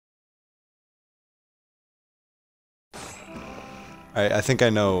Alright, I think I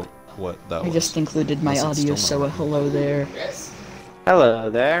know what that was. I just included my Unless it's audio, still so not hello there. Hello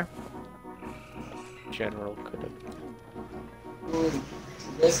there. General could have.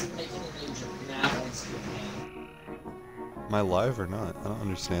 Am I live or not? I don't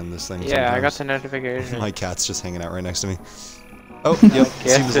understand this thing. Yeah, I got sometimes. the notification. My cat's just hanging out right next to me. Oh, yep.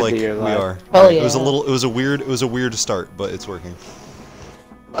 Guess Seems it'd like be we your live. are. Oh, It was a yeah. little. It was a weird start, but it's working.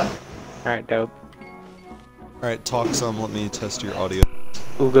 Alright, dope. All right, talk some. Let me test your audio.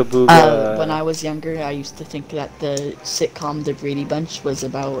 Ooga booga. When I was younger, I used to think that the sitcom The Brady Bunch was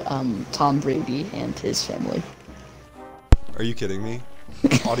about Tom Brady and his family. Are you kidding me?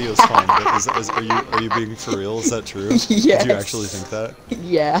 Audio's fine, but are you being for real? Is that true? Yes. Did you actually think that?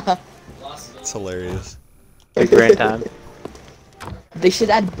 Yeah. It's hilarious. Big brain time. They should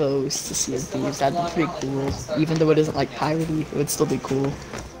add bows to Sea of Thieves. That'd be pretty cool. Even though it isn't like piratey, it would still be cool.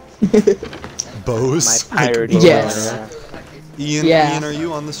 Bows? My pirate. Yes. Ian, Yeah. Ian, are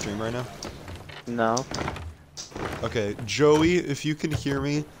you on the stream right now? No. Okay, Joey, if you can hear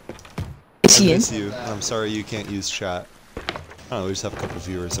me, Is I he in? miss you. I'm sorry you can't use chat. I don't know, we just have a couple of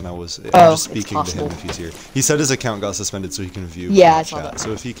viewers, and I'm just it's speaking to him possible. if he's here. He said his account got suspended so he can view Yeah, I chat. saw that.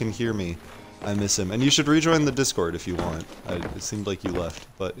 So if he can hear me, I miss him. And you should rejoin the Discord if you want. It seemed like you left,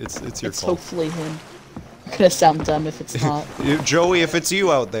 but it's your It's call. hopefully him. Gonna sound dumb if it's not. Joey, if it's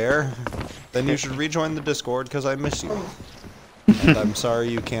you out there, then you should rejoin the Discord because I miss you. And I'm sorry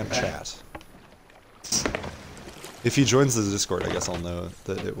you can't chat. If he joins the Discord, I guess I'll know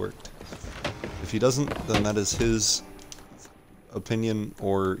that it worked. If he doesn't, then that is his opinion,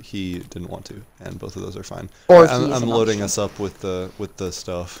 or he didn't want to, and both of those are fine. Or I'm loading us up with the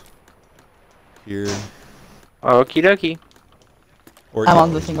stuff here. Okie dokie. Or I'm yeah,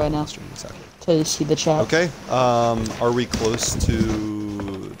 on the thing right now. Exactly. To see the chat. Okay. Are we close to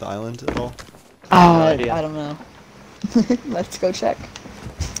the island at all? idea. I don't know. Let's go check.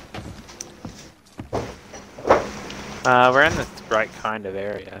 We're in the right kind of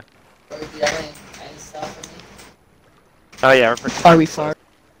area. Oh yeah, we're pretty Are we far?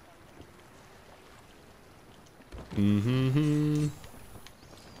 Mm-hmm.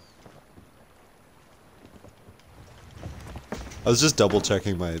 I was just double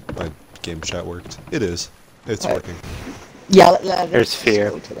checking my game chat worked. It is. It's Alright. working. Yeah, There's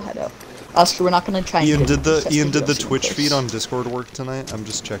fear. Go to the hideout. Oscar, we're not gonna try and Ian, get did the just Ian did the super Twitch close. feed on Discord work tonight? I'm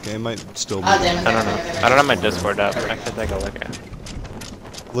just checking. It might still be. I don't know. I don't have my Discord up. I can take a look at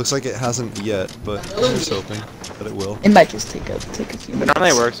it. Looks like it hasn't yet, but I'm just hoping that it will. It might just take a few It minutes.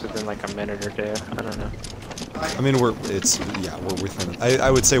 normally works within like a minute or two. I don't know. I mean, we're within. I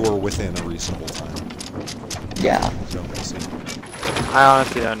would say we're within a reasonable time. Yeah. So we'll see. I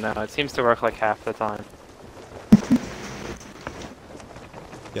honestly don't know. It seems to work like half the time.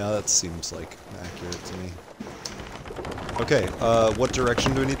 Yeah, that seems like accurate to me. Okay, what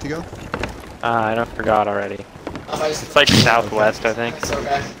direction do we need to go? I forgot already. It's like southwest, I think.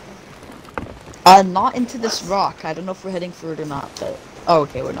 Not into this rock. I don't know if we're heading for it or not, but... Oh,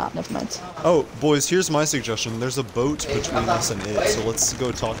 okay, we're not. Never mind. Oh, boys, here's my suggestion. There's a boat between us and it, so let's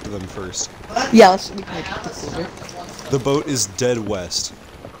go talk to them first. Yeah, we can make it closer. The boat is dead west.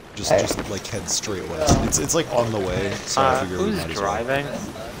 Just like head straight west. It's like on the way, so I figure we Who's might as well. driving?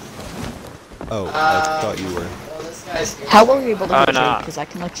 Oh, I thought you were. How were we able to Oh, get no. Because I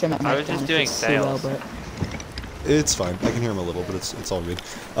can like trim it I was just doing sales. but... It's fine. I can hear him a little, but it's all good.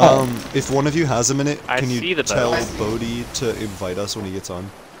 Oh. If one of you has a minute, I can see you the tell boat. Bodhi to invite us when he gets on?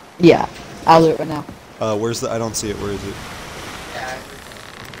 Yeah, I'll do it right now. Where's the? I don't see it. Where is it?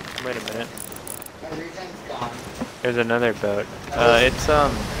 Wait a minute. There's another boat.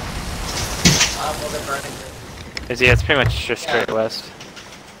 It's it's pretty much just straight west.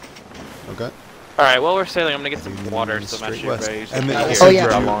 Okay. Alright, while we're sailing, I'm gonna get some water, so I'm Straight actually west. ready to Emma, be here also, Oh, yeah. for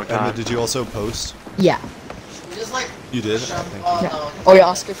a did you- long Emma, time. did you also post? Yeah. You did? Thank you. Yeah. Oh yeah,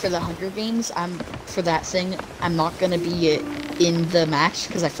 Oscar, for the Hunger Games, for that thing, I'm not gonna be in the match,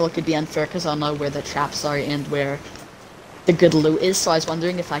 because I feel like it'd be unfair, because I'll know where the traps are and where the good loot is, so I was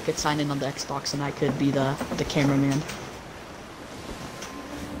wondering if I could sign in on the Xbox and I could be the cameraman.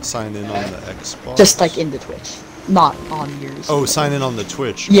 Sign in on the Xbox. Just like in the Twitch, not on yours. Oh, sign in on the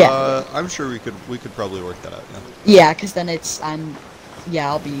Twitch. Yeah. I'm sure we could probably work that out. Yeah. Yeah, because then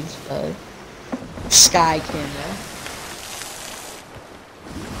I'll be Sky camera.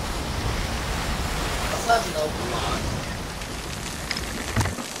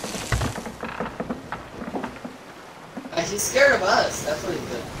 She's scared of us. That's what he's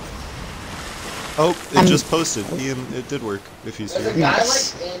good. Oh, it just posted. Ian, it did work. If he's There's a here. guy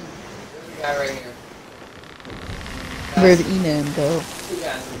Nice. like in. There's a guy right here. Where'd Enan go? 2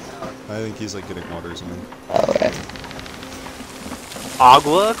 guys in the tower. I think he's like getting water or something. Oh, right.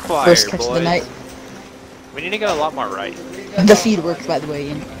 Agua acquired, First catch boys. of the night. We need to go a lot more right. The feed worked, by the way,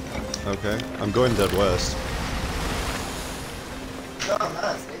 Ian. Okay, I'm going dead west.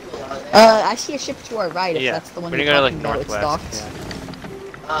 I see a ship to our right, if Yeah, that's the one we you're need to go talking like about. It's northwest. docked.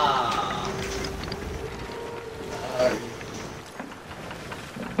 Yeah.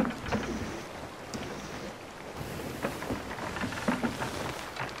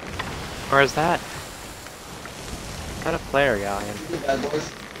 Where is that? Is that a player galleon?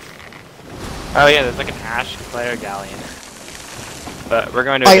 Oh yeah, there's like an ash player galleon. But we're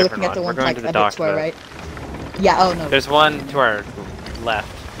going to Oh, a you're different looking at the one. one We're going like to a the bit dock to our boat. right? Yeah, oh no. There's one to our left.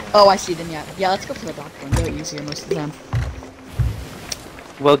 Oh, I see them, yeah. Yeah, let's go for the dock one. They're easier most of the time.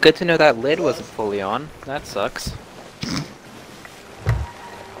 Well, good to know that lid wasn't fully on. That sucks.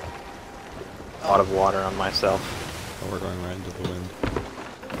 A lot of water on myself. Oh, we're going right into the wind.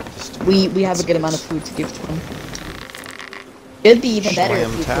 Just We have a good amount of food to give to them. It'd be even better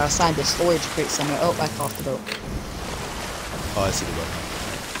if we could Schlamtastic. find a storage crate somewhere. Oh, I fell off the boat. Oh, I see the boat now.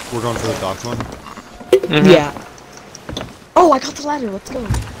 We're going for the docked one? Mm-hmm. Yeah. Oh, I got the ladder. Let's go.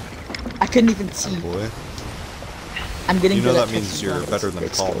 I couldn't even see. Oh boy. I'm getting You know good at that means catching you're ladders. better than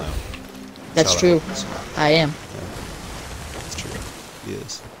Great Paul skill. now. That's Shout true. out. I am. That's true. He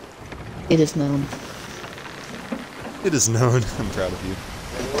is. It is known. It is known. I'm proud of you.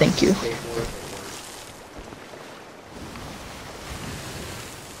 Thank you.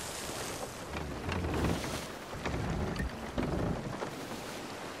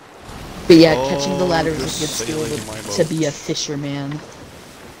 But yeah, catching the ladder is a good skill sailing my to be a boat. fisherman.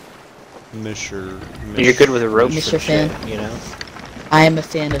 Misher. You're good with ropes Mr. and shit, Fan. you know? I am a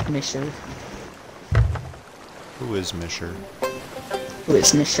fan of Misher. Who is Misher? Who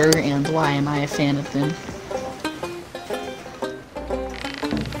is Misher, and why am I a fan of them?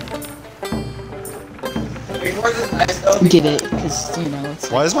 Get it? Because, you know, it's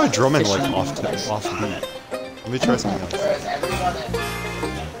Why is my like drumming like fishing off and off beat? Let me try something else.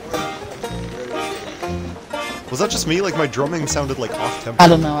 Was that just me? Like my drumming sounded like off tempo. I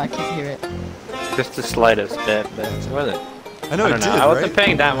don't know, I can't hear it. Just the slightest bit, but it wasn't. I know I it don't did, know. I wasn't right?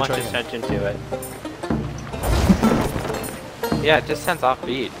 paying that Let me much try again. attention to it. Yeah, it just sounds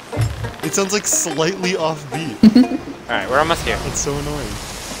offbeat. It sounds like slightly off beat. Alright, we're almost here. It's so annoying.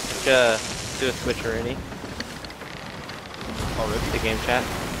 Let's do a switch already. Already? The game chat.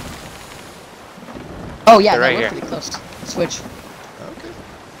 Oh yeah, They're no, right we're here. pretty close. Switch. Okay.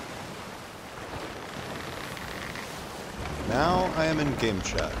 Now I am in game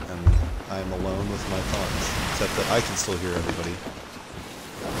chat, and I am alone with my thoughts. Except that I can still hear everybody.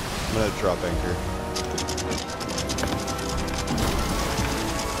 I'm gonna drop anchor.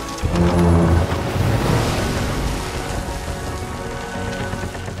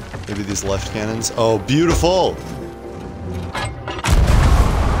 Maybe these left cannons. Oh, beautiful!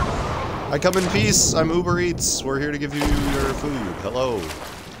 I come in peace. I'm UberEats. We're here to give you your food. Hello.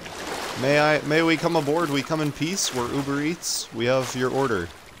 May we come aboard? We come in peace. We're UberEats. We have your order.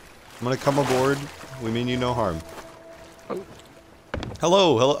 I'm gonna come aboard. We mean you no harm.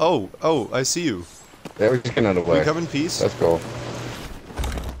 Hello, hello. Oh, I see you. Yeah, we're just getting out of the way. We come in peace. That's cool.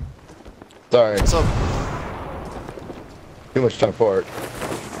 Sorry, What's up? too much time for it.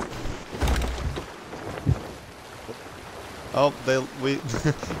 Oh, we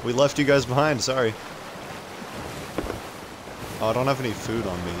we left you guys behind. Sorry. Oh, I don't have any food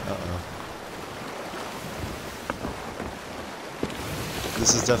on me. Uh-oh.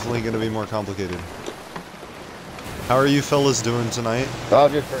 This is definitely going to be more complicated. How are you fellas doing tonight? Oh,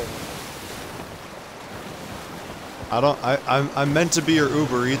 just for I'm meant to be your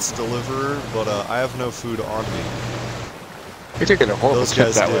UberEats deliverer, but I have no food on me. you're taking a horrible Those trip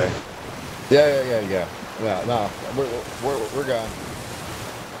guys that did. way. Yeah. No, we're gone.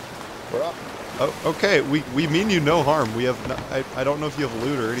 We're up. Oh, okay. We mean you no harm. We have no, I don't know if you have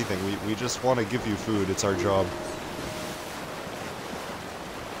loot or anything. We just want to give you food. It's our job.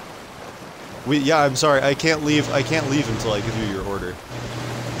 Yeah, I'm sorry. I can't leave until I give you your order.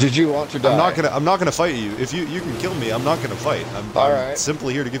 Did you want to die? I'm not gonna fight you. If you can kill me, I'm not gonna fight. I'm Alright.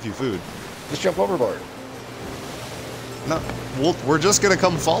 simply here to give you food. Just jump overboard. No, we're just gonna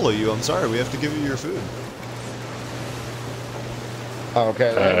come follow you. I'm sorry. We have to give you your food. Oh,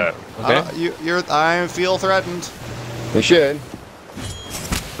 okay. Then. Okay. I feel threatened. We should.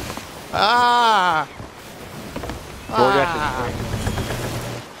 Ah! DoorDash is free.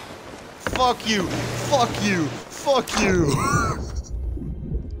 Fuck you! Fuck you! Fuck you!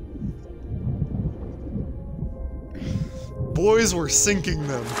 Boys, we're sinking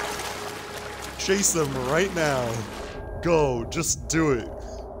them. Chase them right now. Go, just do it.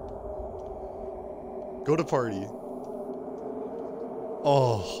 Go to party.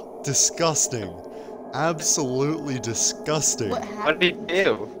 Oh, disgusting. Absolutely disgusting. What What happened? did he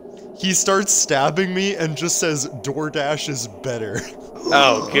do? He starts stabbing me and just says DoorDash is better.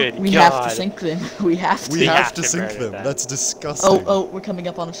 Oh, good We God. have to sink them. We have to. We We have have to to sink murder them. them. That's disgusting. Oh, we're coming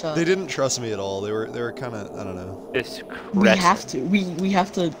up on a shot. They didn't trust me at all. They were kind of, I don't know. This We wretched. have to. We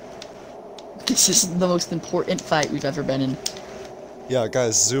have to. This is the most important fight we've ever been in. Yeah,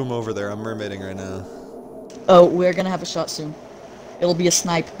 guys, zoom over there. I'm mermaiding right now. Oh, we're gonna have a shot soon. It'll be a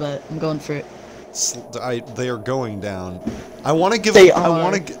snipe, but I'm going for it. They are going down. I want to give. They I are.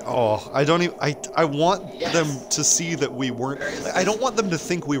 want to. Oh, I don't even. I want them to see that we weren't. I don't want them to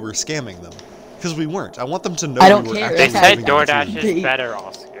think we were scamming them, because we weren't. I want them to know I don't we were care. They actually said giving them the DoorDash food. is They- better,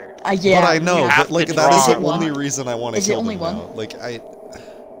 Oscar. Yeah. But I know, we have but like to that is draw. the Is it only one? reason I want to Is it kill only them one? now. Like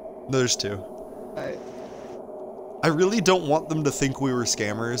there's two. Alright. I really don't want them to think we were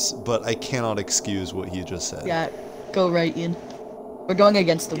scammers, but I cannot excuse what he just said. Yeah, go right, Ian. We're going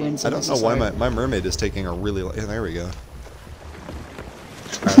against the wind, so I don't this know is why hard. my mermaid is taking a really. There we go.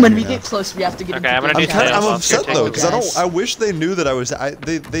 When Alright, we here get close, we have to get Okay, into I'm gonna game do chat. sales. I'm I'll upset take though, it, because I guys. don't. I wish they knew that I was.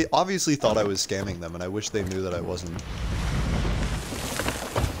 They obviously thought I was scamming them, and I wish they knew that I wasn't.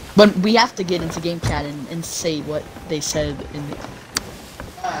 But we have to get into game chat and say what they said in the...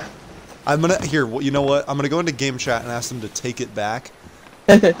 I'm gonna here. You know what? I'm gonna go into game chat and ask them to take it back,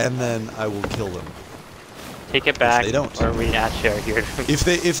 and then I will kill them. Take it back, they don't. or we actually are here.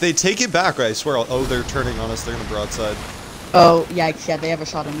 If they take it back, I swear. Oh, they're turning on us. They're gonna broadside. Oh, yikes, yeah, they have a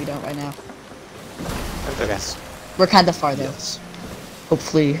shot and we don't right now. Okay. We're kind of far, though. Yes.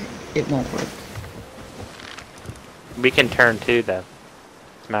 Hopefully, it won't work. We can turn too, though.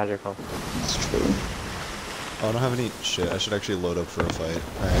 It's magical. It's true. Oh, I don't have any shit. I should actually load up for a fight.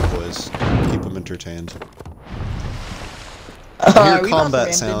 Alright, boys. Keep them entertained. I Are hear we combat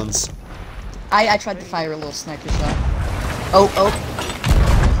both rampant? sounds. I tried to fire a little sniper shot. Oh.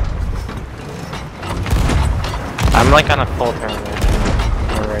 I'm like on a full turn right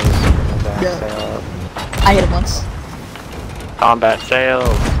now. We're ready to back Yeah. sail. I hit him once. Combat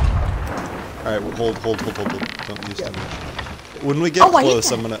sails. Alright, hold. Don't use too much. When we get Oh, I hit close,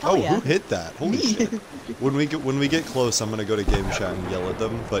 that. I'm gonna. Hell Oh, yeah. who hit that? Holy Me. shit! When we get close, I'm gonna go to game chat and yell at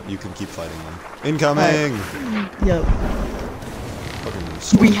them, but you can keep fighting them. Incoming! Yep. Fucking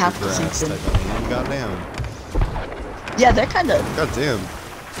storm We have through to grass sink them. type of thing. Goddamn. Yeah, they're kind of... Goddamn.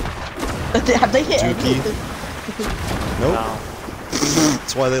 Have they hit Dookie. any? Nope. No.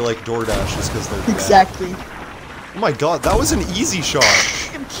 That's why they like DoorDash, is because they're bad. Exactly. Oh my god, that was an easy shot.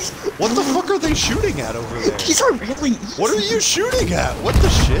 What the fuck are they shooting at over there? These are really easy. What are you shooting at? What the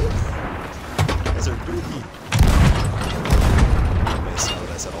shit? You guys are dookie. Nice, now that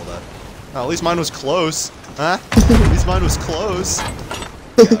I said all that. Oh, at least mine was close. Huh? At least mine was close.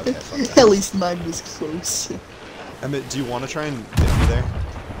 Yeah, okay, fuck that. At least mine was close. Emmett, do you want to try and get me there?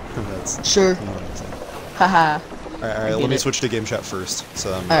 That's, Sure. you know what I'm saying. Haha. Alright, get let me it. switch to game chat first,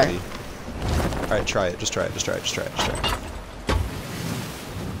 so I'm Alright. ready. Alright, try it. Just try it.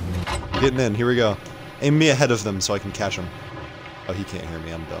 Getting in, here we go. Aim me ahead of them so I can catch him. Oh, he can't hear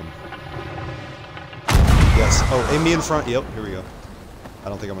me, I'm dumb. Yes. Oh, aim me in front. Yep, here we go. I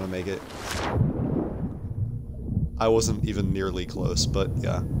don't think I'm gonna make it. I wasn't even nearly close, but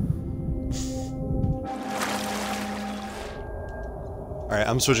yeah. Alright,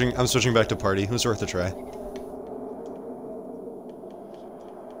 I'm switching back to party. Who's worth a try?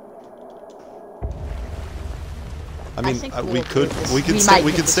 I mean, think we we'll could do this. we could We stay might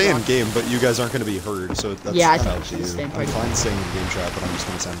we hit could this stay in rock. game, but you guys aren't going to be heard, so that's Yeah, I kind think of we up to should you. stay in I'm party. fine staying in game chat, but I'm just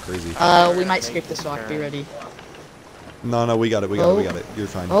going to sound crazy. We might scrape this rock. Be ready. No, we got it. Oh. You're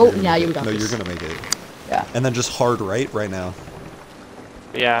fine. Oh, You're gonna yeah, make you it. got No, this. you're gonna make it. Yeah. And then just hard right now.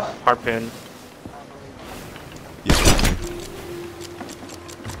 Yeah, harpoon. Yeah.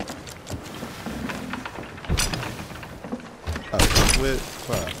 Oh, quit.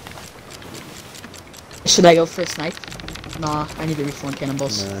 Should I go for a snipe? Nah, I need to refill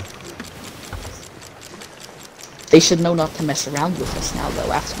cannonballs. Nah. They should know not to mess around with us now,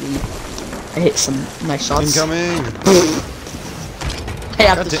 though. After I hit some nice shots. Incoming! I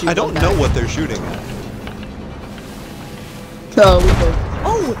have God to damn, shoot I don't one know back. what they're shooting at. Oh, we go.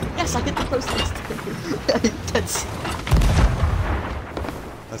 Oh, yes, I hit the post. That's.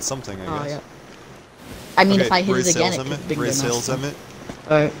 That's something, I Oh guess. yeah. I mean, Okay, if I hit raise it again, sails, it could Emmett. be Raise sails, Emmett.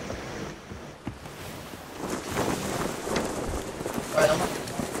 Alright.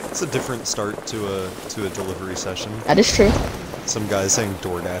 It's a different start to a delivery session. That is true. Some guys saying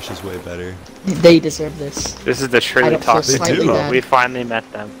DoorDash is way better. They deserve this. This is the I truly don't feel toxic slightly duo. bad. We finally met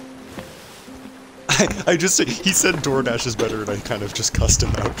them. he said DoorDash is better, and I kind of just cussed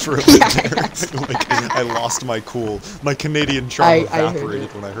him out for a bit there. Like, I lost my cool. My Canadian charm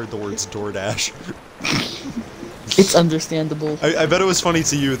evaporated when I heard the words DoorDash. It's understandable. I bet it was funny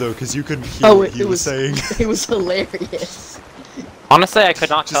to you, though, because you couldn't hear what he was saying. It was hilarious. Honestly, I could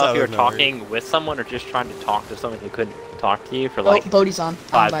not tell if you were out of nowhere. talking with someone or just trying to talk to someone who couldn't talk to you for like Bodhi's on.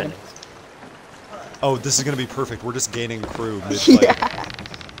 5 minutes. Oh, this is gonna be perfect. We're just gaining crew mid-fight. Yeah.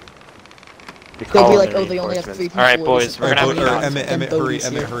 They'll be like, oh, they only have 3 people. Alright, boys, we're gonna have Emmett, Bodhi's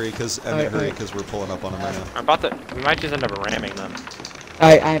hurry, because we're pulling up on him right now. I'm about to. We might just end up ramming them.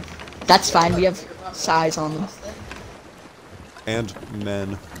 Alright, that's fine. We have size on them. And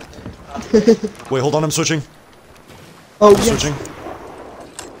men. Wait, hold on, I'm switching. Oh, I'm switching.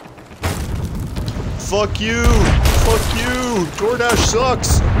 Fuck you! Fuck you! DoorDash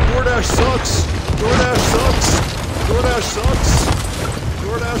sucks! DoorDash sucks! DoorDash sucks! DoorDash sucks!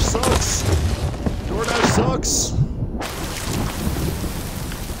 DoorDash sucks! DoorDash sucks!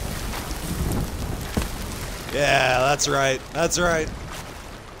 Yeah, that's right. That's right.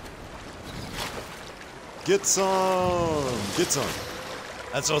 Get some! Get some!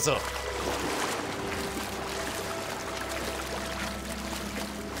 That's what's up.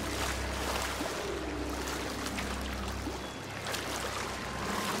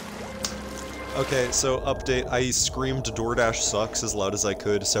 Okay, so update. I screamed DoorDash sucks as loud as I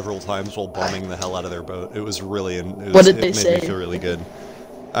could several times while bombing the hell out of their boat. It was really, What did they say? It made me feel really good.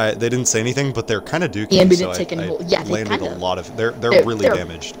 They didn't say anything, but they're kind of dookie, Yeah, we so didn't take any I landed a lot of. They're really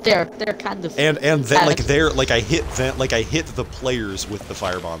damaged. They're kind of. And then like I hit the players with the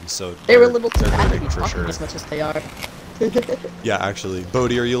firebombs, so they're a little too they're bad to be hurting for talking sure. as much as they are. Yeah, actually,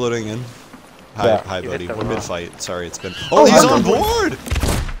 Bodhi, are you loading in? Hi, Yeah. hi, Bodhi. We're mid-fight. Sorry, it's been. Oh, Oh, he's I'm on on board!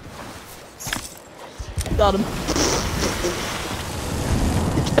 Got him.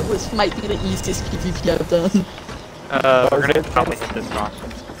 That might be the easiest PvP I've done. We're gonna probably hit this rock.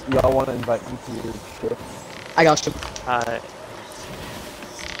 Y'all want to invite me to your ship? I got you.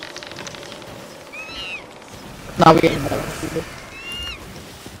 Now we getting that.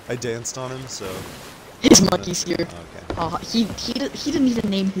 I danced on him, so. His monkey's here. Okay. He didn't even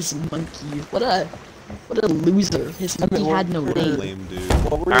name his monkey. What a loser. His monkey had no name. Lame dude.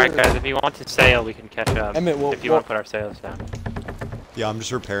 Alright, guys, if you want to sail, we can catch up. Emmett, if you want to put our sails down. Yeah, I'm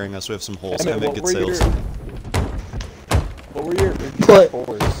just repairing us. We have some holes. Emmett, Emmett, get what were sails. What were your What?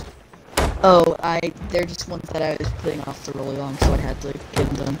 fours? Oh, they're just ones that I was putting off for really long, so I had to get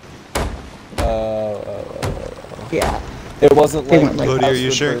them done. Yeah. It wasn't They like. weren't like- Bodhi, are you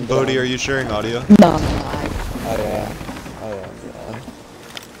Oxford sharing? burned Bodhi, down. are you sharing audio? No, I am. Yeah.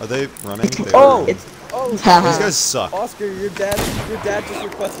 Are they running? They Oh! are. it's. Oh, These Haha. guys suck. Oscar, your dad just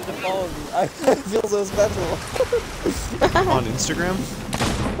requested to follow me. I feel so special. On Instagram?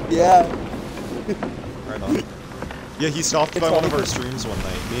 Yeah. Right on. Yeah, he stopped It's by one all of our good. streams one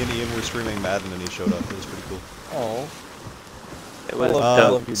night. Me and Ian were streaming Madden and he showed up. It was pretty cool. Oh. It was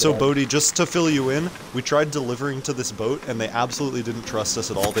love you, So Dad. Bodhi, just to fill you in, we tried delivering to this boat and they absolutely didn't trust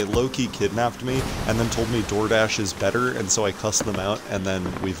us at all. They low-key kidnapped me and then told me DoorDash is better, and so I cussed them out, and then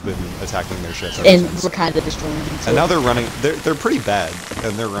we've been attacking their ship ever And since. we're kind of destroying them too. And now they're running. They're pretty bad,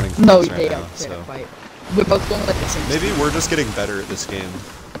 and they're running from No, us right they now. are. They're So quite. We're both going like the same. maybe we're just getting better at this game.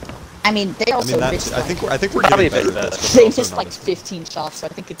 I mean, they I also mean, that missed I think like, I think we're Probably getting a better bit at this. But they we're also missed not like as- 15 shots, so I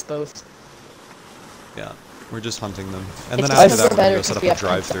think it's both. Yeah, we're just hunting them, and It's then just after that we're we're gonna better go set 'cause up we a have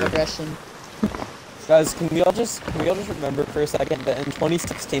tons of drive-through. aggression. Guys, can we all just remember for a second that in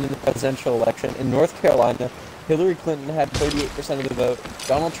 2016 in the presidential election in North Carolina, Hillary Clinton had 38% of the vote,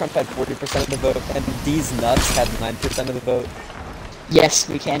 Donald Trump had 40% of the vote, and these nuts had 9% of the vote. Yes,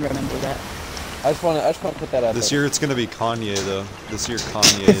 we can remember that. I just want to put that out This there. year it's gonna be Kanye though. This year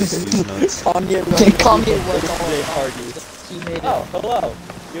Kanye is these nuts. Kanye Kanye was all birthday about party. it. He made it. Oh, hello.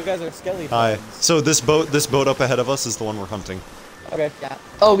 You guys are skelly Hi. friends. So this boat up ahead of us is the one we're hunting. Okay. Yeah.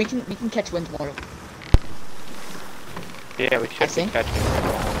 Oh, we can catch wind tomorrow. Yeah, we should be think. catching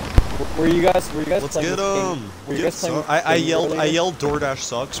it. Were you guys Let's playing get with King? them. Were you guys playing with I King yelled earlier? DoorDash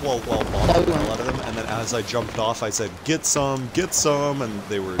sucks while bombing the hell out of them, and then as I jumped off I said get some, and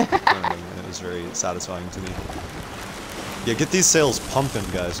they were running, and it was very satisfying to me. Yeah, get these sails pumping,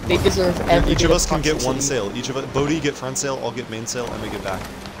 guys. Come They on. deserve every Each bit of us can get toxicity. one sail. Each of us, Bodhi get front sail, I'll get main sail, and we get back.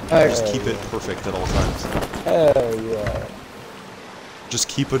 Alright. Just keep it perfect at all times. Hell yeah. Just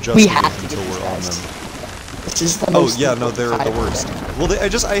keep adjusting have it to until get these we're on guys. them. This is the Oh most yeah, no, they're the important worst. time. Well,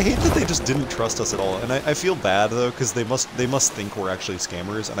 I hate that they just didn't trust us at all, and I feel bad though, because they must think we're actually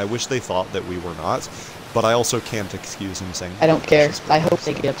scammers, and I wish they thought that we were not. But I also can't excuse him saying. I don't care. I hope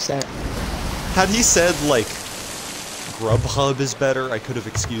they get upset. Had he said like Grubhub is better. I could have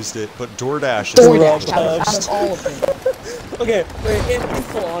excused it, but DoorDash is DoorDash the out worst. of all of them. Okay, wait, in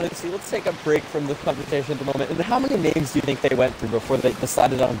full honesty, let's take a break from the conversation at the moment. And how many names do you think they went through before they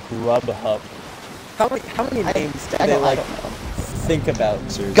decided on Grubhub? How many names did they like think about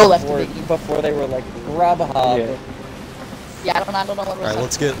Go left before they were like Grubhub? Yeah. Yeah, I don't know what. All right,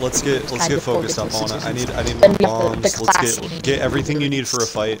 let's get focused up on it. I need Then more we have the bombs. Let's classic. get everything you need for a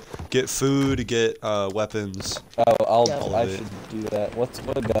fight. Get food. Get weapons. Oh, Yeah. I should do that. What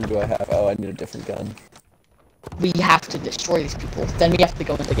gun do I have? Oh, I need a different gun. We have to destroy these people. Then we have to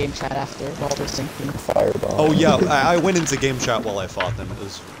go into game chat after while they're syncing. Fireball. Oh yeah, I went into game chat while I fought them. It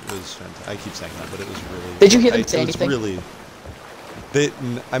was fantastic. I keep saying that, but it was really. Did you hear them say anything? It was really.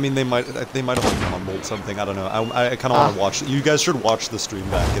 I mean, they might have like mumbled something. I don't know. I kind of want to watch. You guys should watch the stream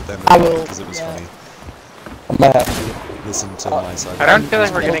back at the end I of it will, because it was yeah. funny. I might have to. Listen to my side. I don't feel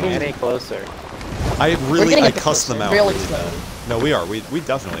like we're getting any closer. I getting a bit cussed them closer, out really really slow. bad. No, we are. We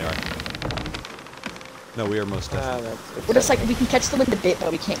definitely are. No, we are most definitely. We're just like, we can catch them in the bit,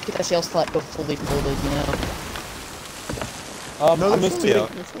 but we can't get ourselves to like go fully folded, you know? No, I'm they're fully assuming- out.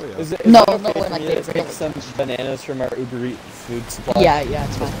 They're fully out. Is it No, okay no, for we're like me to they take really- some bananas from our UberEats food supply? Yeah,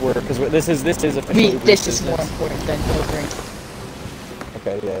 it's fine. Because this is officially This is business. more important than delivering.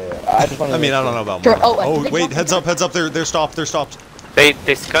 Okay, yeah. I just want to. I mean, I don't know about Sure, more. I think they Wait, dropped heads up, they're stopped, They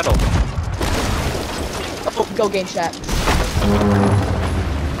scuttled. Oh, go game chat.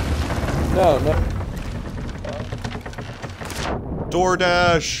 No.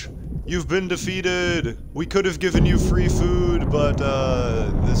 DoorDash, you've been defeated. We could have given you free food, but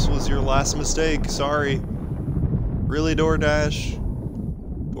this was your last mistake. Sorry. Really, DoorDash?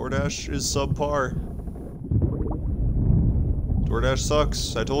 DoorDash is subpar. DoorDash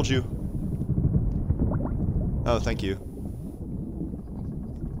sucks. I told you. Oh, thank you.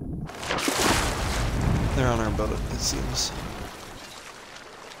 They're on our butt, it seems.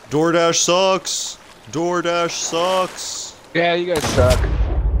 DoorDash sucks. DoorDash sucks. Yeah, you guys suck.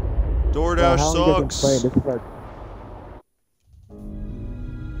 DoorDash sucks.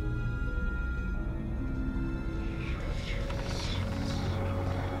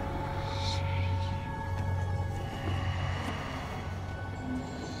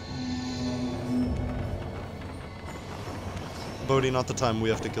 Bodhi, not the time. We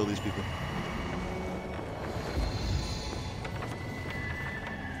have to kill these people.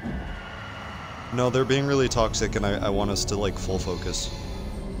 No, they're being really toxic, and I want us to, like, full focus.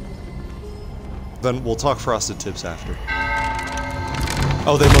 Then we'll talk frosted tips after.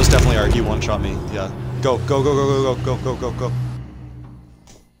 Oh, they most definitely are. He one-shot me. Yeah. Go.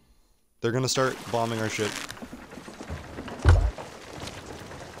 They're gonna start bombing our ship.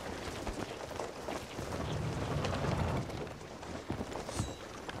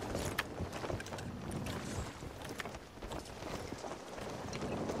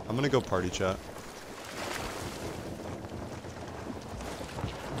 I'm gonna go party chat.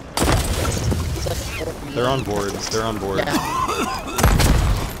 They're on board. They're on board. Yeah.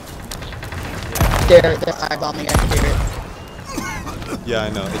 They're firebombing, I can hear it. Yeah, I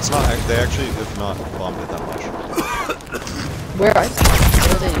know. It's not. They actually have not bombed it that much. Where are they?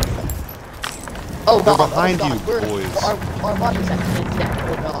 Where are they? Oh They're god, behind oh, god. you, We're, boys. Our body's actually dead.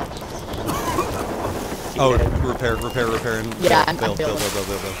 Oh god. Oh, repair, and Yeah, I'm fail. failing.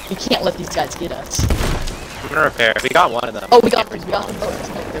 We can't let these guys get us. I'm gonna repair. We got one of them. Oh, we got them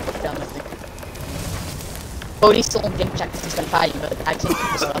both. They're both down, I think. Bodhi's still in game check because he's gonna fight you, but I think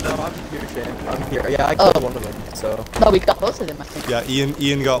he's No, I'm here, Shane. I'm here. Yeah, I killed one of them, so. No, we got both of them, I think. Yeah,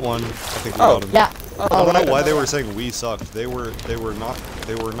 Ian got one. I think we Oh, got him. Yeah. I don't know why they were saying we sucked. They were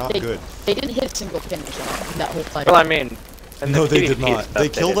not good. They didn't hit a single finish in that whole fight. Well, I mean, in No, the they did PvP not. stuff, They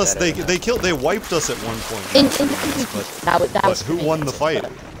killed did us. better They wiped us at one point. In but that was who won the fight?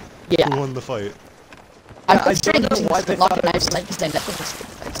 Yeah. Who won the fight? I'm I considering don't know why using they lock thought and it knives was- tonight because they never just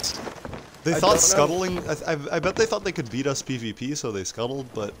fights. They I thought don't know. scuttling. I bet they thought they could beat us PvP, so they scuttled.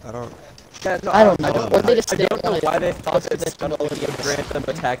 But I don't. Yeah, no, I don't know. don't Or know. they just I didn't don't know want why they to thought for that the scuttling ability would of grant them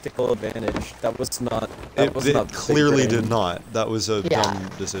a tactical advantage. That was not. It the big clearly brain. did not. That was a Yeah. dumb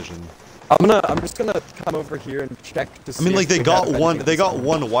decision. I'm just gonna come over here and check to see. I mean, like if they we got have one. anything They got inside.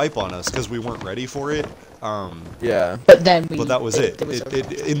 one wipe on us because we weren't ready for it. Yeah. But then we. But that was it. was over.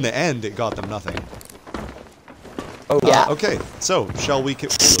 In the end, it got them nothing. Oh Yeah. Okay, so shall we?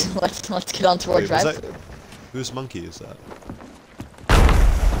 Let's get on to our Wait, was drive. that- Whose monkey is that?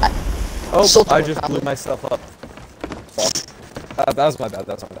 Oh, Salt I Lord, just blew probably. myself up. Fuck. That was my bad.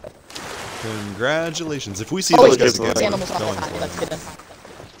 That's my bad. Congratulations. If we see Oh those wait, guys there's again, animals we're on going that for Let's them. get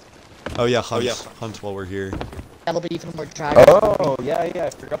in. Oh yeah, hunt while we're here. That'll be even more drag. Oh, yeah. I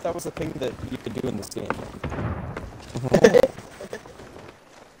forgot that was a thing that you could do in this game.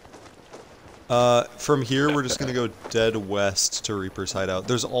 From here, we're just gonna go dead west to Reaper's hideout.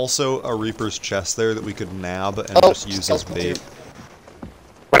 There's also a Reaper's chest there that we could nab and just use as bait.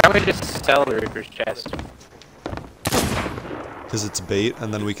 Why don't we just sell the Reaper's chest? Because it's bait,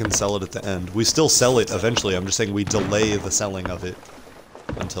 and then we can sell it at the end. We still sell it eventually, I'm just saying we delay the selling of it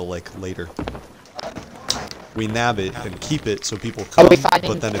until, like, later. We nab it and keep it so people come,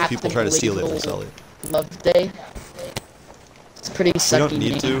 but then if people try to steal it, we'll sell it. Love day. It's pretty sucky. We don't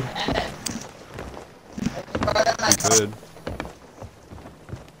need to. Good.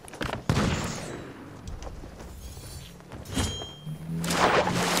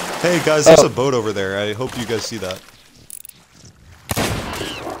 Hey guys, there's a boat over there. I hope you guys see that.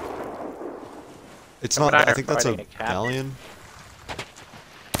 It's not. I think that's a galleon.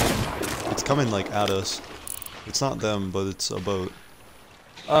 It's coming like at us. It's not them, but it's a boat.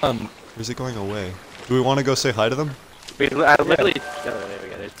 Or is it going away? Do we want to go say hi to them? I literally. Oh, there we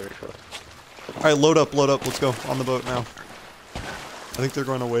go. There's the ritual. All right, load up, let's go on the boat now. I think they're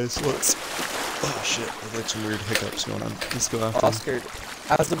going away, so let's... Oh shit, there's like some weird hiccups going on. Let's go after Oscar,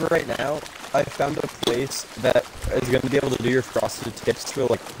 as of right now, I found a place that is going to be able to do your frosted tips for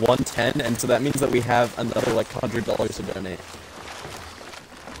like 110, and so that means that we have another like $100 to donate.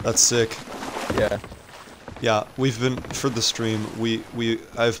 That's sick. Yeah. Yeah, we've been, for the stream,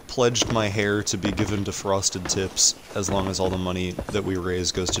 I've pledged my hair to be given to frosted tips as long as all the money that we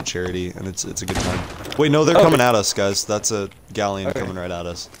raise goes to charity, and it's a good time. Wait, no, they're coming at us, guys. That's a galleon coming right at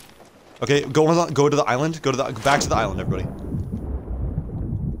us. Okay, go to the island. Back to the island, everybody.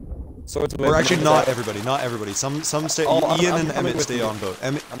 So it's or actually, not everybody. Some stay. Ian and Emmett stay on boat.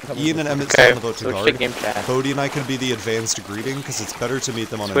 Ian and Emmett stay on the boat to guard. Bodhi and I can be the advanced greeting because it's better to meet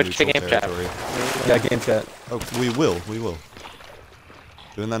them on a neutral territory. Yeah, game chat. Oh, we will.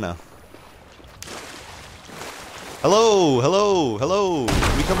 Doing that now. Hello.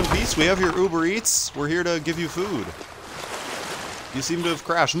 We come in peace. We have your UberEats. We're here to give you food. You seem to have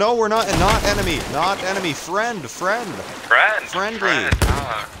crashed. No, we're not. Not enemy. Friend. Friendly.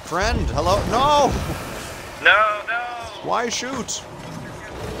 Friend. Hello. No. No. Why shoot?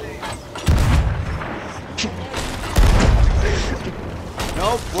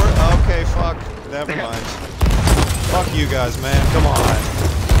 Nope. We're okay. Fuck. Never mind. Fuck you guys, man. Come on.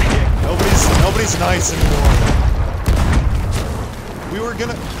 Nobody's nice anymore. We were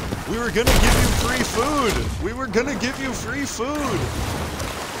gonna give you free food.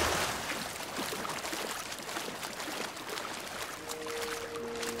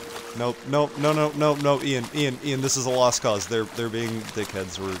 Nope. No. Ian, this is a lost cause. They're being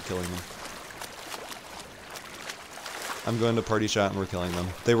dickheads. We're killing them. I'm going to party chat and we're killing them.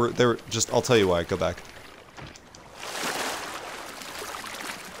 They were just, I'll tell you why. Go back.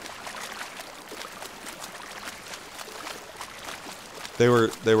 They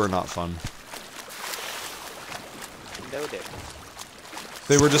were not fun.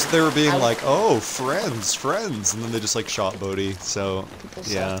 They were being like, oh, friends, and then they just like shot Bodhi, so,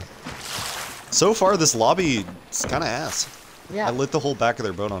 yeah. So far, this lobby is kinda ass. Yeah. I lit the whole back of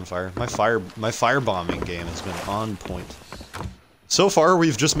their boat on fire. My firebombing game has been on point. So far,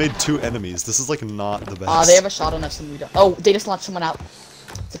 we've just made 2 enemies. This is like not the best. They have a shot on us and we don't. Oh, they just launched someone out.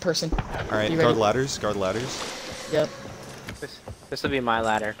 It's a person. Alright, guard ladders. Yep. This will be my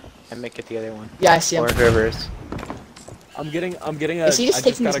ladder. I make it the other one. Yeah, I see him. Or Rivers. I'm getting a. Is he just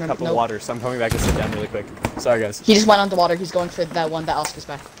taking got a cup of water, so I'm coming back to sit down really quick. Sorry, guys. He just went on the water. He's going for that one that Oscar's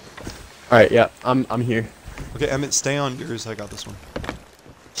back. All right, yeah, I'm here. Okay, Emmett, stay on yours. I got this one.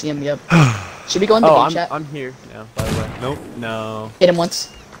 See him, yep. Should we go in the game chat? I'm here now, by the way. Nope. No. Hit him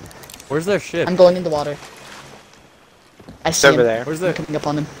once. Where's their ship? I'm going in the water. I see him. Over there. Where's I'm coming up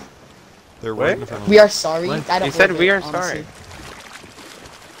on him. They're right in front of We are sorry. I don't He said we are honestly. sorry.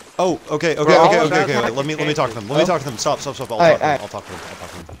 Oh, okay. Let me talk to them. Stop. I'll talk to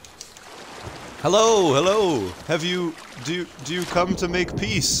them. Hello. Do you come to make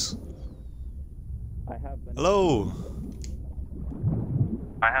peace? I have been. Hello.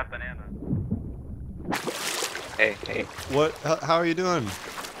 I have banana. Hey. What? How are you doing?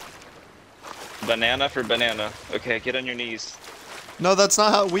 Banana for banana. Okay, get on your knees. No, that's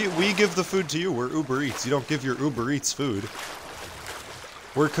not how we give the food to you. We're Uber Eats. You don't give your Uber Eats food.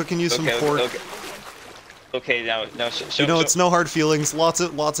 We're cooking you some pork. Okay, now you know, it's no hard feelings. Lots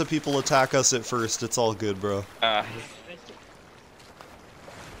of people attack us at first. It's all good, bro.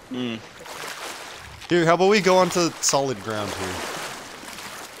 Here, how about we go onto solid ground here?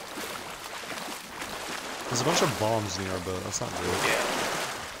 There's a bunch of bombs near our boat. That's not good. Yeah.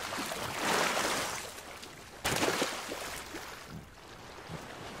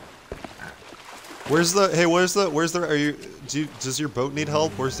 Where's the? Are you? Does your boat need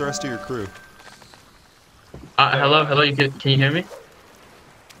help? Where's the rest of your crew? Hello. Can you hear me?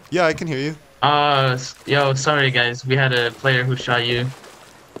 Yeah, I can hear you. Yo, sorry guys, we had a player who shot you.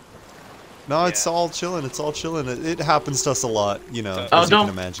 No, it's all chilling. It's all chilling. It happens to us a lot, you know, Oh, as you can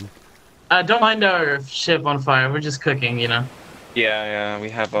imagine. Don't mind our ship on fire. We're just cooking, you know. Yeah, we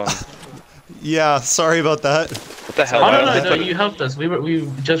have Yeah, sorry about that. What the hell? Oh no, you helped us. We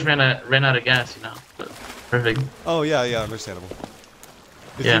just ran out of gas, you know. But perfect. Oh yeah, understandable.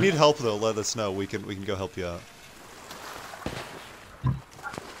 If Yeah. you need help though, let us know. We can go help you out.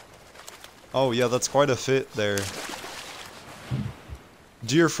 Oh yeah, that's quite a fit there.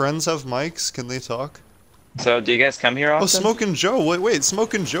 Do your friends have mics? Can they talk? So, do you guys come here often? Oh, Smokin' Joe. Wait,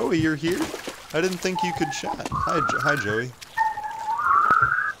 Smokin' Joey, you're here? I didn't think you could chat. Hi, Joey.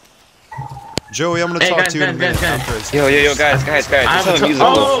 Joey, I'm gonna talk to you in a minute. Guys. Yo, guys. Just have music.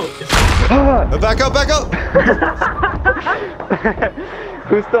 Back up!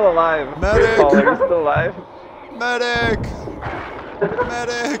 Who's still alive? Medic! Who's still alive? Medic!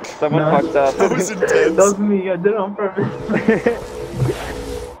 Someone fucked up. That was intense. That was me. I did it on purpose.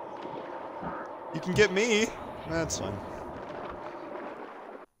 You can get me. That's fine.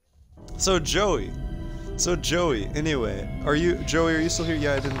 So Joey, anyway, Joey, are you still here?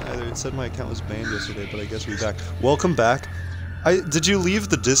 Yeah, I didn't either. It said my account was banned yesterday, but I guess we're back. Welcome back. Did you leave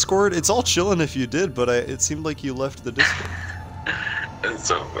the Discord? It's all chillin' if you did, but it seemed like you left the Discord. It's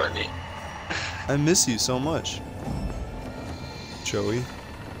so funny. I miss you so much. Joey.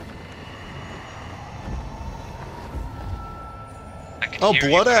 Oh,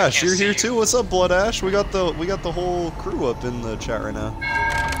 Blood Ash, you're here too. What's up, Blood Ash? We got the whole crew up in the chat right now.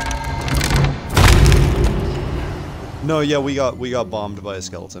 No, yeah, we got bombed by a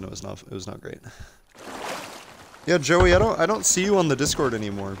skeleton. It was not great. Yeah, Joey, I don't see you on the Discord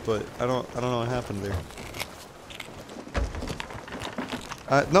anymore, but I don't know what happened there.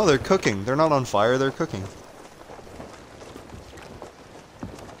 No, they're cooking. They're not on fire. They're cooking.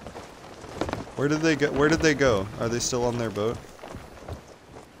 Where did they go? Are they still on their boat?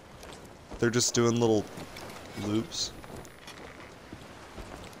 They're just doing little loops.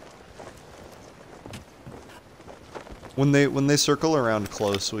 When they circle around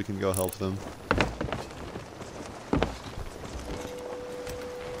close, we can go help them.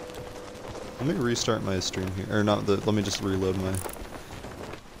 Let me restart my stream here, or not. Let me just reload my.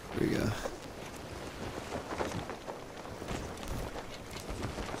 There we go.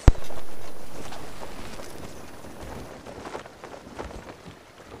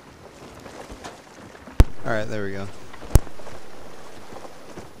 Alright, there we go.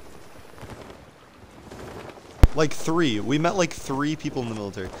 Like 3. We met like 3 people in the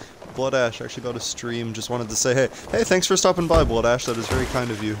military. Blood Ash, actually about to stream, just wanted to say hey. Hey, thanks for stopping by, Blood Ash, that is very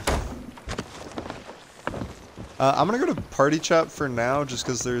kind of you. I'm gonna go to party chat for now, just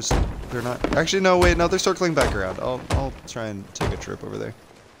because they're not... Actually, no, wait, no, they're circling back around. I'll try and take a trip over there.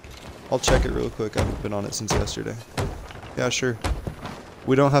 I'll check it real quick, I haven't been on it since yesterday. Yeah, sure.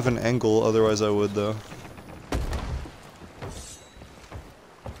 We don't have an angle, otherwise I would, though.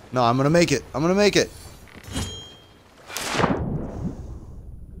 No, I'm gonna make it. I'm gonna make it.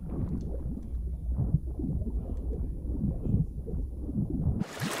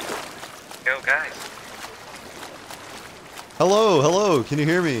 Yo, guys. Hello, can you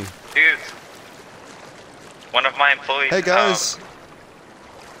hear me? Dude. One of my employees. Hey, guys.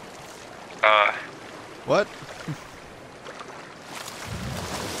 What?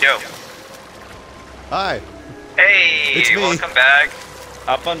 Yo. Hi. Hey, It's me. welcome back.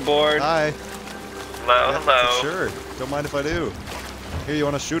 Up on board. Hi. Hello, hello. Sure. Don't mind if I do. Here, you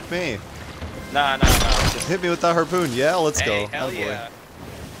wanna shoot me? No. Just Hit me with that harpoon. Yeah, let's hey, go. hell Oh, boy. yeah.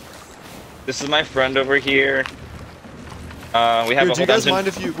 This is my friend over here. We have Here, a do whole you guys dungeon. mind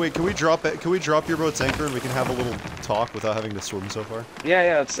if you wait? Can we drop it? Can we drop your boat's anchor and we can have a little talk without having to swim so far?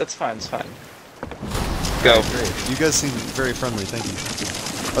 Yeah, it's fine, it's fine. Go. Great. You guys seem very friendly. Thank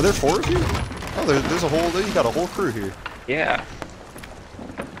you. Are there 4 of you? Oh, there's a whole. You got a whole crew here. Yeah.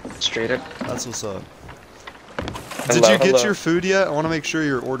 Straight up. That's what's up. Hello, Did you get hello. your food yet? I want to make sure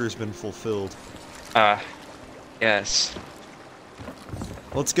your order's been fulfilled. Yes.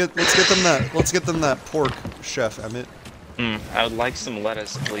 Let's get them that pork, Chef Emmett. I would like some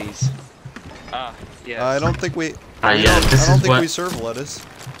lettuce, please. Yes. I don't think we. Yeah, I don't think we serve lettuce.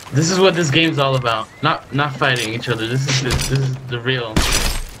 This is what this game's all about. Not fighting each other. This is the real.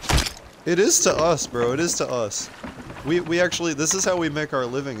 It is to us, bro. It is to us. We actually, this is how we make our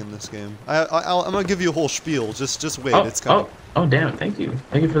living in this game. I'm gonna give you a whole spiel. Just wait, it's coming. Oh, damn! Thank you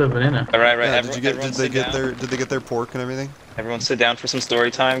for the banana. All right. Yeah, Everyone did they get their pork and everything? Everyone sit down for some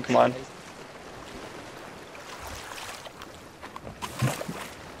story time. Come on.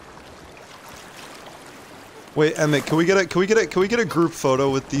 Wait, Emmett, can we get a group photo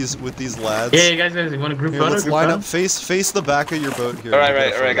with these lads? Yeah, guys, you want a group Here, photo? let's line up, face the back of your boat here.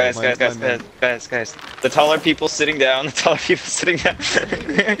 Alright, guys. The taller people sitting down. The taller people sitting down.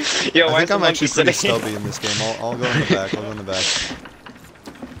 Yo, I why think I'm actually pretty sitting? stubby in this game. I'll go in the back. I'll go in the back.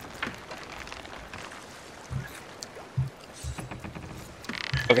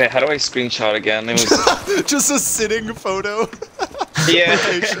 Okay, how do I screenshot again? It was Just a sitting photo. yeah,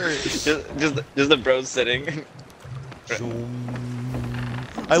 Okay, sure. just the bros sitting.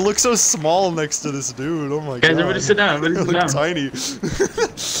 I look so small next to this dude. Oh my god. Guys, everybody sit down. I Everybody look sit down. tiny.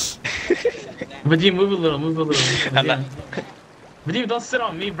 Vadim, move a little. I'm not- Vadim, don't sit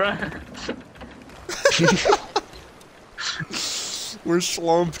on me, bro. We're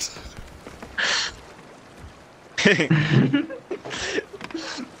slumped.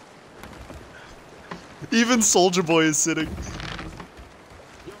 Even Soldier Boy is sitting.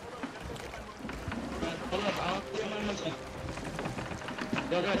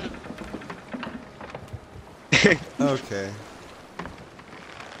 Okay.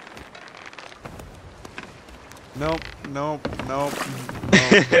 Nope. Nope.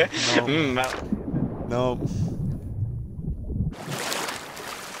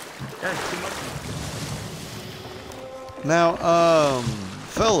 Now,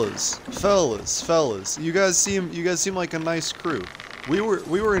 fellas, you guys seem like a nice crew. We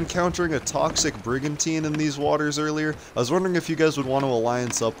were encountering a toxic brigantine in these waters earlier. I was wondering if you guys would want to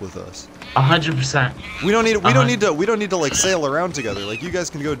alliance up with us. 100%. We don't need to like sail around together. Like you guys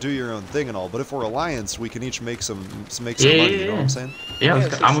can go do your own thing and all. But if we're alliance, we can each make some money. You know what I'm saying? Yeah,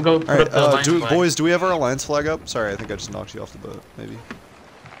 I'm gonna go put up the alliance flag. Boys, do we have our alliance flag up? Sorry, I think I just knocked you off the boat. Maybe.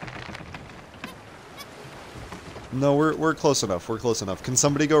 No, we're close enough. We're close enough. Can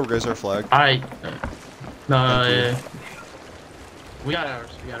somebody go raise our flag? Alright. No, Thank you. we got ours.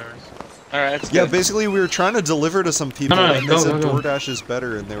 Alright, that's Yeah, good. basically we were trying to deliver to some people, No, and they said go. DoorDash is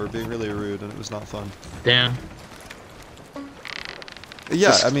better, and they were being really rude, and it was not fun. Damn.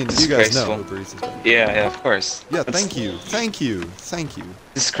 Yeah, I mean, you guys know Disgraceful. UberEats is better. Yeah, of course. Yeah, That's thank you.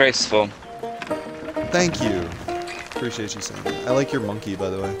 Disgraceful. Thank you. Appreciate you saying that. I like your monkey, by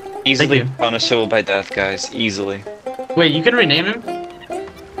the way. Easily you. punishable by death, guys. Easily. Wait, you can rename him?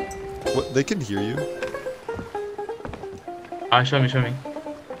 What? They can hear you? Alright, show me.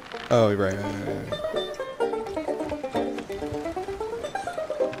 Oh, right.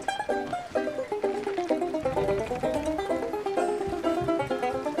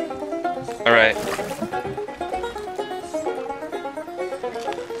 Alright.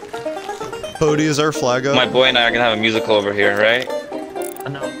 Bodhi, is our flag up? My boy and I are gonna have a musical over here, right?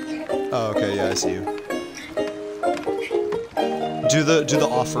 No. Oh, okay, yeah, I see you. Do the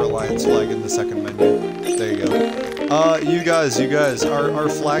offer alliance flag in the second menu. There you go. You guys, our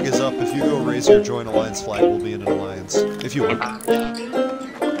flag is up. If you go raise your join alliance flag, we'll be in an alliance. If you want.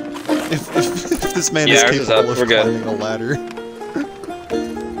 If this man is Yeah, ours is capable up. of We're good. climbing a ladder.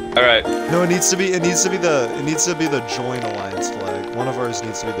 Alright. No, it needs to be the join alliance flag. One of ours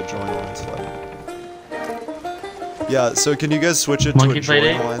needs to be the join alliance flag. Yeah, so can you guys switch it to Monkey a play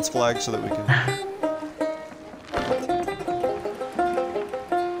join date? alliance flag so that we can...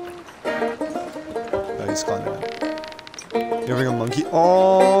 Oh, he's climbing it. You're having a monkey?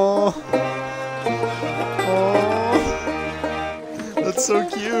 Oh, that's so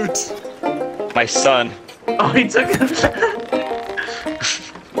cute. My son. Oh, he took it.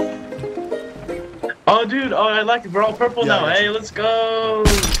 Oh, dude. Oh, I like it. We're all purple Yeah, now. I got Hey, you. let's go.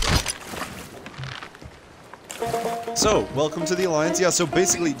 So, welcome to the alliance. Yeah, so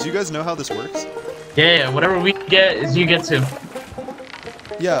basically, do you guys know how this works? Yeah, whatever we get is you get to.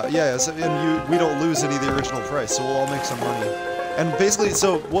 Yeah, so, and we don't lose any of the original price, so we'll all make some money. And basically,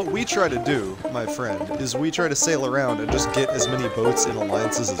 so what we try to do, my friend, is we try to sail around and just get as many boats in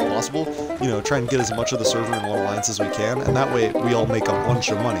alliances as possible. You know, try and get as much of the server in one alliance as we can, and that way we all make a bunch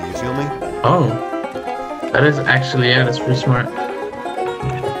of money, you feel me? Oh. That is actually, yeah, that's pretty smart.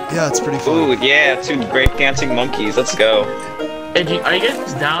 Yeah, it's pretty fun. Ooh, yeah, 2 great dancing monkeys. Let's go. Hey, are you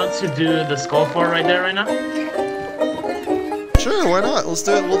guys down to do the skull fort right there right now? Sure, why not? Let's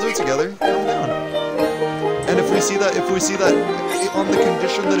do it. We'll do it together. Calm down. And if we see that, on the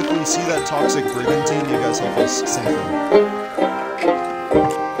condition that if we see that toxic brigantine, you guys help us sink them.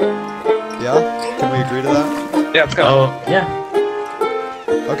 Yeah? Can we agree to that? Yeah, let's go. Oh, yeah.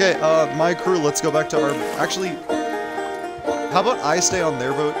 Okay, my crew, let's go back to our... Actually, how about I stay on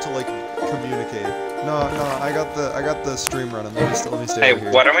their boat to, like, communicate? No, I got the stream running. Let me stay over Hey,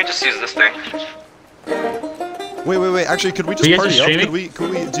 here. why don't we just use this thing? Wait. Actually, could we just you guys party just up? streaming? Could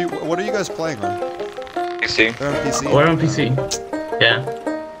we do... What are you guys playing on? You see? They're on PC? We're on PC. Yeah.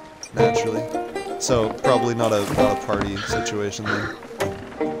 Naturally. So probably not a party situation then.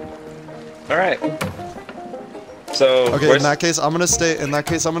 All right. So Okay, in that case, I'm gonna stay. In that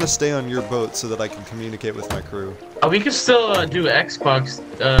case, I'm gonna stay on your boat so that I can communicate with my crew. We could still do Xbox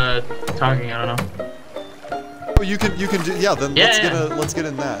talking. I don't know. Oh, you can do. Yeah, then let's get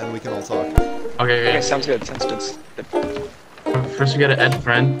in that and we can all talk. Okay. Okay, sounds good. Sounds good. First, we gotta add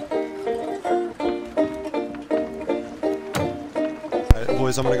friend. Alright,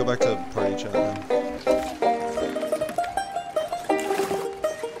 boys, I'm gonna go back to party chat then.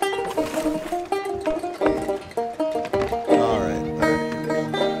 Alright,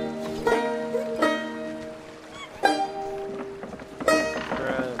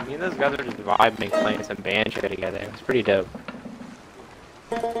 here Me and those guys are just vibing, playing some banjo together. It's pretty dope.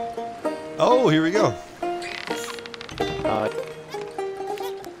 we go. Oh, here we go.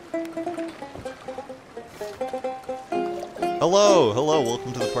 Hello, hello,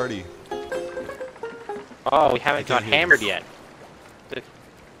 welcome to the party. Oh, we haven't got hammered yet.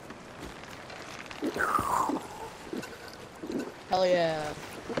 Hell yeah.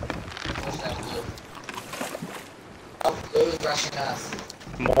 Oh, Blue's rushing us.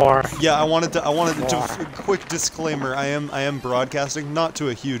 More. Yeah, I wanted to quick disclaimer. I am broadcasting, not to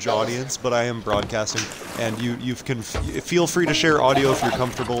a huge audience, but I am broadcasting, and you can feel free to share audio if you're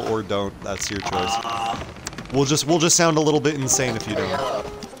comfortable or don't. That's your choice. We'll just sound a little bit insane if you don't.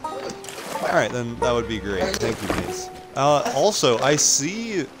 All right, then that would be great. Thank you, Mace. Also, I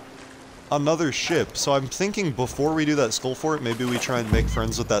see another ship, so I'm thinking before we do that skull fort, maybe we try and make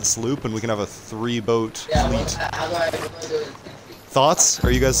friends with that sloop, and we can have a 3-boat fleet. How do I do it? Thoughts? Are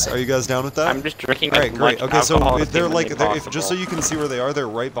you guys down with that? I'm just drinking. All right, great. Okay, so they're like, if just so you can see where they are, they're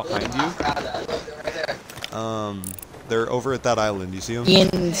right behind you. They're over at that island. You see them?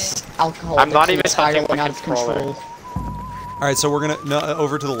 Ian's alcohol I'm not even spiraling touching my out of controller. control. All right, so we're gonna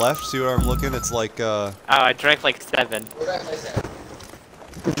over to the left. See where I'm looking? It's like Oh, I drank like 7.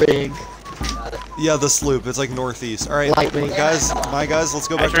 Big. yeah, the sloop. It's like northeast. All right, Lightweight. guys, let's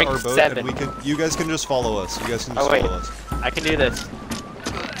go back to drank our boat, 7. and you guys can just follow us. You guys can just wait. follow us. I can do this.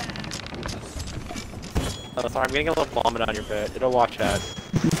 Oh, sorry, I'm getting a little vomit on your boat. It'll wash out.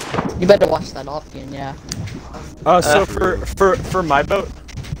 You better watch that off, Ian, yeah. So for my boat.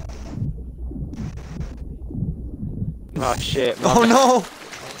 Oh shit. Oh no!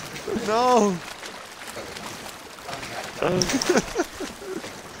 No!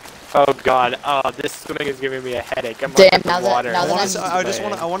 Oh god. Oh, this swimming is giving me a headache. I'm Damn, running now for that- water. now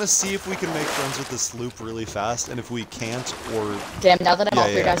that I want to see if we can make friends with the sloop really fast, and if we can't, or Damn, now that I'm Yeah, off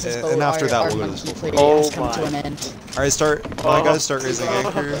your yeah, guys' and boat, after that our we'll go to monkey the play Oh has come my. to an end. all right, my guys start raising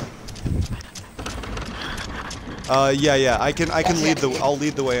anchor. Yeah, I can lead I'll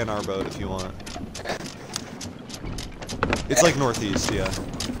lead the way in our boat if you want. It's like northeast, yeah.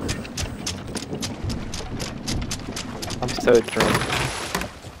 I'm so drunk.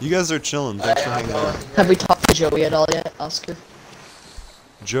 You guys are chilling. Thanks for hanging out. Have we talked to Joey at all yet, Oscar?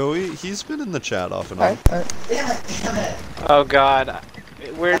 Joey, he's been in the chat off and on. Alright. Oh god.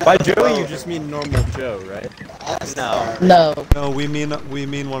 We're By Joey, you just mean normal Joe, right? no. No. No, we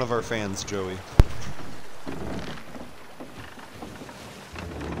mean one of our fans, Joey.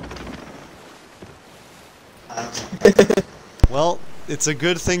 Well, it's a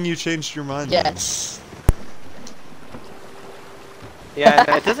good thing you changed your mind. then. Yes.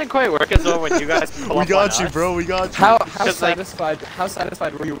 Yeah, it doesn't quite work as well when you guys pull We up got on you, us. bro. We got you. How Because, like-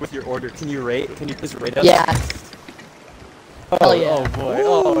 satisfied were you with your order? Can you rate? Can you please rate us? Yeah. Oh, Hell yeah. oh boy.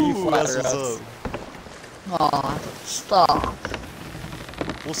 Oh, you Ooh, flatter that's us. what's up. Aw, stop.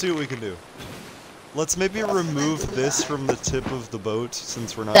 We'll see what we can do. Let's maybe remove this from the tip of the boat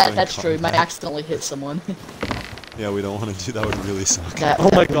since we're not. doing That's true. Might contact. accidentally hit someone. Yeah, we don't want to do that. Would really suck. That- Oh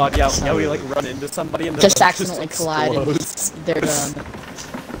my god, yeah, we like run into somebody and the Just boat accidentally collide and explodes. they're done.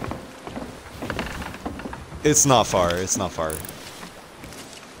 It's not far. It's not far.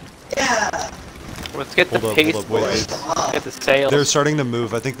 Let's get the Hold up, pace, hold up, wait, boys. wait. Get the sails. They're starting to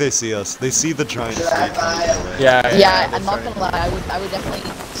move. I think they see us. They see the giant fleet coming our way. Yeah, I'm not gonna lie. I would definitely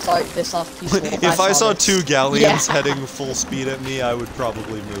start this off peaceful. If I saw this. 2 galleons Yeah. heading full speed at me, I would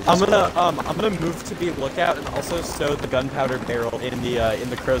probably move. I'm as well. gonna move to be lookout and also stow the gunpowder barrel in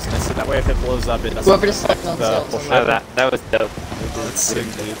the crow's nest so that way if it blows up it doesn't. Whoever decided on the- sails. Oh, that was dope. That's sick,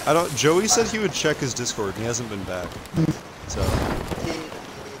 dude. Joey said he would check his Discord, and he hasn't been back. So.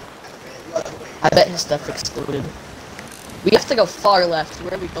 I bet his stuff exploded. We have to go far left.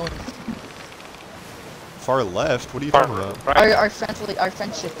 Where are we going? Far left? What are you talking about? Our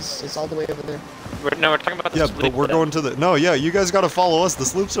friendship is all the way over there. We're talking about the Yeah, sloop but we're now. going to the. No, yeah, you guys gotta follow us. The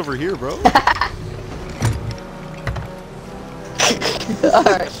sloop's over here, bro.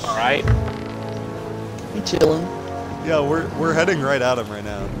 Alright. Alright. You chilling? Yeah, we're heading right at him right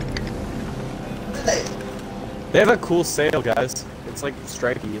now. They have a cool sail, guys. It's like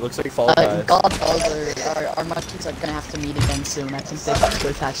stripey. It looks like Fall Guys. God knows our monkeys are gonna have to meet again soon. I think they're too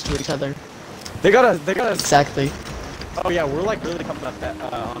attached to each other. They got a. Exactly. Oh yeah, we're like really coming up that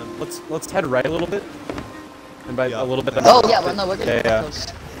on them. Let's head right a little bit. And by a little bit. Oh yeah, well no, we're getting yeah. close.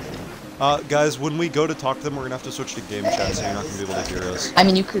 Guys, when we go to talk to them, we're gonna have to switch to game chat, so you're not gonna be able to hear us. I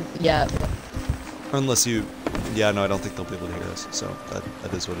mean, you could, yeah. Unless you, yeah, no, I don't think they'll be able to hear us. So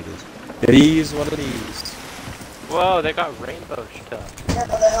that is what it is. It is what it is. Whoa, they got rainbow stuff. Yeah,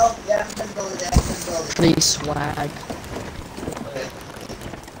 what the hell? Yeah, I'm Pretty swag.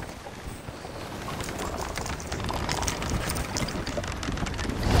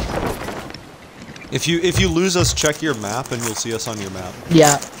 If you lose us, check your map, and you'll see us on your map.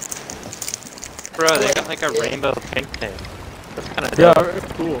 Yeah. Bro, they got like a rainbow pink thing. That's kind of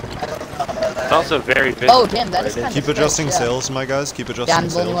cool. It's also very visible. Oh damn, that is kind of Keep adjusting yeah. sails, my guys. Keep adjusting Yeah, I'm the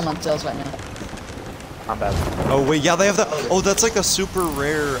sails. only one on sails right now. I'm bad. Oh wait, yeah, they have that. Oh, that's like a super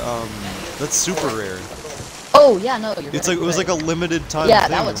rare. That's super rare. Oh yeah, no, you're It's right, like it was right. like a limited time Yeah,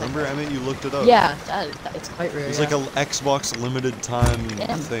 thing. that was Remember, I mean, you looked it up. Yeah, it's quite rare. It was yeah. like a Xbox limited time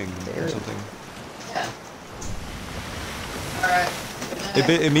Damn, thing or something. Alright.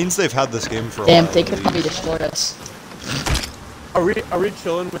 It means they've had this game for a Damn, while. they could at probably least. destroy us. Are we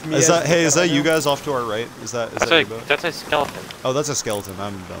chilling with me? Is that is that right you now? guys off to our right? Is that That's your a boat? that's a skeleton. Oh, that's a skeleton.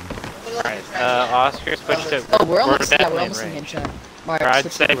 I'm dumb. Alright, Oscar, switch to. Oh, we're almost definitely in range. game chat. Alright, I'd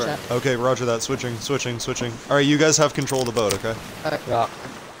switch say to game we're- chat. Okay, roger that. Switching. All right, you guys have control of the boat. Okay. Yeah.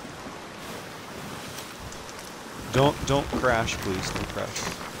 Don't crash, please. Don't crash.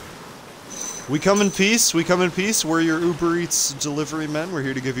 We come in peace. We come in peace. We're your Uber Eats delivery men. We're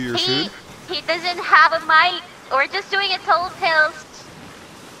here to give you your food. He doesn't have a mic. We're just doing a telltales.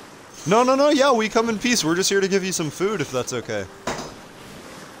 No. Yeah, we come in peace. We're just here to give you some food, if that's okay.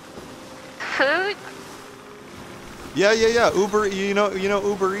 Food? Yeah. Uber. You know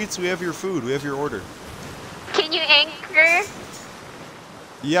Uber Eats. We have your food. We have your order. Can you anchor?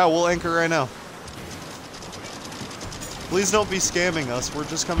 Yeah, we'll anchor right now. Please don't be scamming us. We're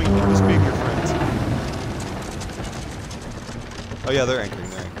just coming. We're just being your friends. Oh yeah, they're anchoring.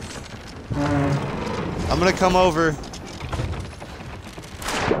 I'm gonna come over.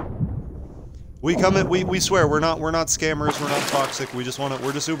 We come in. We swear we're not scammers. We're not toxic. We just wanna.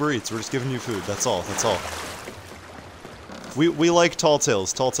 We're just Uber Eats. We're just giving you food. That's all. That's all. We like tall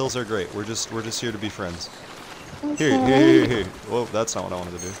tales. Tall tales are great. We're just here to be friends. Here. Whoa, that's not what I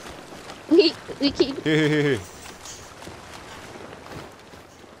wanted to do. We keep. Here.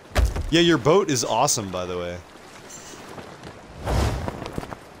 Yeah, your boat is awesome, by the way.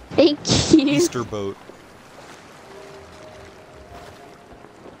 Thank you. Easter boat.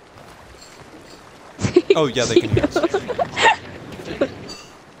 Oh yeah, they can hear us.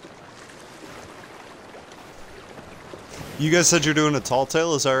 You guys said you're doing a tall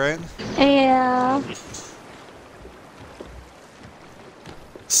tale, is that right? Yeah.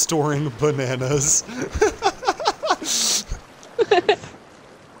 Storing bananas.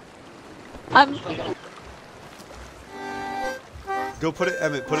 Go put it,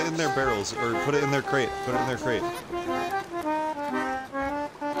 Emmett, put it in their barrels, or put it in their crate. Put it in their crate.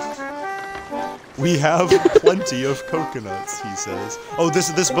 We have plenty of coconuts, he says. Oh,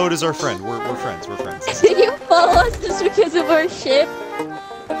 this boat is our friend. We're friends. Did you follow us just because of our ship?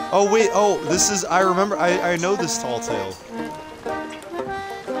 Oh wait, this is, I remember, I know this tall tale.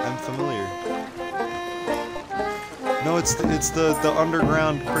 I'm familiar. No, it's the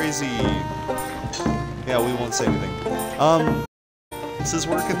underground crazy. Yeah, we won't say anything. Does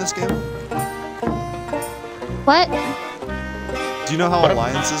work in this game? What? Do you know how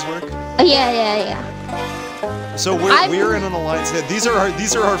alliances work? Yeah. So we're in an alliance. Yeah, these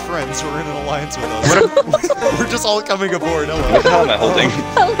are our friends who are in an alliance with us. We're just all coming aboard. Hello. What the hell am I holding?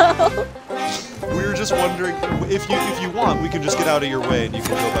 Hello. We were just wondering if you want, we can just get out of your way and you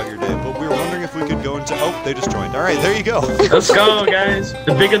can go about your day. But we were wondering if we could go into. Oh, they just joined. All right, there you go. Let's go, guys.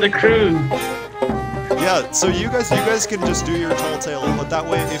 The bigger the crew. Yeah. So you guys can just do your tall tale, but that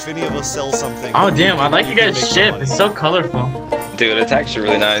way, if any of us sell something. Oh damn, I like you can guys' make some ship. money. It's so colorful. Dude, it's actually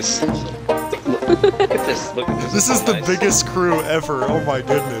really nice. Look at this. Look at this. This is so the nice. biggest crew ever. Oh my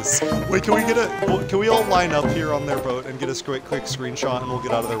goodness. Wait, can we all line up here on their boat and get a quick screenshot and we'll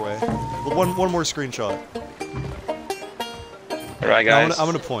get out of their way. One more screenshot. All right, guys. I'm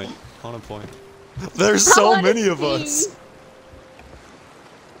gonna point. There's so many of us.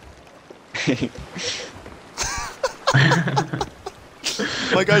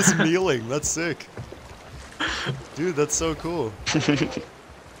 My guy's kneeling. That's sick. Dude, that's so cool.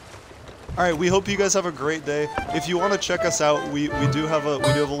 Alright, we hope you guys have a great day. If you want to check us out, we do have a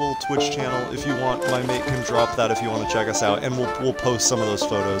little Twitch channel. If you want, my mate can drop that if you want to check us out, and we'll post some of those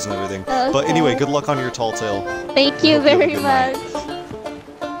photos and everything. Okay. But anyway, good luck on your tall tale. Thank you Hope you have a very good night.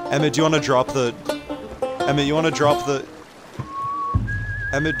 much. Emmett, do you want to drop the... Emmett, you want to drop the...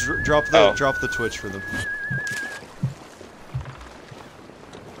 Emmett, drop the Twitch for them.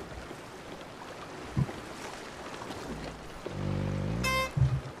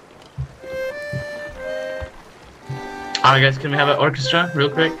 Alright guys, can we have an orchestra real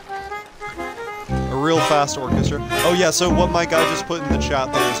quick? A real fast orchestra. Oh yeah, so what my guy just put in the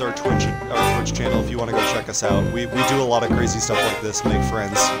chat there is our Twitch channel if you want to go check us out. We do a lot of crazy stuff like this, make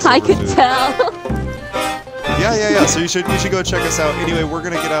friends. I over could food. tell. Yeah, so you should go check us out. Anyway, we're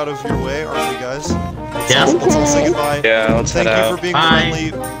gonna get out of your way, aren't we guys? Yeah. Let's all say goodbye. Yeah, let's Thank head you out. for being Bye.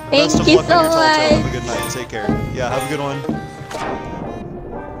 friendly. Thank Best of you luck so on your tall tale. Have much. a good night. Take care. Yeah, have a good one.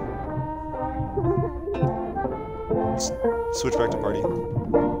 Switch back to party.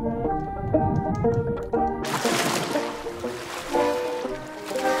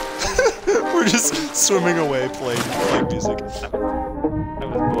 We're just swimming away playing music. That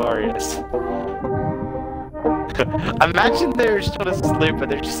was glorious. Imagine they're still asleep, but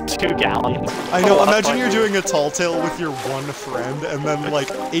there's just 2 galleons. I know, imagine you're doing a tall tale with your one friend, and then like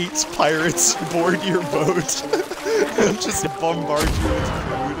 8 pirates board your boat and just bombard you with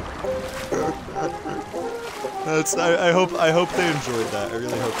food. I hope they enjoyed that. I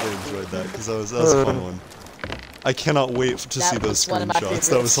really hope they enjoyed that, because that was a fun one. I cannot wait to see those screenshots.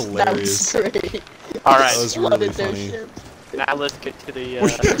 That was hilarious. That was great. Alright, That was really funny. now let's get to the,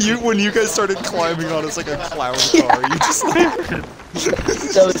 When you guys started climbing on us like a clown car, you just like...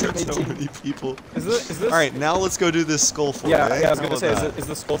 was so many people. Is this? Alright, now let's go do this skull fort, Yeah, eh? I was How gonna about say, that? is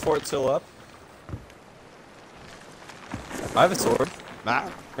the skull fort still up? I have a sword. Now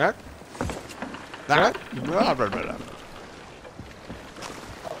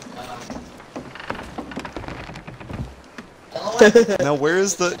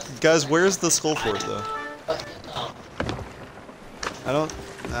where's the skull fort though? I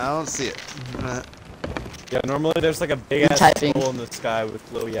don't see it. Yeah, normally there's like a big ass typing. skull in the sky with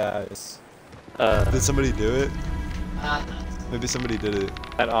glowy eyes. Did somebody do it? Maybe somebody did it.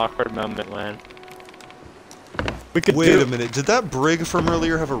 that awkward moment when... We could Wait a minute, did that brig from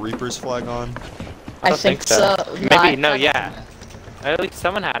earlier have a Reaper's flag on? I don't think so. Maybe, no, yeah. At least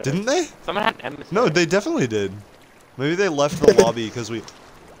someone had it. Didn't they? Someone had an emissary. No, they definitely did. Maybe they left the lobby because we...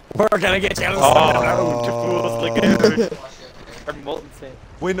 We're gonna get you. Oh, to fools like Or molten sand.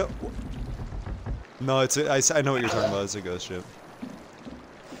 Wait, no... No, I know what you're talking about, it's a ghost ship.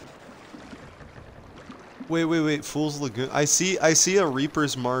 Wait, Fool's Lagoon. I see a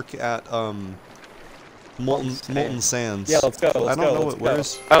Reaper's mark at, Molten Sands. Yeah, let's go. I don't know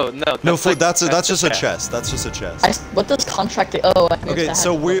where's... Oh, no. No, like, that's just a chest. That's just a chest. What does contract? Oh, I think Okay, that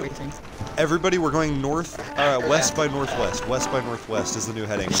so had we- everything. Everybody, we're going north, west by northwest. West by northwest is the new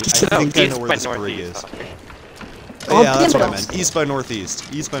heading. I No, think I know east where by this brig is. northeast. Oh, Yeah, that's what I damn it. meant. East by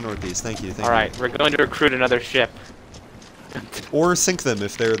northeast. East by northeast. Thank you. Alright, we're going to recruit another ship. Or sink them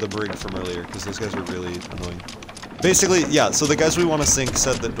if they're the brig from earlier, because those guys are really annoying. Basically, yeah, so the guys we want to sink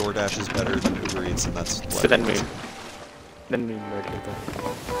said that DoorDash is better than Uber Eats, and that's So then we murdered them.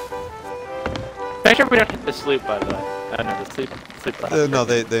 Make sure we don't hit the sloop, by the way. No, the sloop left. No,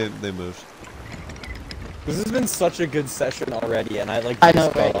 they moved. This has been such a good session already, and I like. I know,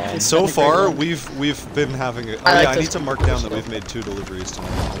 just right? got on. It's So been a great far, one. we've been having a... Oh, I like yeah, I this need to mark down that we've made 2 deliveries tonight.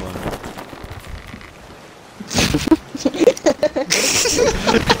 Hold on.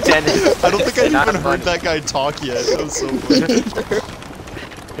 Dennis. I don't think I've Not even heard funny. that guy talk yet. That was so funny.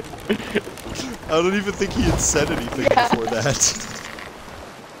 I don't even think he had said anything before that.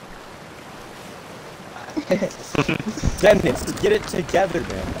 Dennis, get it together,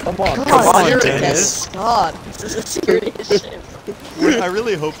 man. Come on. God, Come on, serious. Dennis. God, this is a serious ship. I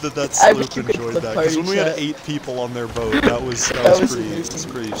really hope that I sloop wish you could enjoyed put that, because when we had party 8 people on their boat, that was was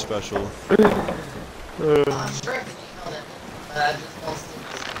pretty special.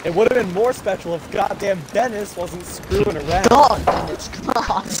 It would have been more special if goddamn Dennis wasn't screwing around. God, Dennis, come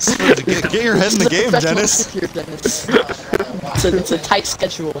on. Get your head in the game, Dennis. Here, Dennis. It's a tight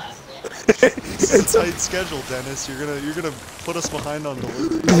schedule. It's a tight schedule, Dennis. You're gonna put us behind on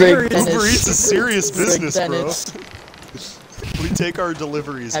delivery. Brig Dennis. Uber Eats is serious Brig business, bro. Dennis. We take our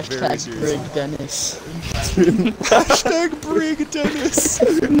deliveries very Hashtag seriously. Brig Dennis. Hashtag Brig Dennis.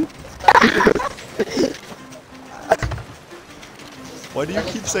 Why do you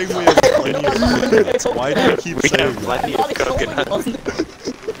keep saying we have plenty of coconuts? Why do you keep We saying have that? plenty of coconuts.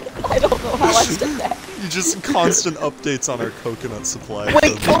 I don't know how I said that. You just constant updates on our coconut supply.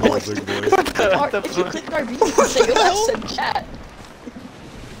 Wait, from the oh, big boy. if you click RB, you can say you'll have send chat.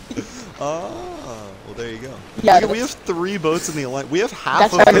 Well there you go. Yeah, Look, we have 3 boats in the alliance. We have half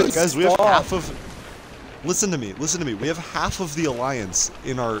That's of right. it, guys. We have half of. Listen to me. We have half of the alliance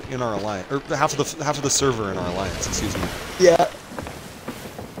in our alliance, or half of the server in our alliance. Excuse me. Yeah.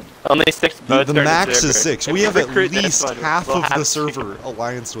 Only 6 boats. The max is 6. If We have at recruit this least one, half we'll of the have server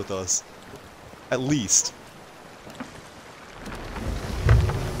allianced with us. At least.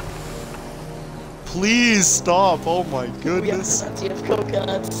 Please stop! Oh my goodness. We have plenty of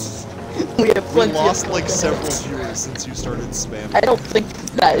coconuts. We have We plenty lost of like coconuts. several viewers since you started spamming. I don't think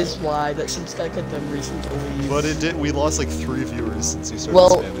that is why. That seems like a dumb reason to leave. But it did. We lost like 3 viewers since you started Well,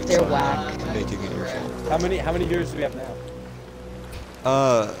 spamming. they're so I'm whack. Making it your fault. How many viewers do we have now?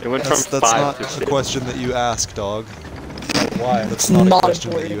 It went that's from 5 not to a 6. question that you ask, dog. Why? That's not a Not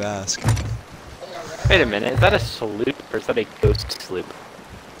question that important. you ask. Wait a minute, is that a sloop or is that a ghost sloop?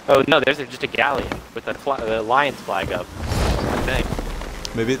 Oh no, there's just a galleon with the lion's flag up. I think.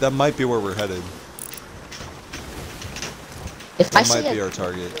 Maybe that might be where we're headed. If I That say might be it, our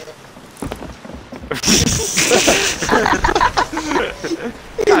target.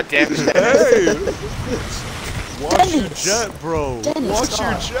 God damn it. Hey! Watch your Dennis! jet, bro! Dennis, Watch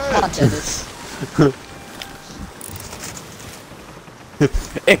your come on, jet! Dennis.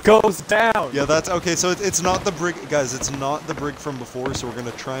 It goes down. Yeah, that's okay. So it's not the brig, guys. It's not the brig from before. So we're gonna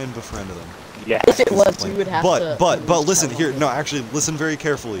try and befriend them. Yeah. If it was, we would have to. But listen here. No, actually, listen very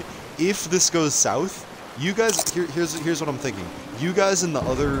carefully. If this goes south, you guys. Here's what I'm thinking. You guys in the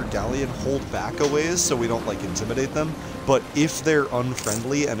other galleon hold back a ways so we don't like intimidate them. But if they're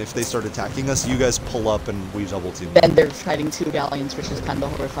unfriendly and if they start attacking us, you guys pull up and we double team them. Then they're fighting 2 galleons, which is kind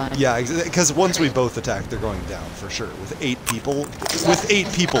of horrifying. Yeah, because once we both attack, they're going down for sure. With 8 people,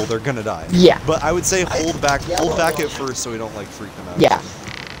 they're gonna die. Yeah. But I would say hold back at first so we don't like freak them out. Yeah.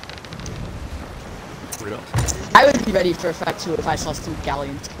 I would be ready for a fact too if I saw 2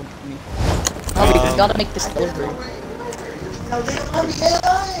 galleons come to me. Oh, we gotta make this delivery. No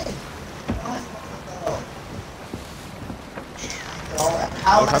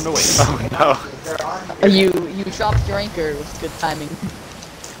time to wait. Oh no. You dropped your anchor with good timing.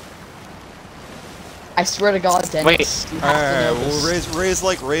 I swear to God, Dennis. You have to Alright, know we'll this.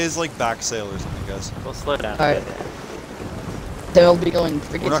 raise like back sail or something, guys. We'll slow down. Alright. They'll be going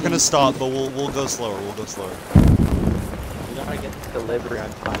We're not gonna stop, but we'll go slower. We gotta get this delivery on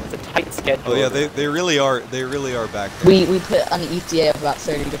time. It's a tight schedule. Oh yeah, they really are back there. We put on an ETA of about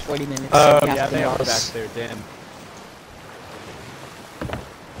 30 to 40 minutes. so we have Yeah, to they are cross. back there. Damn.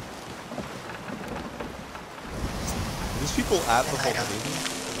 These people at the volcano.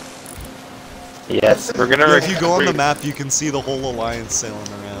 Yes, we're gonna. Yeah, if you go on the map, you can see the whole alliance sailing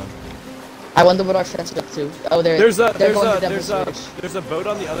around. I wonder what our friends are up to. Oh, they're going to Devil's Ridge. There's a boat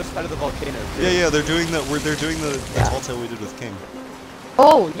on the other side of the volcano. Too. Yeah, they're doing the tall tale we did with King.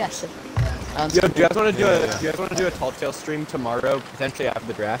 Oh, yes. Sounds Yo, do you cool. guys want to do Yeah. do you guys want to do a tall tale stream tomorrow, potentially after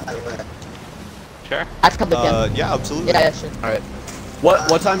the draft? Sure. I've come again. Yeah, absolutely. Yeah, sure. All right.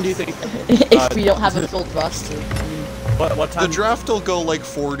 What time do you think? If we don't have a full roster. What The time? draft will go like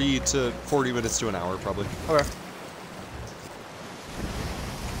 40 minutes to an hour, probably. Okay.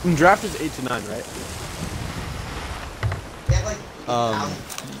 Draft is 8 to 9, right?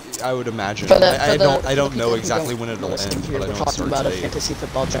 I would imagine. For I the don't people know who exactly don't when it'll listen end, here, but I we're know it talking starts about at a 8. fantasy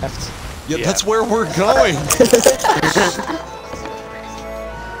football draft. Yeah, Yeah. that's where we're going.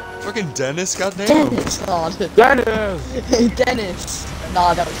 Fucking Dennis, goddamn. Dennis, God. Dennis! Dennis.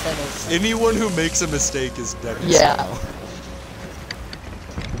 Nah, that was Dennis. Anyone who makes a mistake is Dennis. Yeah. now.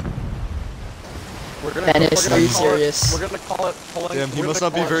 Dennis, are you call it- serious? We're gonna call it pulling. Damn, he we're must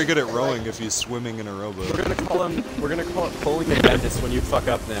gonna not be call very it- good at rowing if he's swimming in a We're rowboat. gonna call him. We're gonna call it pulling the dentist when you fuck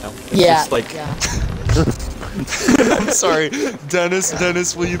up now. It's Yeah, just like yeah. I'm sorry,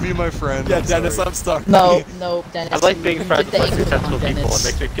 Dennis, will you be my friend? yeah, I'm Dennis, sorry. I'm sorry. No, Dennis. I like being you friends did with the like angle successful on people. It Dennis.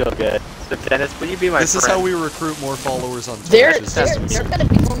 makes me feel good. So Dennis, will you be my This is friend? how we recruit more followers on Twitch. They're is just- gonna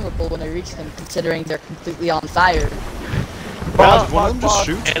be vulnerable when I reach them, considering they're completely on fire. Guys, one of them just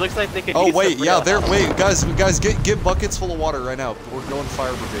shoot? It looks like they could. Oh use wait, some yeah, real they're help. guys, get buckets full of water right now. We're going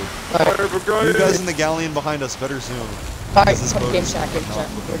fire brigade. You guys in the galleon behind us better zoom. Alright, This come boat game is chat,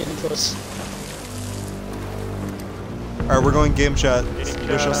 fucking we're getting close. Alright, we're going game chat. Wish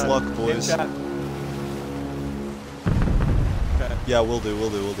us chat. luck, boys. Chat. Yeah, we'll do.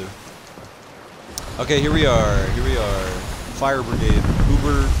 Okay, here we are. Fire brigade.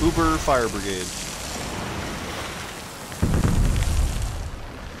 Uber fire brigade.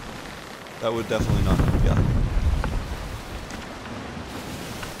 That would definitely not help, yeah.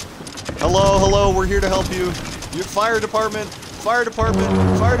 Hello, hello, we're here to help you. Your fire department is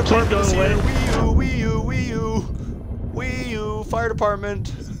here. Wee you, fire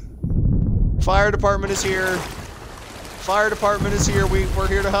department. Fire department is here. Fire department is here. We're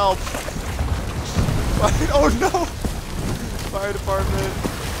here to help. Oh no! Fire department.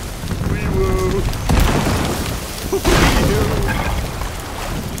 Wee woo.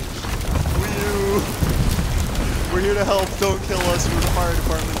 We're here to help. Don't kill us. We're the fire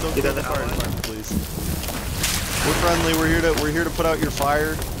department. Don't kill the fire department, please. We're friendly. We're here to put out your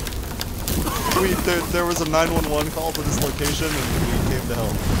fire. There was a 911 call to this location, and we came to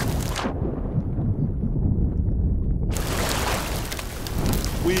help.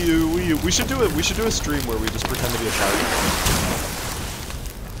 We should do it. We should do a stream where we just pretend to be a fire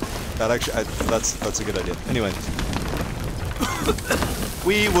department. That actually, that's a good idea. Anyway.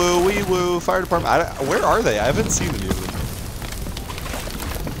 Wee woo, fire department. Where are they? I haven't seen any of them.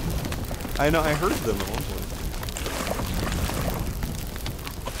 I know, I heard them at one point.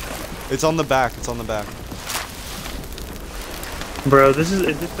 It's on the back, it's on the back. Bro, is this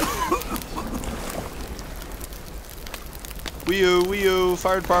Wee oo,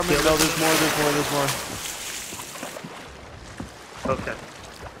 fire department. No, there's more. Okay.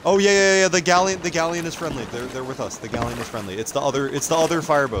 Oh yeah. The galleon is friendly. They're with us. The galleon is friendly. It's the other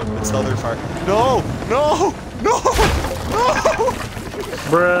fireboat. It's the other fire. No!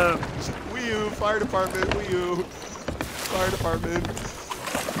 Bruh. Wee oo, fire department. Wee oo, fire department.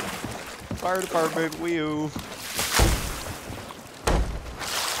 Fire department. Wee oo.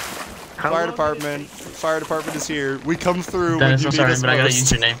 Fire department. Fire department is here. We come through. Dennis, I'm sorry, but I gotta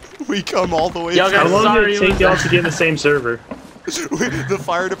use your name. We come all the way. Yo, guys, How long sorry, did it take y'all to get in the same server? The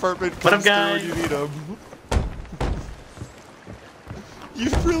fire department comes through when you need them.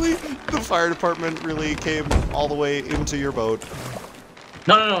 The fire department really came all the way into your boat.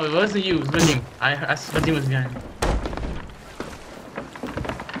 No, it wasn't you. It was me. I suspect he was behind.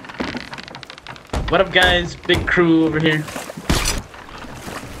 What up, guys? Big crew over here.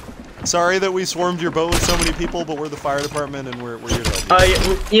 Sorry that we swarmed your boat with so many people, but we're the fire department and we're here to help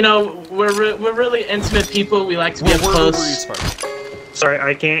you. You know, we're really intimate people. We like to be up close. Sorry,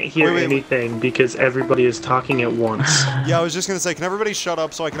 I can't hear anything because everybody is talking at once. Yeah, I was just gonna say, can everybody shut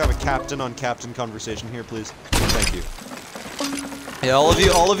up so I can have a captain-on-captain conversation here, please? Thank you. Yeah, all of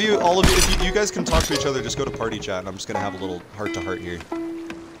you, if you guys can talk to each other, just go to party chat, and I'm just gonna have a little heart-to-heart here.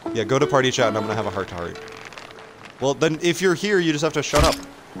 Yeah, go to party chat, and I'm gonna have a heart-to-heart. Well, then, if you're here, you just have to shut up.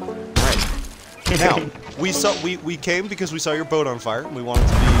 Alright. Now, we came because we saw your boat on fire, and we wanted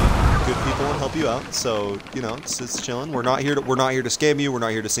to be good people and help you out, so, you know, it's chilling. We're not here to scam you, we're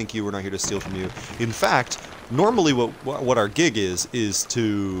not here to sink you, we're not here to steal from you. In fact, normally what our gig is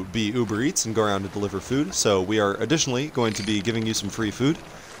to be Uber Eats and go around and deliver food, so we are additionally going to be giving you some free food.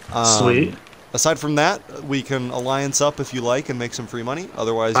 Sweet. Aside from that, we can alliance up if you like and make some free money,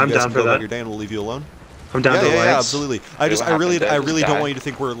 otherwise you guys can go about your day and we'll leave you alone. I'm down to alliance. Yeah, absolutely. I really don't want you to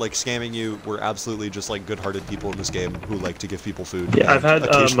think we're like scamming you. We're absolutely just like good-hearted people in this game who like to give people food. Yeah, I've had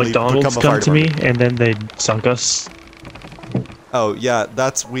McDonald's come to me and then they sunk us. Oh yeah,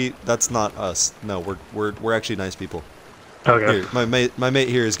 that's not us. No, we're actually nice people. Okay. Here, my mate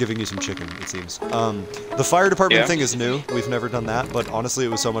here is giving you some chicken, it seems. The fire department thing is new. We've never done that, but honestly, it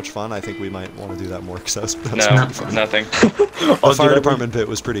was so much fun. I think we might want to do that more because that's nothing. The fire department bit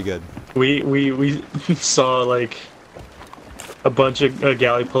was pretty good. We saw like a bunch of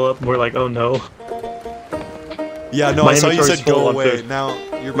galley pull up. And we're like, oh no. Yeah, no, I saw you said go away. Now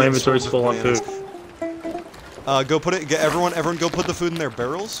my inventory's full on food. Go put it. Everyone, go put the food in their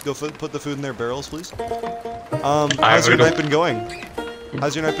barrels. Go put the food in their barrels, please. How's your night been going?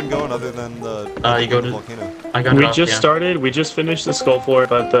 How's your night been going, other than the volcano? We just started. We just finished the skull floor,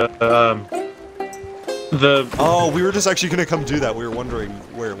 but Oh, we were just actually gonna come do that. We were wondering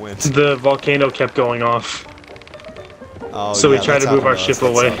where it went. The volcano kept going off. Oh, so we tried to move our ship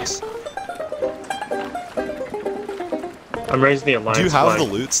away. I'm raising the alliance. Do you have the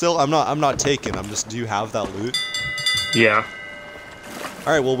loot still? I'm not taking. Do you have that loot? Yeah.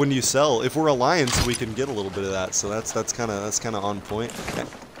 All right. Well, when you sell, if we're alliance, we can get a little bit of that. So that's kind of on point.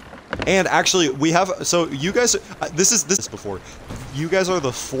 And actually, we have. So you guys, this is before. You guys are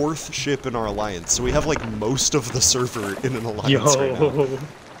the 4th ship in our alliance, so we have like most of the server in an alliance right now.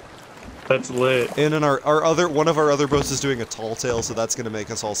 That's lit. And in one of our other boats is doing a tall tale, so that's gonna make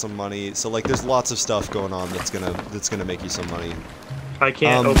us all some money. So like, there's lots of stuff going on that's gonna make you some money. I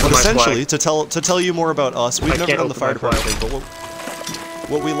can't open but my essentially, flag. to tell you more about us, we've never done the fire department thing, but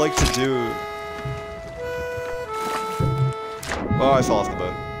what we like to do. Oh, I fell off the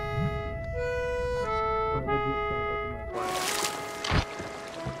boat.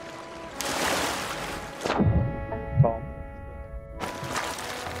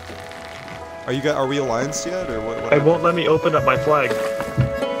 Are we allianced yet, or what? It won't let me open up my flag.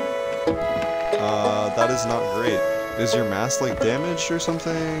 That is not great. Is your mast like damaged or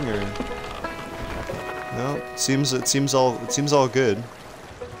something, or? No, it seems all good.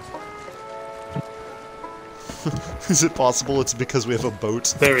 Is it possible it's because we have a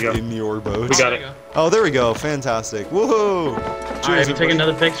boat There we go. in your boat? We got it. Oh, there we go. Fantastic. Woohoo! Alright, we take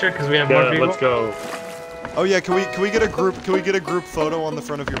another picture because we have more Yeah, people. let's go. Oh yeah, can we get a group photo on the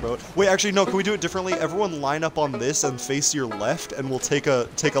front of your boat? Wait, actually no, can we do it differently? Everyone line up on this and face your left, and we'll take a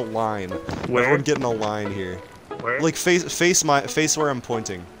line. Where? Everyone get in a line here. Where? Like face where I'm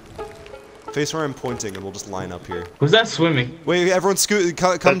pointing. Face where I'm pointing, and we'll just line up here. Who's that swimming? Wait, everyone come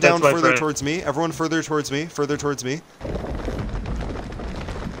That's down my further friend. towards me. Everyone further towards me. Further towards me.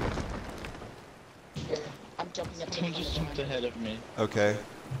 I'm jumping up. Someone just jumped ahead of me. Okay.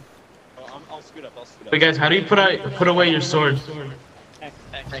 I'll scoot up. Wait, guys, how do you put away your sword?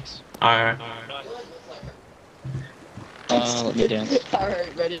 X. Alright. Let me dance.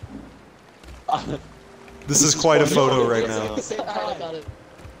 Alright, ready. This is quite a photo right now. I got it.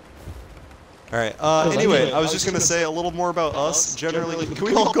 Alright, anyway, I was just gonna say a little more about us, generally. Can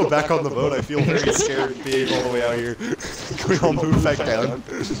we all go back on the boat? I feel very scared being all the way out here. Can we all move back down?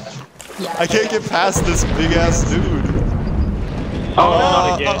 Yeah. I can't get past this big-ass dude. Oh,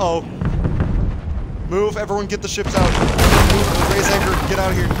 not again. Uh-oh. Move, everyone get the ships out. Move, raise anchor, get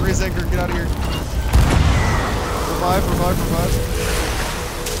out of here. Raise anchor, get out of here. Revive.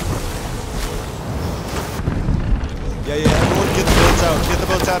 Yeah, everyone get the boats out. Get the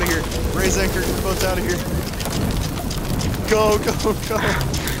boats out of here. Raise anchor, get the boats out of here. Go.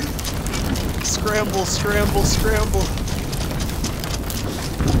 Scramble.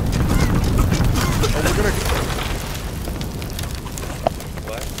 Oh, we're gonna...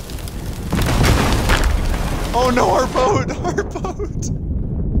 What? Oh no, our boat!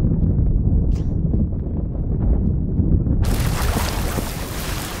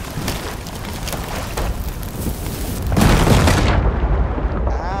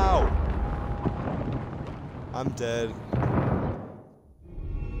 Ow! I'm dead.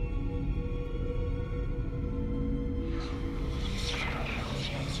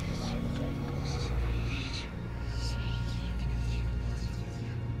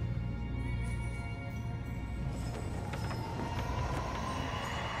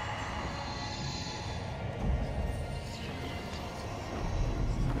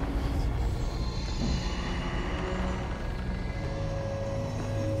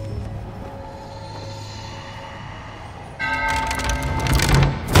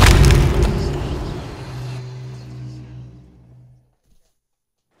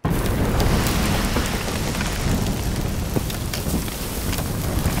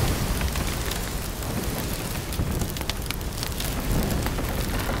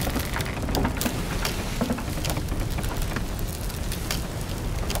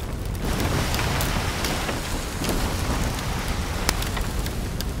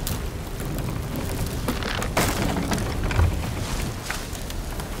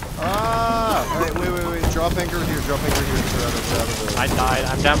 Drop anchor here. We're out of the... I died.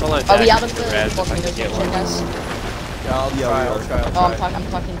 I'm down below. Are we out of the the res if I volcano can get junction, one. guys? Yeah, I'll try. Oh, I'm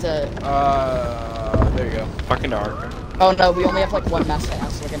talking to... There you go. Fucking dark. Oh no, we only have like one mast right now,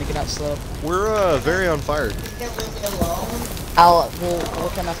 so we're gonna get out slow. We're, very on fire. We'll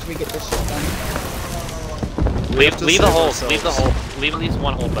come after we get this shit done. Leave the hole. Leave the hole. Leave at least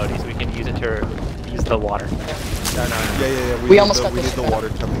one hole, Bodie, so we can use it to use the water. Yeah. We almost got we this need the shit water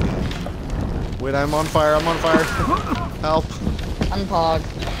coming in. Wait, I'm on fire. Help. I'm Pog.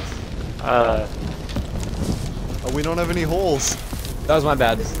 Oh, we don't have any holes. That was my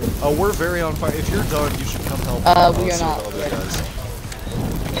bad. Oh, we're very on fire. If you're done, you should come help. We are us not. with the other guys.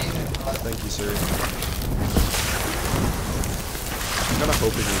 Thank you, sir. I'm kinda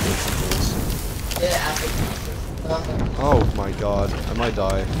hoping we get some holes. Oh my god, I might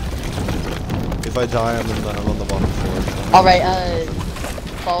die. If I die, I'm on the bottom floor. Alright,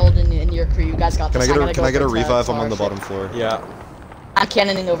 Bald and your crew, you guys got this. Can I get a revive? I'm on the bottom floor. Yeah. I'm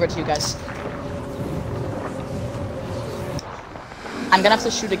cannoning over to you guys. I'm gonna have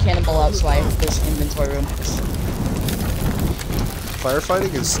to shoot a cannonball out so I have this inventory room.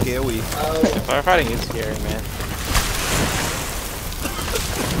 Firefighting is scary. Firefighting is scary, man.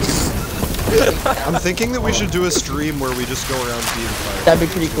 I'm thinking that we should do a stream where we just go around being fire. That'd be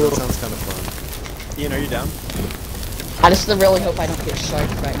pretty cool. That sounds kind of fun. Ian, are you down? I just really hope I don't get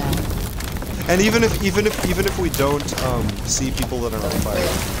sharked right now. And even if we don't see people that are on fire,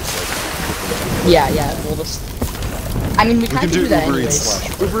 Yeah, we'll just I mean, we We kind can of do do that Uber anyways. Eats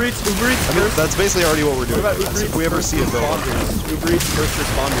slash. Uber Eats I mean, that's basically already what we're doing. What about Uber If we ever see a bill. Uber Eats first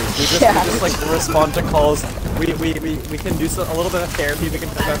responders. We just like respond to calls. We can do a little bit of therapy. We can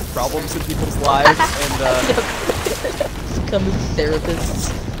prevent problems in people's lives and Become therapists.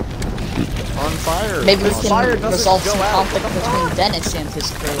 On fire. Maybe we Fire can doesn't resolve go some out. conflict between Dennis and his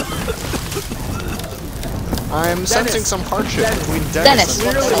crew. I'm sensing some hardship Dennis. between Dennis, Dennis and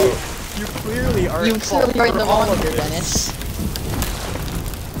what's myself. up? you clearly are. You at fault clearly are in for the all wrong of here, this.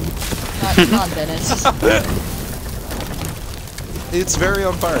 Dennis. Come on, Dennis. It's very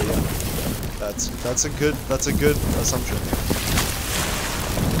on fire. Yeah. That's a good assumption.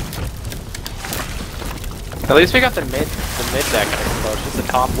 At least we got the mid deck, I suppose. Just the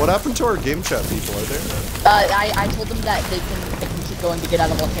top. What happened to our game chat people? Are there? I told them that they can keep going to get out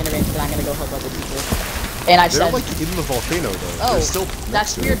of volcano range, but I'm gonna go help other people. And I They're said, like in the volcano though. oh, They're still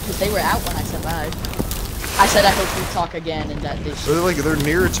that's weird because they were out when I said bye. I said I hope we talk again and that they should. They're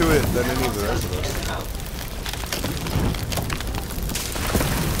nearer to it than any of the rest of us.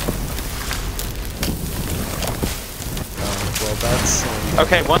 Well, that's.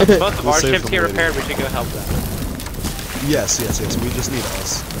 Okay, once both of We'll our save ships them get later. repaired, we should go help them. Yes. We just need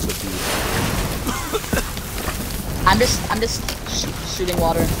us. SOT. I'm just shooting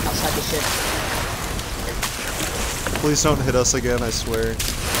water outside the ship. Please don't hit us again. I swear.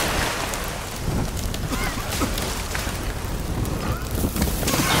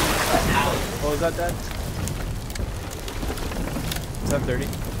 Oh, is that dead? Is that 30?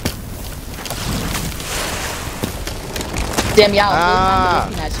 Damn, yeah, Ah.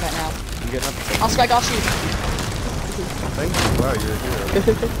 I'm nice right now. You getting up? I'll strike, I'll shoot. Thank you. Wow, you're a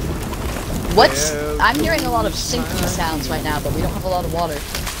hero. What's? I'm hearing a lot of sinking sounds right now, but we don't have a lot of water.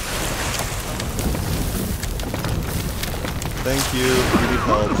 Thank you. We need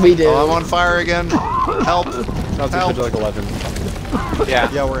help. We do. Oh, I'm on fire again. Help. Help. Like 11.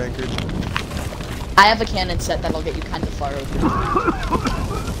 Yeah. Yeah, we're anchored. I have a cannon set that'll get you kind of far over.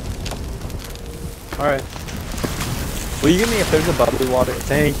 Alright. Will you give me if there's a bubbly water?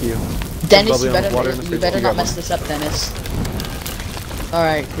 Thank you. Dennis, Bubbly you better, water in the you fridge. better You not got mess one. this up, Dennis.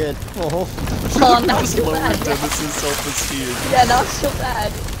 Alright, good. Oh, Oh, now it's so lowered bad. Dennis's self-esteem. Yeah, now it's so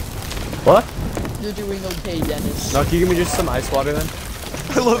bad. What? You're doing okay, Dennis. No, can you give me just some ice water then?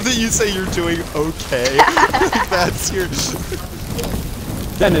 I love that you say you're doing okay. That's your.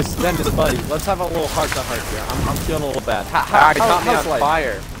 Dennis, buddy, let's have a little heart-to-heart here. I'm feeling a little bad. Ah, it caught me on how's life?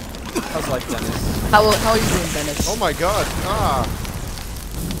 fire. How's life, Dennis? How are you doing, Dennis? Oh my god. Ah.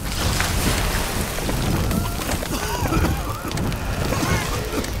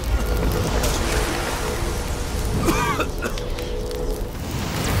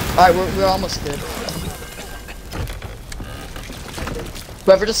 Alright, we're almost good.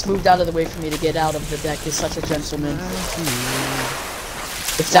 Whoever just moved out of the way for me to get out of the deck is such a gentleman.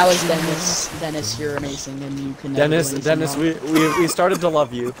 If that was Dennis, you're amazing, and you can never do anything Dennis, wrong. we started to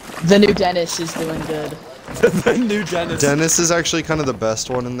love you. The new Dennis is doing good. The new Dennis. Dennis is actually kind of the best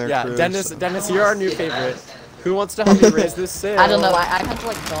one in their Yeah, crew. Dennis, so- Dennis, you're our new favorite. Who wants to help me raise this sail? I don't know, I have to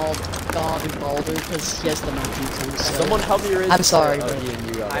like dog and Baldur because he has the monkey too, so. Someone help me raise I'm this sorry, sail. but- Oh, Ian,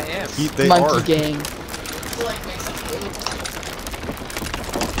 you got it. I am. They Monkey are. gang.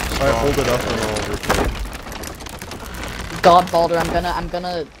 Alright, hold it up and I'll repeat. God, Baldur, I'm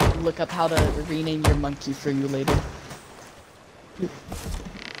gonna look up how to rename your monkey for you later.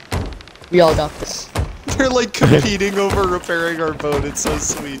 We all got this. They're like competing over repairing our boat. It's so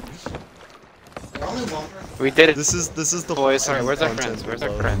sweet. We did it. This is the Boys, wholesome alright, where's our content friends? we Where's our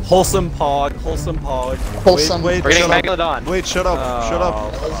love. friends? Wholesome pog, wholesome pog. Wholesome. Wait, We're getting shut up. Megalodon. Wait, shut up. Shut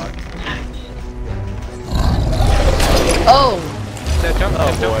up. fuck. Oh! No, jump boy.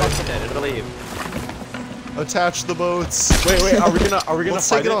 off it. It'll leave. Attach the boats. Wait, are we gonna Let's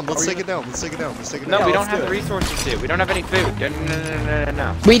fight take it on. Are Let's we take gonna- it down. Let's take it down. Let's take it No, down. we let's don't have do the it. resources to. We don't have any food.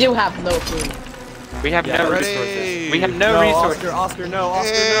 No. We do have no food. We have Yeah, no ready. resources. We have no resources. Oscar, no,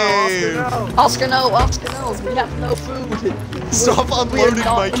 Oscar, Hey. no, Oscar, no. Oscar, no! We have no food! Stop We're unloading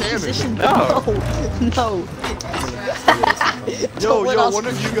not my in a cannon. position- No. No! Yo, let yo, us- one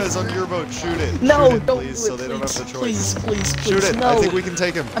of you guys on your boat, shoot it. No, shoot it, don't please, do it, so they don't have the choice. Please, Shoot it. no. I think we can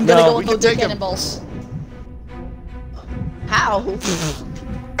take him. I'm gonna No, go we unload can their take him. cannonballs. How?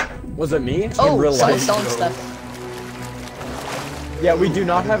 Was it me? Oh, In real someone's life. selling stuff. Yeah, we don't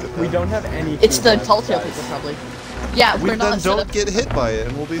have any. It's food the left, Telltale guys. people, probably. Yeah, We we're not then set don't up. get hit by it,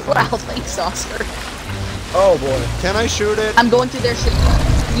 and we'll be fine. Wow, thanks, Oscar. Oh boy. Can I shoot it? I'm going through their ship.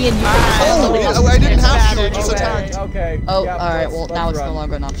 Ian, you Oh, I didn't have to. It just attacked. Okay. Oh, yeah, alright, let's- well, let's now it's no run.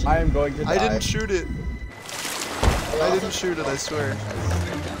 longer an option. I am going to die. I didn't shoot it. I didn't shoot it. I swear.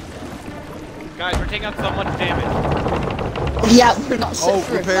 Guys, we're taking out so much damage. Yeah, we're not set Oh,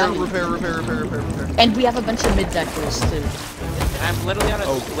 for repair. it. And we have a bunch of mid-deckers too. I'm literally on a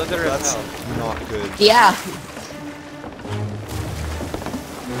slither of That's health. not good. Yeah.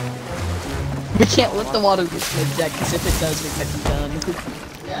 We can't let the water reach mid-deck, because if it does, we might be done.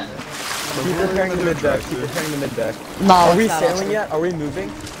 Keep repairing the mid-deck, keep repairing the mid-deck. No, Are we it's not sailing actually. yet? Are we moving?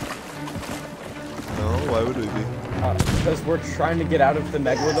 No, why would we be? Because we're trying to get out of the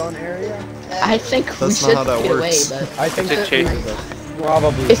Megalodon area? I think we That's not should how that get away, works. but I think It's that we chasing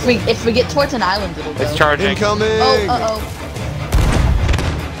probably if we get towards an island, it'll go. It's charging. Incoming! Oh, uh-oh.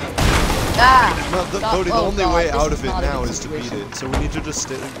 Ah! No, the, God, Bodhi, the oh only God, way this out is of it not a now good is to beat situation. it. So we need to just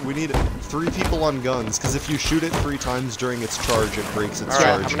we need 3 people on guns, because if you shoot it 3 times during its charge, it breaks its Alright,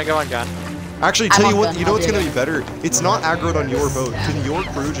 charge. I'm gonna go on gun. Actually, I'm tell on you what, gun, you know I'll what's do gonna it. be better? It's not aggroed on your boat. Can your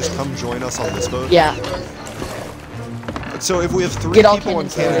crew just come join us on this boat? Yeah. So if we have 3 Get all people on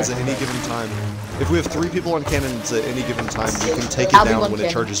cannons cannons there. at any given time, if we have 3 people on cannons at any given time, we can take it I'll be down one when it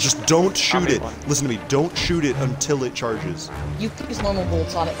cannon. charges. Just don't shoot be it. one. Listen to me, don't shoot it until it charges. You can use normal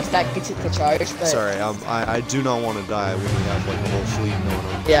bolts on it, because that gets it to charge, but... Sorry, I do not want to die when we have like a whole fleet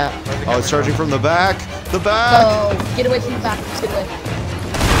going on. Yeah. Oh, it's charging from the back! The back! No! Get away from the back, get away.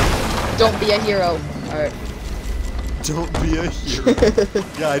 Don't be a hero. Alright. Don't be a hero.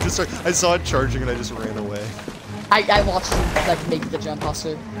 Yeah, I saw it charging and I just ran away. I watched him, like, make the jump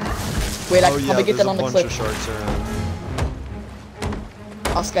also. Wait, I Oh can yeah, probably get there's that on a the bunch clip. of sharks around.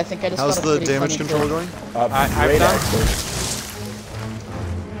 Oscar, I think I just How's got a the pretty damage funny control clip. going? I've great done. actually.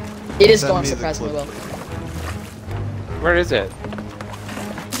 It is Send going me the surprisingly clip, well. Where is it?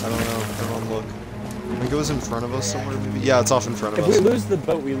 I don't know. Everyone look. I think it was in front of us somewhere, maybe? Yeah, it's off in front of If we us. lose the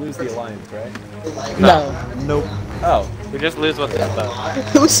boat, we lose the alliance, right? No. Nope. Oh. We just lose what's in the boat.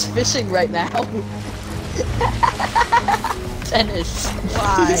 Who's fishing right now? Dennis.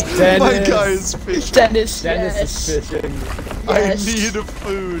 Why? My guy is fishing. Dennis, Dennis yes. is fishing. I Yes. need a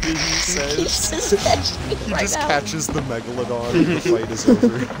food, and he He's says. just catching He right just now. catches the megalodon and the fight is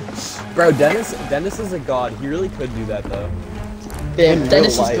over. Bro, Dennis is a god. He really could do that though. Yeah, in Dennis real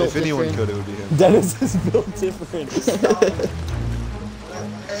is life. built If anyone different. could, it would be him. Dennis is built different.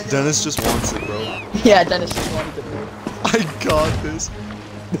 Dennis just wants it, bro. Yeah, Dennis just wanted to do it. I got this.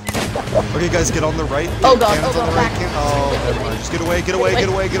 Okay, guys, get on the right. Oh, God, Cannons oh, on the God, right. back. Oh, never mind. Just get away, get away, get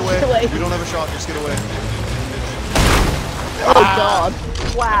away, get away. Get away. We don't have a shot. Just get away. Oh God!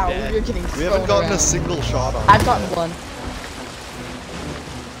 Wow, dead. you're getting We haven't thrown gotten around. a single shot on. I've gotten one.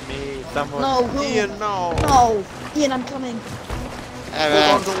 Me, someone. No, who? Ian, no. No! Ian, I'm coming. Hold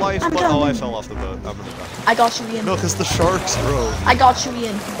on to life, I'm but oh, I coming. fell off the boat. I'm gonna die. I got you, Ian. No, because the sharks, bro. I got you,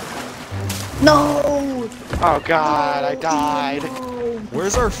 Ian. No! Oh god, I died. No.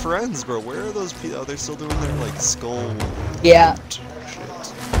 Where's our friends, bro? Where are those people? Oh, they're still doing their, like, skull Yeah. shit.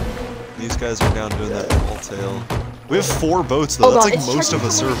 These guys are down doing that tall tail. We have 4 boats, though. Oh That's God, like it's most charging of a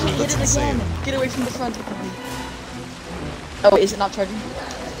from server. where- That's Hit it insane. again. Get away from the front. Oh, wait, is it not charging?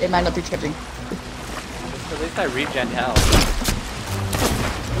 It might not be charging. At least I regen health.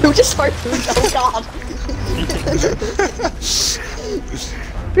 Who just harpooned? Oh God!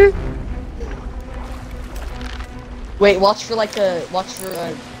 Wait, watch for like a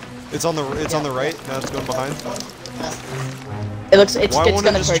It's on the right. Now it's going behind. It looks it's Why it's won't it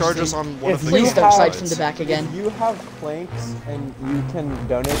gonna just charge soon. us on one of the Please double don't charge sides? from the back again. If you have planks and you can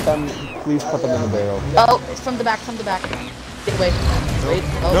donate them, please put them in the barrel. Oh, it's from the back, from the back. Get away. Wait.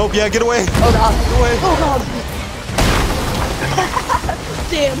 Oh. Nope. Yeah, get away. Oh God. Get away. Oh God.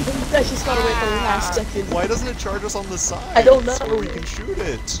 Damn, I just got away for the last second. Why doesn't it charge us on the side? I don't know. Where we can shoot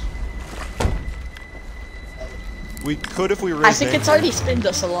it. We could if we raise I think it's anchor. already spinned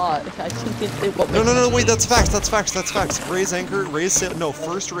us a lot. I think it won't No, make no, no, sense. wait, that's facts, that's facts, that's facts. Raise anchor, raise sail. No,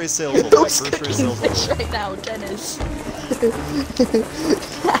 first raise sails. Who's First raise cooking sails. fish right now, Dennis?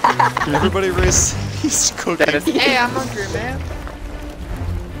 Everybody raise. He's cooking. Hey, I'm hungry, man.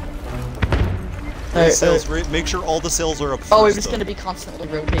 Raise sails. Make sure all the sails are up first. Oh, we're just though. gonna be constantly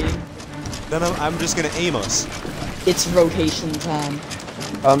rotating. Then I'm just gonna aim us. It's rotation time.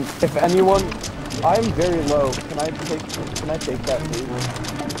 If anyone, I'm very low. Can I take that, please?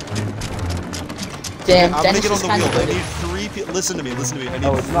 Damn, I'm gonna Dennis get on is the kind wheel. of I good. need 3 people. Listen to me, listen to me. I need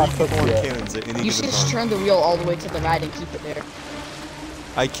Oh, it's not 3 people on yet. cannons at any You should given just time. turn the wheel all the way to the right and keep it there.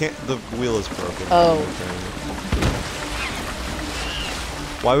 I can't. The wheel is broken. Oh.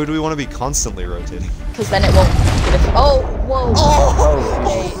 Why would we want to be constantly rotating? Because then it won't get a... Oh, whoa! Oh!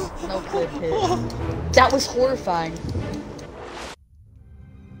 Okay, no clip hit. That was horrifying.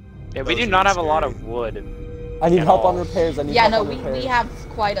 Yeah, we do not have a lot of wood. I need At help all. on repairs. I need Yeah, help no, on we repairs. have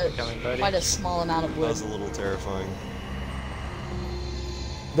quite Coming, buddy. a small amount of That wood. was a little terrifying.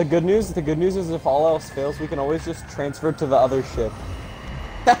 The good news is if all else fails, we can always just transfer to the other ship.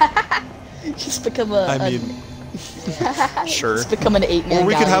 Just become a. I mean, sure. Just become an 8-man. Or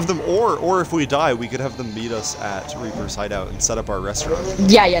we could have them, or if we die, we could have them meet us at Reaper's Hideout and set up our restaurant.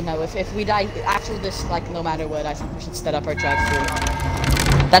 Yeah, no. If we die after this, like no matter what, I think we should set up our drive-thru.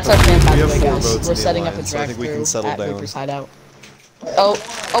 That's our plan, by the way, guys. We're setting up a so I think we can drive-thru settle at down. Reaper's Hideout.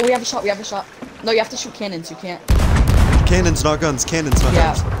 Oh, we have a shot. We have a shot. No, you have to shoot cannons. You can't. Cannons, not guns. Cannons, not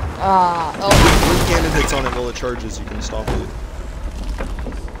guns. Oh. When cannon hits on it while it charges, you can stop it.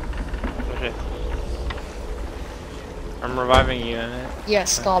 Okay. I'm reviving you in it.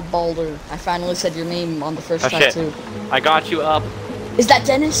 Yes, Scott Balder. I finally said your name on the first try shit. too. I got you up. Is that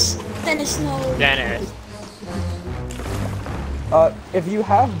Dennis? Dennis, no. Dennis. If you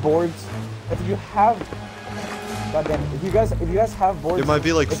have boards, if you guys have boards, It might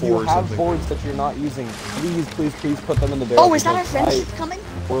be like if 4 you or have something. boards that you're not using, please put them in the barrel. Oh, is that our friends coming?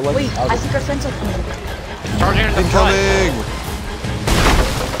 Like, wait, I think our friends are coming. Charging in the Incoming!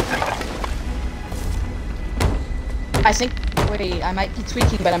 I think. Wait, I might be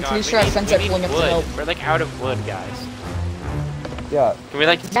tweaking, but I'm pretty sure our friends are pulling up to help. We're like out of wood, guys. Yeah. Can we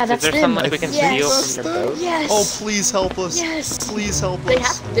like? Yeah, is that's there them. something like we can steal from your boat? Yes. Oh, please help us. Yes. Please help They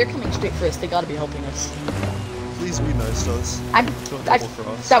us. they're coming straight for us. They gotta be helping us. Please be nice to us. Don't double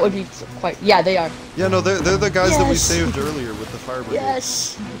cross. That would be quite. Yeah, they are. Yeah, no, they're the guys that we Yes. saved earlier with the fire brigade.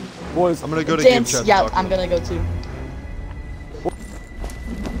 Yes. Boys, I'm gonna go to game Dance. chat. Yeah, to talk to I'm them. gonna go too.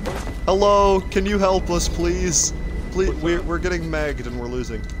 Hello, can you help us, please? Please, we're getting megged and we're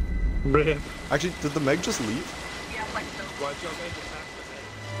losing. Actually, did the meg just leave?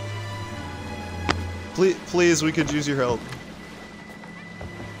 Please, we could use your help.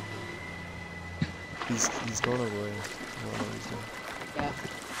 He's going away. I don't know what he's doing.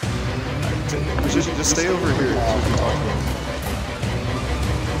 Yeah. We should just stay over here so we can talk to him.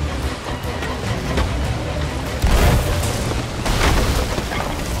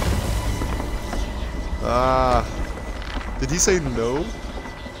 Ah. Did he say no?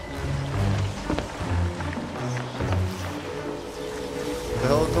 What the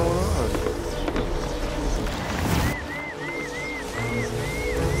hell is going on?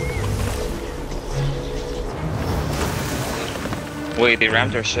 Wait, they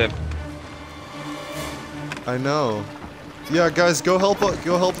rammed our ship. I know. Yeah, guys, go help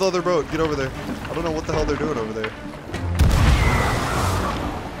the other boat. Get over there. I don't know what the hell they're doing over there.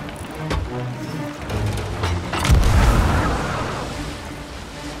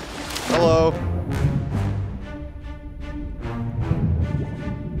 Hello.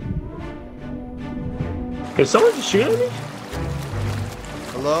 Is someone just shooting at me?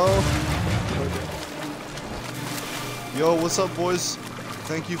 Hello? Yo, what's up, boys?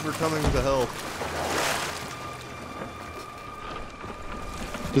 Thank you for coming to help.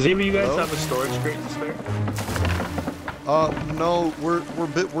 Does any of you guys Hello? have a storage crate to spare? No,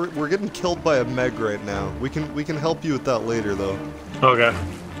 we're getting killed by a meg right now. We can help you with that later, though. Okay.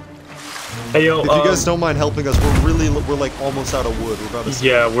 Hey yo, If you guys don't mind helping us, we're like almost out of wood. We're about to.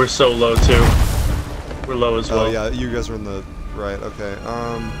 Yeah, we're so low too. We're low as well. Oh yeah, you guys are in the right. Okay.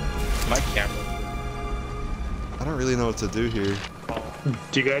 My camera. I don't really know what to do here.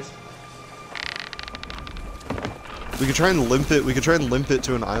 Do you guys? We could try and limp it. We could try and limp it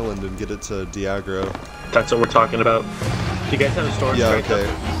to an island and get it to Diagro. That's what we're talking about. Do you guys have a storage Yeah. crate?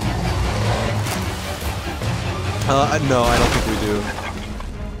 Okay. No, I don't think we do.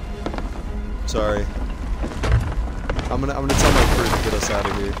 Sorry. I'm gonna tell my crew to get us out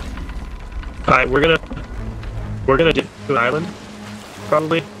of here. All right, we're gonna do an island,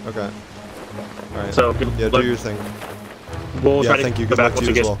 probably. Okay. All right. So yeah, do your thing. We'll Yeah, try to thank you. go Good back luck to once we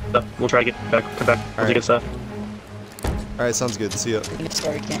you get as well. stuff. We'll try to come back once we Alright. get stuff. All right, sounds good. See ya.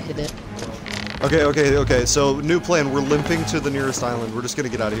 Sorry, can't hit it. Okay. So new plan. We're limping to the nearest island. We're just gonna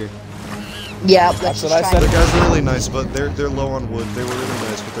get out of here. Yeah, That's let's what I just said. The try. guys are really nice, but they're low on wood. They were really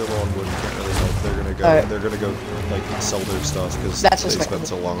nice, but they're low on wood. We can't really help. They're gonna go. Alright. They're gonna go like sell their stuff because That's they respectable. spent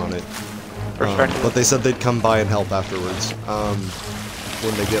so long on it. Respectable. But they said they'd come by and help afterwards.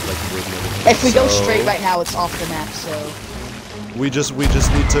 When they get like wood and everything. If we go So, straight right now, it's off the map. So we just need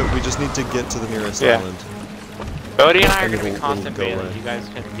to get to the nearest Yeah. island. Bodie and I are And gonna be we'll constant go bailing. away. You guys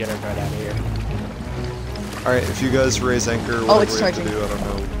can get our butt out of here. All right, if you guys raise anchor, Oh, whatever it's we have to charging. do, I don't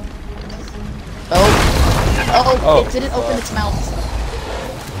know. oh, it didn't open its mouth.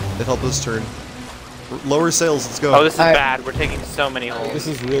 It helped us turn. Lower sails. Let's go. Oh, this is Alright. bad. We're taking so many holes. This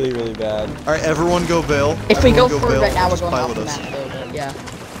is really, really bad. All right, everyone go bail. If we go Everyone forward bail. right now, we're Just going off pilot the us. map, though. But yeah,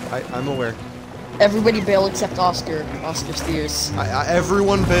 I'm aware. everybody bail except Oscar. Oscar steers.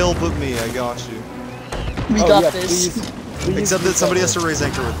 Everyone bail but me. I got you. We Oh, got yeah, this. Except that somebody has to raise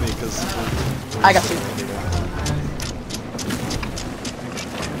anchor with me, because... I got you.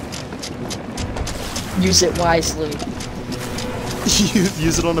 Use it wisely.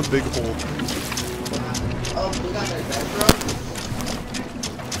 Use it on a big hole. Oh, we got that bed, bro?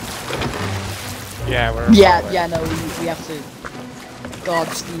 Yeah, we're. Yeah, no, we have to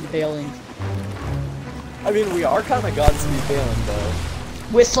Godspeed bailing. I mean, we are kind of Godspeed bailing, though.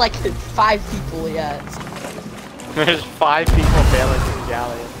 With like 5 people, yeah. There's 5 people bailing in the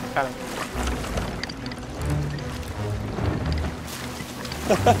galleon. Kind of.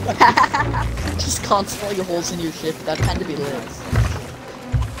 Just constantly holes in your ship. That kind of be lit.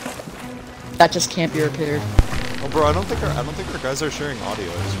 That just can't be repaired. Oh, bro, I don't think our guys are sharing audio.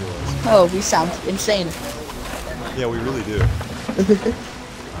 I just realized. Oh, we sound insane. Yeah, we really do.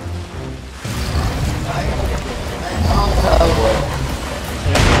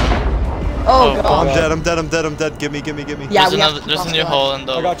 Oh god. I'm dead. Gimme. Yeah, There's a new hole in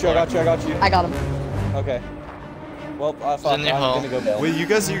the. I got you. I got him. Okay. Well, I'm gonna go bail. Wait, you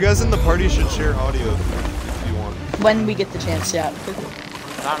guys in the party should share audio if you want. When we get the chance, yeah.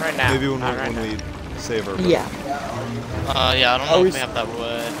 Not right now. Maybe when we save our. Yeah. Yeah, I don't know if we have that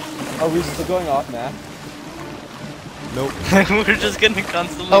wood. Are we still going off, Matt? Nope. We're just gonna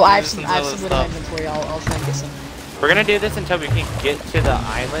constantly. Oh, I have do some this until wood it in my stops. inventory. I'll try and get some. We're gonna do this until we can get to the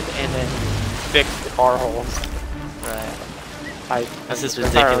island and then fix the car holes. Right. This is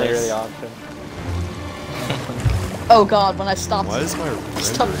That's not ridiculous. really the option. Oh god, when I stopped. Why is my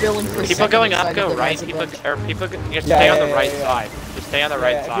stopped billing for a People second, going I up, decided go to right. rise People above. or people just stay on the right yeah. side. Just stay on the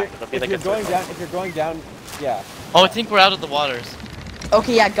right side. It'll be If like you're a going circle. down, if you're going down, yeah. Oh, I think we're out of the waters.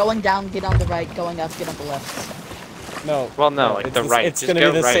 Okay, yeah, going down, get on the right. Going up, get on the left. No. Well, no, like the right. It's Just gonna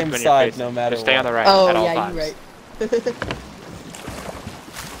go be the right same when you're side facing. no matter Just stay on what. the right Oh at all yeah, times. you're right.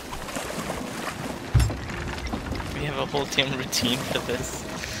 We have a whole team routine for this.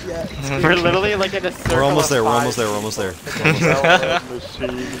 Yeah. We're literally like in a circle. We're almost of there. We're 5 almost there. We're almost there.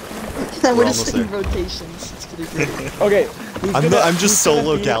 We're just almost in there. rotations. It's pretty great. Okay. I'm just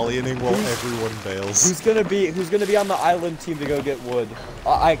solo gallioning while everyone bails. Who's gonna be on the island team to go get wood?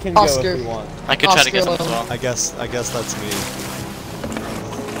 I can go Oscar. if we want. I could try to Oscar get some as Lowe. well. I guess that's me.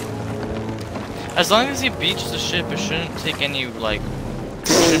 As long as you beach the ship, it shouldn't take any like. It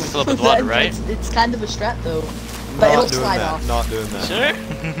shouldn't fill up with water, right? It's kind of a strat though. But Not it'll doing slide that. off. Not doing that. Sure.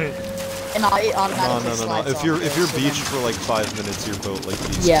 And it automatically No. slides If off. you're so beached for like 5 minutes, your boat like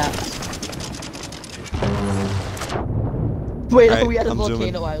beast. Yeah. Wait, Alright, we had a I'm volcano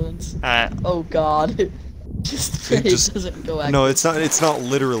zooming. island. Alright. Oh god. Just pray it just- doesn't go active. No, it's not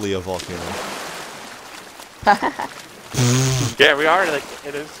literally a volcano. Yeah, we are like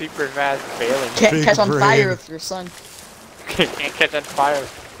in a super fast bailing. Can't Big catch on brain. fire if you're sun. Can't catch on fire.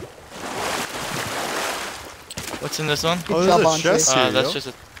 What's in this one? Good Oh, job, there's a Andre. chest here, That's yo. just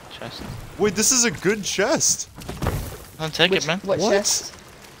a chest. Wait, this is a good chest. I'll take it, man. What What? chest?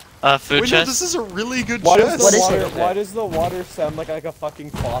 Food Wait, no, chest. this is a really good Why chest. does, What the is water, why does the water sound like a fucking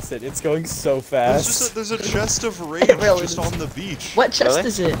faucet? It's going so There's fast. there's a chest of rage really just is. on the beach. What chest Really?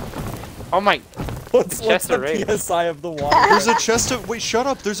 is it? Oh my! What's chest the of rage. PSI of the water? There's a chest of wait, shut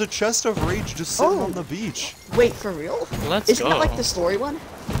up. There's a chest of rage just sitting Oh. on the beach. Wait, for real? Let's Isn't go. that like the story one?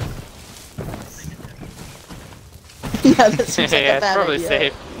 Yeah, that seems like Yeah, a it's bad probably idea.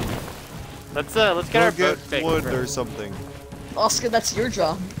 safe. Let's get Go our boat get fixed. wood first. or something. Oscar, that's your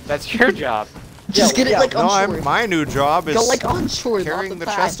job. That's your job. Just get it like No, onshore. my new job is Go like onshore, not carrying the the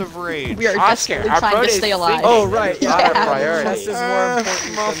pad. chest of rage. We are Oscar, desperately our trying boat to is stay alive. sinking. Oh right, It's not yeah. a priority. Chest is more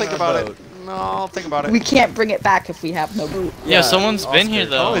important I'll than think the about boat. it. No, I'll think about it. We can't bring it back if we have no boot. Yeah, someone's been Oscar, here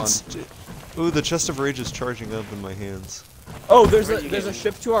though. Oh, it's. Ooh, the chest of rage is charging up in my hands. Oh, there's Where a you there's a getting?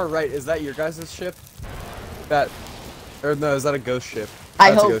 ship to our right. Is that your guys' ship? That, or no? Is that a ghost ship?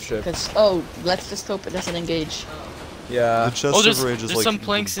 I That's a hope, ghost ship. because let's just hope it doesn't engage. Yeah. The chest Oh, of there's rage is there's like some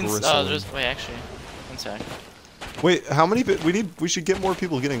planks in. bristling. There's wait actually. One sec. Wait, how many? We should get more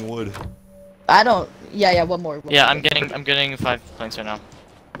people getting wood. I don't. Yeah, one more. Yeah, I'm getting 5 planks right now.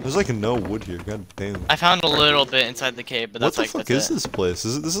 There's like no wood here. God damn. I found a little bit inside the cave, but What that's the like fuck that's is it. this place?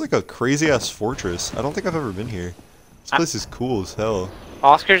 This is like a crazy ass fortress. I don't think I've ever been here. This place is cool as hell.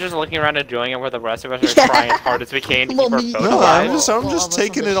 Oscar's just looking around enjoying it where the rest of us are Yeah. trying as hard as we can to Well, keep our me- boat No, alive. I'm just Well, all of us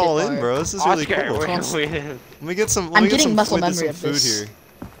taking on the it all ship in, are- bro. This is really Oscar, cool. we- Let me get some. I'm Let me get getting some, muscle let me get memory some of food this. here.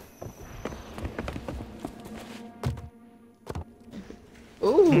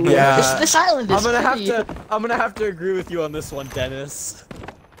 Ooh, Yeah. this island is I'm gonna pretty. have to agree with you on this one, Dennis.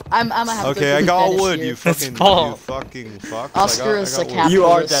 I'm gonna have to Okay, go I to got Dennis wood, here. you fucking fuck. Oscar is a capitalist. You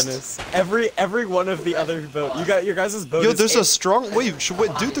are Dennis. Every one of the other boat. You got your guys' boat. Yo, is there's a strong. Wait,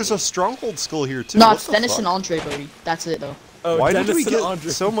 dude, there's a stronghold skull here too. No, What it's the Dennis fuck? and Andre, buddy. That's it though. Oh, Why Dennis did we and get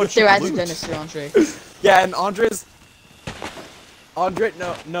Andre. so much They're either loot? Dennis or Andre. Yeah, and Andre's. Andre,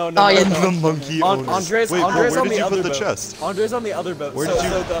 no. Oh, yeah, The monkey owners. Andres Wait, Andres where on did the you other put the boat. chest? Andres on the other boat. Where so, did you?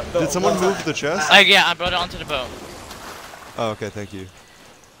 so the Did someone move the chest? Yeah, I brought it onto the boat. Oh, okay, thank you.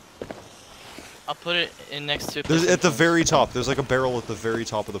 I'll put it in next to. There's at the very top. There's like a barrel at the very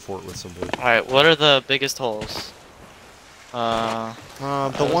top of the fort with some wood. All right, what are the biggest holes? The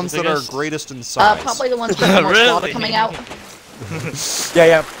the ones that biggest? are greatest in size. Probably the ones with the most lava Really? coming out.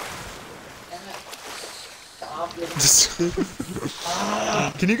 Yeah.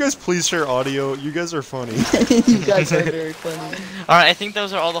 Can you guys please share audio? You guys are funny. You guys are very funny. All right, I think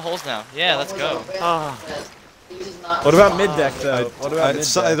those are all the holes now. Yeah, let's go. What about mid deck though? What about mid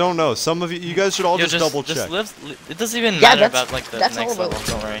I deck? don't know. Some of you guys should all Yo, just double check. It doesn't even Yeah, matter that's- about like the that's next all level.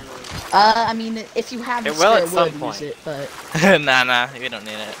 Don't worry. I mean, if you have It the will spare at some wood, point. use it, but nah, we don't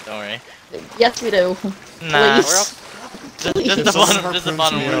need it. Don't worry. yes, we do. Nah, Please. we're up. Just Please. the bottom, just the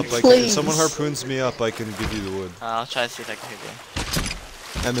bottom me one. up, if Please. someone harpoons me up, I can give you the wood. I'll try to see if I can hit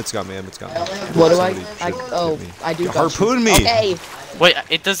you. Emmett's got me. Emmett's got me. What do Somebody I should hit me. I do. You got you. harpoon me. Okay. Wait,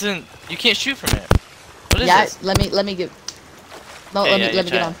 it doesn't. You can't shoot from it. What is Yeah, this? let me get. No, Yeah, let yeah, me you get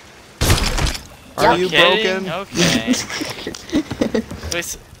try. on. Are Yeah. you Kidding? broken? Okay.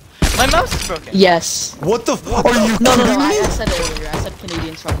 Wait, my mouse is broken. Yes. What the fuck? Are you No, kidding me? I said earlier. I said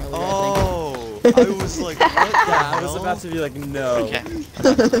Canadian strong earlier. Oh, I was like, what the Yeah, I was hell? about to be like, no. Okay. I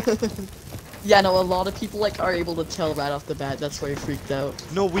think. Yeah, no, a lot of people like are able to tell right off the bat. That's why you're freaked out.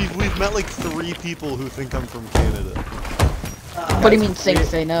 No, we've met like 3 people who think I'm from Canada. What do you mean think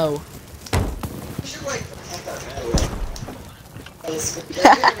they know? You should like hack that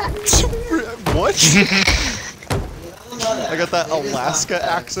right What? I got that Alaska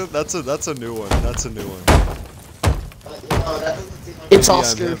accent. That's a new one. That's a new one. It's Maybe I'm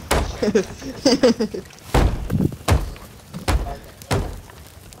Oscar. him.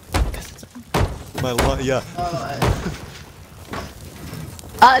 Yeah.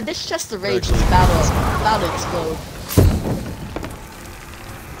 This chest of rage is about to explode.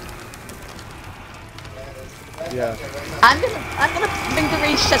 Yeah. I'm gonna bring the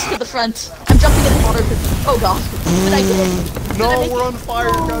rage chest to the front. I'm jumping in the water. Oh god. Did I get it? No, Did I make we're it? on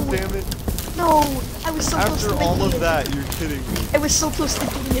fire. No. God damn it. No, I was so close After to all making of it. that, you're kidding me. I was so close to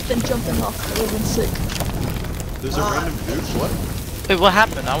getting it, then jumping off. I would've been sick. There's a random dude. What? Wait, what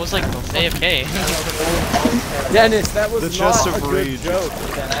happened? I was like AFK. Dennis, that was The not chest a of good rage. joke.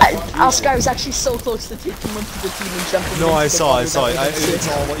 Oscar was actually so close to taking one to the team and jumping. No, into I the saw water. it. That would've been It's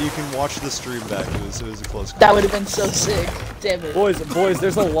sick. all. You can watch the stream back. It was a close call. That would have been so sick. Damn it. Boys,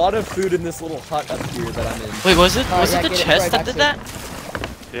 there's a lot of food in this little hut up here that I'm in. Wait, was it Oh, yeah, the get it chest right that back did to that?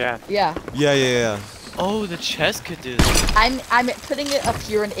 Yeah. Yeah. Yeah. Oh, the chest could do that. I'm putting it up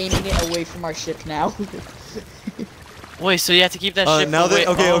here and aiming it away from our ship now. Wait, so you have to keep that ship Now away. that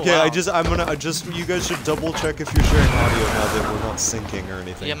okay, Oh, wow. wow. I'm gonna just you guys should double check if you're sharing audio now that we're not syncing or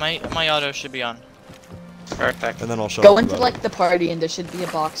anything. Yeah, my auto should be on. Perfect. And then I'll show Go up into about like it. the party and there should be a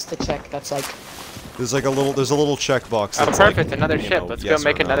box to check that's like. There's a little checkbox. Oh, that's perfect. like, Another you ship. know, Let's yes go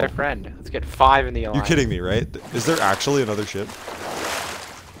make or no. another friend. Let's get 5 in the alliance. You're kidding me, right? Is there actually another ship?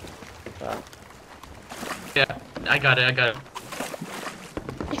 Yeah, I got it. If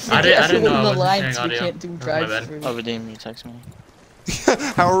I we didn't- get I didn't know everyone in I the wasn't lines, sharing we audio. can't do Oh, my drive bad. through. Oh, redeem me, text me.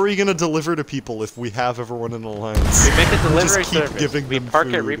 How are we gonna deliver to people if we have everyone in alliance? We make a delivery just keep service. giving We them park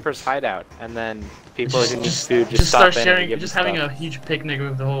food. at Reaper's hideout, and then people who need food Just stop start in sharing. and give Just them having stuff. a huge picnic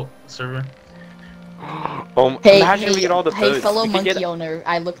with the whole server. Oh, Hey, imagine we get all the hey, boats. fellow We could monkey get owner,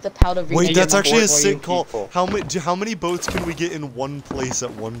 I looked up how to read. Wait, that's actually a board for you sick call. people. How many boats can we get in one place at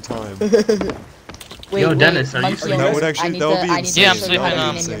one time? Wait, Yo, Dennis, are you- monkey that owner, would actually- I need that would to- be I need insane. Yeah, I'm to show sleeping you how to on.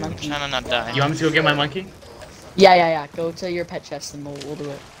 rename your insane. monkey. Trying to not die. You want me to go get my monkey? Yeah. Go to your pet chest and we'll do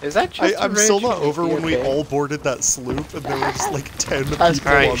it. Is that just I'm a still rage? not over when we okay? all boarded that sloop and there were just like 10 people That's on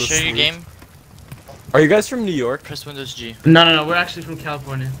Alright, the share your sloop. game. Are you guys from New York? Press Windows G. No. We're actually from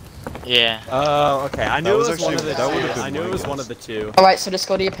California. Yeah. Oh, okay. I knew was it was one of actually- the that two. would've been I knew my it was guess. one of the two. Alright, so just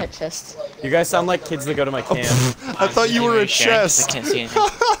go to your pet chest. You guys sound like kids that go to my camp. I thought you were a chest. I can't see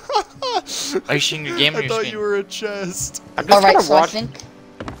anything. Are you sharing your game or I your thought screen? you were a chest. I'm just Alright, gonna so I watch. think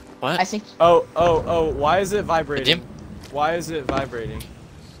What? Oh, why is it vibrating? Redeem? Why is it vibrating?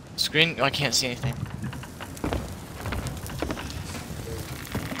 Screen? Oh, I can't see anything.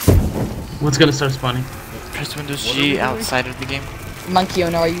 What's gonna start spawning? Press Windows What are we G doing? outside of the game. monkey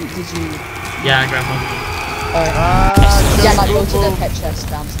owner, did you? Yeah, I grabbed monkey. Alright. Yeah, now go to the pet chest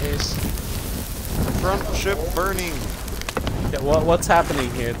downstairs. Front ship burning. Yeah, what's happening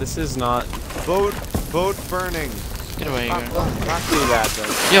here? This is not... Boat burning. Get away here. Not too bad,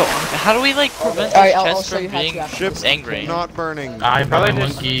 though. Yo, how do we like prevent Alright, this I'll chest show you from how to being access angry? Not burning. I brought Probably a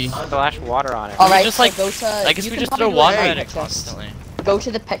just monkey. splash water on it. Alright, just so like- go to... I guess you we can just throw probably water go to at the it pet chest. constantly. Go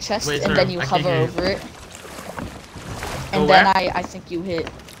to the pet chest, Wait, and sir, then you I can't hover hear you. over it. Go And then where? I think you hit...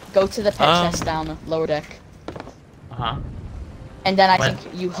 Go to the pet chest down lower deck. Uh-huh. And then I What?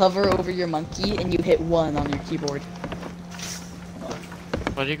 think you hover over your monkey, and you hit 1 on your keyboard.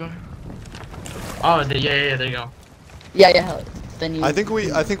 Where do you go? Oh, yeah, there you go. Yeah, then you... I think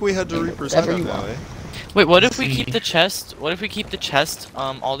we had to represent Whatever it you now, want. eh? Wait, what if we See. keep the chest? What if we keep the chest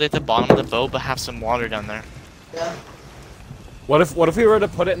all the way at the bottom of the boat, but have some water down there? What if we were to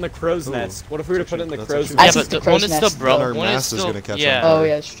put it in the crow's Ooh. nest? What if we were to put it in the That's crow's actually- I Yeah, think but the the one crow's is still nest- broke. Then our One is mast is still gonna catch yeah. on fire. Oh,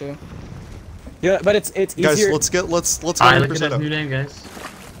 yeah, it's true. Yeah, but it's Guys, easier. let's get Alright, look at represent that out. new name, guys.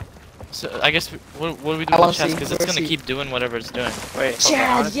 So I guess what do we do I with wanna the chest? see, Because it's let's gonna see. keep doing whatever it's doing. Wait, hold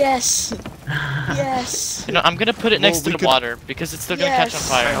on. Chad, yes! Yes! You know, I'm gonna put it next Well, to we the could- water because it's still gonna catch on Yes!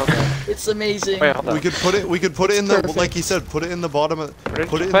 fire. Hold on. It's amazing. Wait, hold on. We could put it in the perfect. like he said, put it in the bottom of did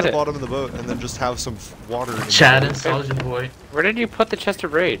put you it in put the it? bottom of the boat and then just have some water in the Chad boat. and Soldier Boy. Where did you put the chest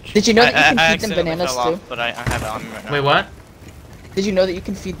of rage? Did you know that you I can feed them accidentally bananas fell too? off, but I have it on me right now. Wait, what? Did you know that you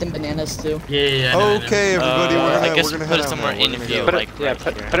can feed them bananas too? Yeah, I know. Okay, everybody, I guess we're gonna put head it out somewhere now. in We're gonna view, go. Put like it, yeah, right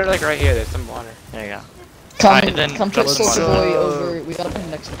put here. it like right here. There's some water. There you go. Come, Alright, then come put let's, Soldier Boy uh, over. We gotta put him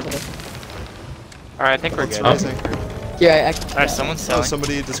next to Twitter. All right, I think we're Let's good. raise anchor. Yeah, Alright, someone's Oh, selling.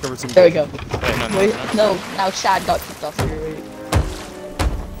 somebody discovered some. there we go. Wait, no. Wait, no, now Chad got kicked off here. Wait.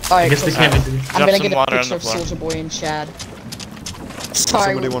 I Alright, guess they cool. can't be. I'm Drop gonna some get a water on picture the of floor. Soldier Boy and Chad. Sorry,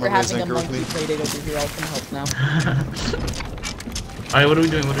 Somebody we're wanna raise having a anchor with monkey me? playdate over here. I'll come help now. Alright, what are we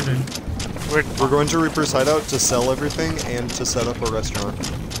doing? We're going to Reaper's Hideout to sell everything and to set up a restaurant.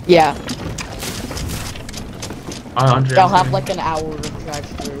 Yeah, Andre. they'll have like an hour of drive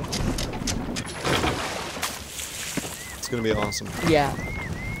through. It's gonna be awesome. Yeah.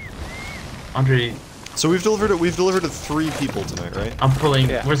 Andre, So we've delivered to 3 people tonight, right? I'm pulling.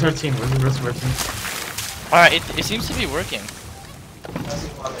 Yeah. Where's our team? Where's the rest of our team? Alright, it seems to be working.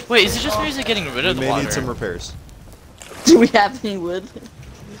 Wait, is it just me or is it getting rid We of the may water? need some repairs. Do we have any wood?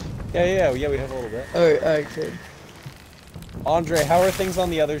 Yeah, we have a little bit. Alright, good. Andre, how are things on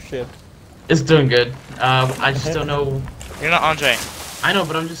the other ship? It's doing good. I just don't know. You're not Andre. I know,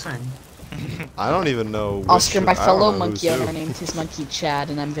 but I'm just saying. I don't even know. which- Oscar, my I don't fellow know monkey who's who. owner named his monkey Chad,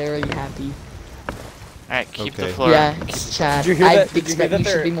 and I'm very happy. Alright, keep the Okay. floor. Yeah, it's Chad. Did you hear I that- did you hear expect that you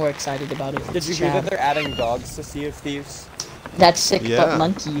should they're- be more excited about it. Did It's you hear Chad. that they're adding dogs to Sea of Thieves? That's sick, Yeah. but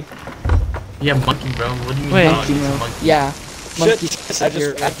monkey. Yeah, monkey, bro. What do you mean? Wait. dog? Monkey, It's a bro. monkey. Yeah. Monkey.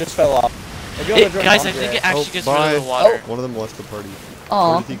 Shit, I just fell off. Maybe I'll It, go join guys, I Andre. think it actually Oh, gets bye. rid of the water. One of them left the party.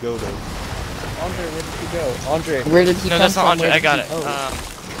 Aw. Where did he go to? Andre, where did you go? Andre. Where did he No, come that's from? not Andre. Where I did got he- it. Oh.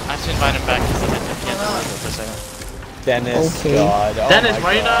 I have to invite him back because he can't do it for a second. Dennis, Okay. God. Oh Dennis, my why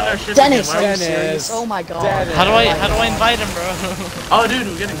are you not on God. our ship Dennis, again? Why are are you we- serious? Oh my god. Dennis. How do Oh my I God. invite him, bro? Oh, dude,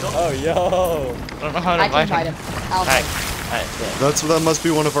 we're getting gold. Oh, yo. I don't know how to I can invite invite him. him. I'll Alright, invite him. alright. That must be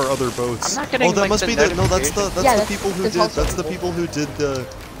one of our other boats. I'm not getting, Oh, that like, must the be the no. That's notification. the Yeah, that's the people who that's did. also That's the people who did the.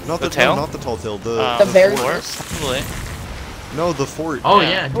 Not The the tail? not the tall tail. The The very floor? first. Probably. no the fort. Oh, Yeah.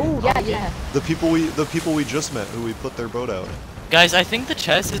 yeah. dude. Oh yeah, yeah. The people we just met who we put their boat out. Guys, I think the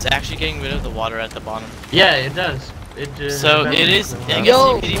chest is actually getting rid of the water at the bottom. Yeah, it does. So it is. I guess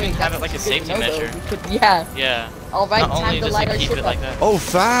Yo, you could even wait, have it that's like a good to safety know, though. measure. We could, yeah. Yeah. All right, Not time only to does light it our keep ship it up. like that. Oh,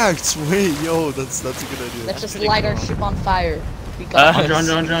 facts! Wait, yo, that's a good idea. Let's just pretty light our cool. ship on fire. We got Andre, this.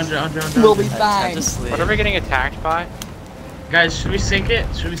 Andre. We'll be Time fine. to sleep. What are we getting attacked by? Guys, should we sink it?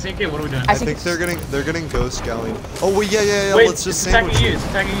 What are we doing? I think they're getting ghost galleon. Oh wait, yeah. Wait, Let's just it's attacking sandwich you. it. It's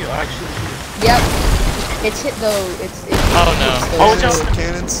attacking you. Alright, shoot. Yep. It's hit though. It's. Oh, no. Oh, it's, watch out.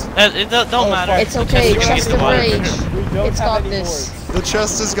 Cannons. It don't Oh, matter. it's The okay. chest is Chest gonna of get the water. rage. We don't It's have got any this. boards. The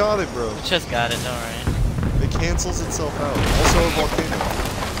chest has got it, bro. The chest got it. Don't worry. It cancels itself out. Also a volcano.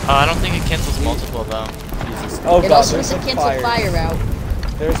 I don't think it cancels multiple though. Jesus. Oh, It God, also there's doesn't some cancel fires. fire out.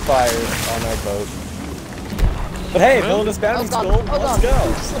 There's fires on our boat. But hey, Villainous Oh Bounty god. School, Oh god. let's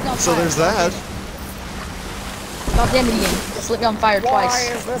go. Just lit me on So fire. there's that. God damn it, Ian. Just lit me on fire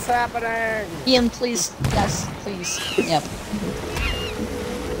twice. is this happening? Ian, please. Yes, please. Yep.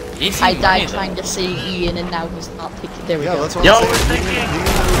 Easy I money, died though. trying to say Ian and now he's not picking. There we Yeah, go. that's what Yo, I'm we're saying. sinking. Being in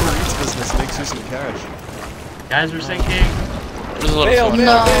the Uber Eats business makes you some cash. Guys, we're sinking. There's a little Bail, floor. bail,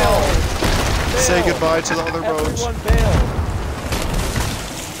 No. bail. Say Bail. goodbye to the other boats. Everyone bail.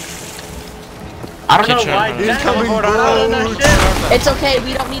 I don't Can't know why. turn Incoming Teleport on that boat. ship. It's okay,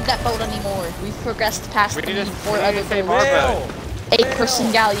 we don't need that boat anymore. We've progressed past We the need need to for other save boats. our boat.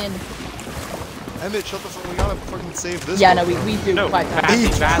 8-person galleon. Emmett, shut the fuck. We gotta fucking save this. Yeah, boat, no, we, bro. we do No, quite badly,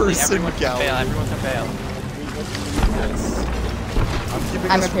 badly. badly. 8-person Everyone can fail. galleon. Everyone can fail. I'm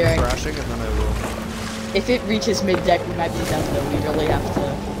keeping I'm us from repairing. crashing, and then I will. If it reaches mid-deck, we might be done, though. We really have to...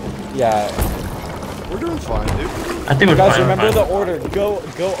 Yeah. We're doing fine, dude. I think we're Guys, fine. remember we're the fine. order. Go only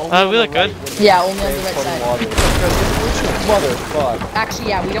we on the look good. right when Yeah, you're only on the right transporting side. water. Motherfuck. Actually,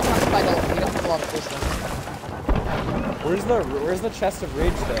 yeah, we don't have to fight a lot. We don't have a lot of cool stuff. Where's the chest of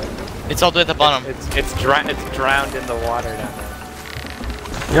rage though? It's all the way at the bottom. It's drowned in the water down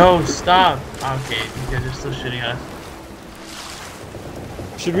there. Yo, stop. Okay, you guys are still shooting us.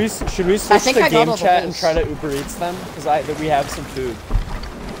 Should we switch think to I got game all the chat and holes. try to Uber Eats them? Because we have some food.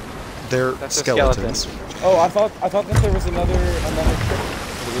 They're That's a skeletons. Oh, I thought that there was another trip.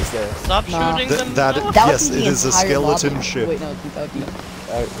 What is there? Stop Nah. shooting them. That no. That would yes, be it the is a entire skeleton lobby. ship. Wait, no, that would be...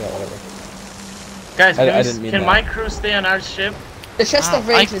 Yeah, whatever. Guys, I didn't mean can that. my crew stay on our ship? The chest of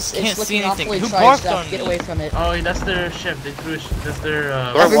I rage is can't see looking anything. awfully Who charged barked up. on Get me? away from it. Oh, that's their ship. They threw that's their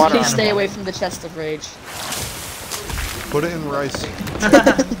Or Everyone water please stay animal. away from the chest of rage. Put it in rice.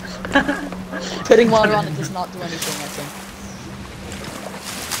 Putting water on it does not do anything, I think.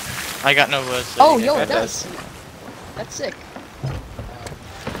 I got no words. Oh, yo, it does. That's sick.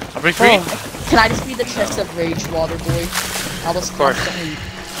 Are we free? Oh, can I just be the chest of rage water boy? I'll just course. constantly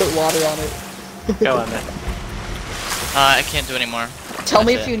put water on it. Go on then. I can't do anymore. Tell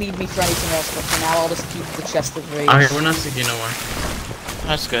me That's if you need me for anything else, but for now I'll just keep the chest of rage. Okay, we're not sticking no more.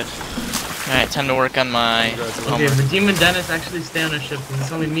 That's good. Alright, time to work on my Okay, homework. but Demon Dennis actually stay on our ship because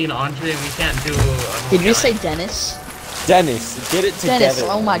it's only me and Andre and we can't do Did you say Dennis? Dennis, get it together. Dennis,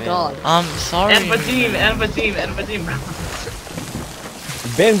 oh my man. god. I'm sorry. Envadim, bro.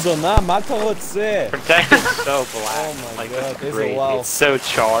 Benzo na matolotse. Protect is so black. Oh my like, god, that's this is great. wow. It's so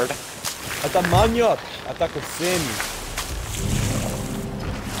charred. Ata maniot, ata kusemi.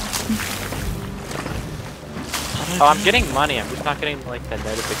 Oh, I'm getting money. I'm just not getting like the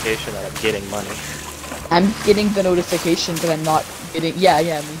notification that I'm getting money. I'm getting the notification, but I'm not getting. Yeah,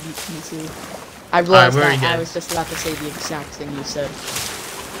 me too. I realized where are that you I guys? was just about to say the exact thing you said.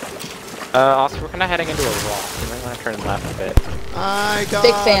 Also, we're kind of heading into a rock. We might want to turn left a bit. I got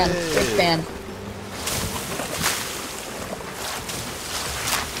Big fan, it. big fan.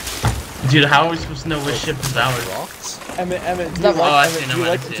 Dude, how are we supposed to know which ship is ours? Rocks? Emmett, do Oh, you I like, see, Emmett, no, do you I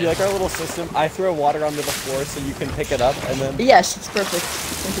like, see do you it. like our little system? I throw water onto the floor so you can pick it up, and then Yes, it's perfect.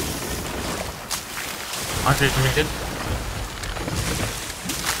 Andre, are we good?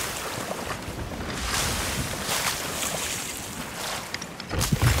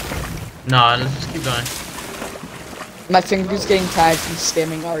 No, let's just keep going. My finger's getting tired from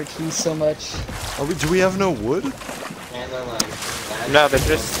spamming RT so much. Do we have no wood? And then like, No, they're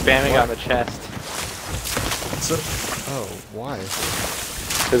just spamming on the chest. So, oh, why?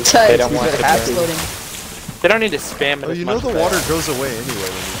 Because they don't want It's to. exploding. They don't need to spam it. Oh, as you know much the though. water goes away anyway.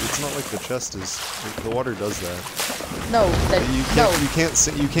 It's not like the chest is. The water does that. No,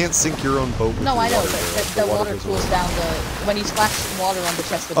 You can't sink your own boat. With No, your I know, water, but though. the water goes cools away. down when you splash water on the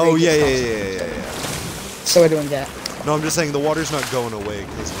chest of Oh rage, yeah, it yeah, stops. yeah. So we're doing that. No, I'm just saying the water's not going away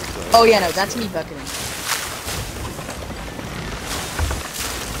because of the. Oh yeah, no, that's me bucketing.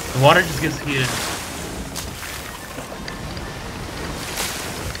 The water just gets heated.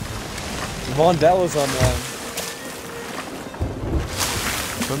 Vondella's online.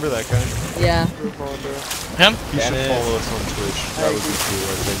 Remember that guy? Yeah. Him? You should Dennis. follow us on Twitch. That would be cool,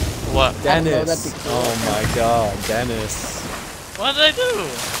 I think. What? I don't know, Dennis. that'd be cool. Oh my god, Dennis. What did I do?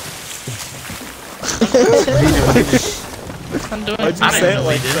 I'm doing Why'd you I say didn't it know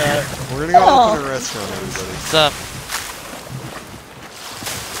like we did. that? We're gonna go Oh. open a restaurant, everybody. What's up?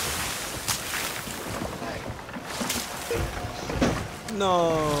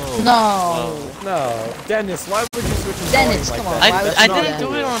 No. No. No, Dennis, why would you switch his Dennis, volume come like on, that? why would That's I not didn't do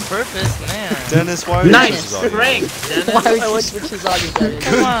cool. it on purpose, man. Dennis, why would you Nice choose audio? prank, Dennis. Why would I you like- switch his audio Dennis?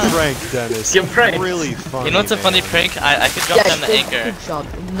 Come on. Good prank, Dennis. Good prank. Really funny. You know what's a funny man. prank? I could drop down the good, anchor. good job.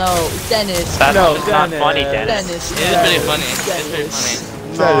 No, Dennis. That's No, just not Dennis. funny, Dennis. Dennis. It no. is pretty funny. It's pretty Dennis. funny.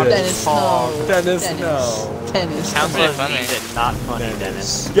 No, Dennis, no. Dennis, Dennis. no. Dennis. Sounds come pretty on. funny. Means it not funny,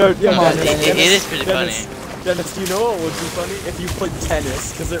 Dennis. Yo, Come on, It, Dennis. it is pretty Dennis, funny. Dennis, do you know what would be funny? If you put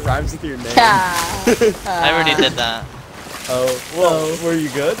tennis, because it rhymes with your name. I already did that. Oh, well, were you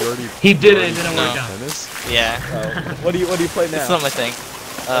good? You already He did it, it didn't No. work out. Tennis? Yeah. Oh. What do you play now? It's not my thing.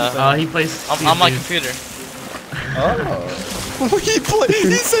 He plays On my Dude. computer. Oh.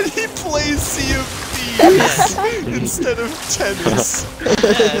 He said he plays Sea of instead of tennis.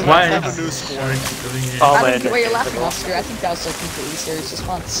 Yeah, Why Have a is new this score. shark doing it? Oh, I man. don't get why you're laughing, Oscar. I think that was a completely serious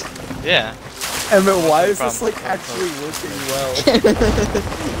response. yeah. Emmett, why is What's this the like actually working well?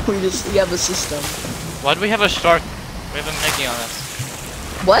 We have a system. Why do we have a shark? We have a Meggy on us.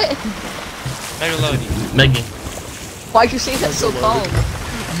 What? Megalodon. Maggie. Why'd you say that so calm?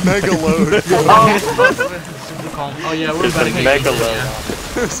 Mega load. Super calm. Oh yeah, we're There's about a to get mega eaten, load. yeah.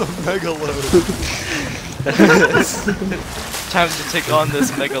 There's a mega load. Time to take on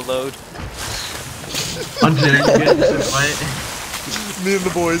this mega load. Andre, are you good? Is it quiet? Me and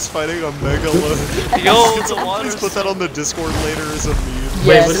the boys fighting a mega load. Yo, Can the someone water's please put that on the Discord later as a meme?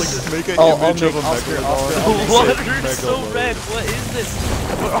 Yes. Like, make an I'll image of make a Oscar- mega Oscar- load. I'll The make water Mega is so load. red. What is this?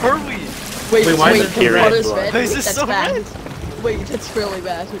 Where are we? Wait, Wait, why is it the red? water's red? Why is it That's so bad. red? Wait, that's really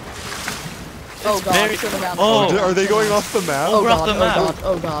bad. Oh god, very- turn around. Oh. Are they going off the map? Oh We're off god, the oh map. god,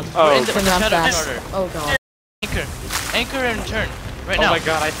 oh god. We're in the Turn around shadow fast. starter. Oh god. Anchor. Anchor and turn. Right Oh now. my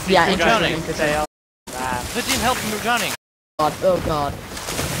god, I see Yeah, you anchor, guys. anchor, Fail. The team help me, we're drowning. Oh god.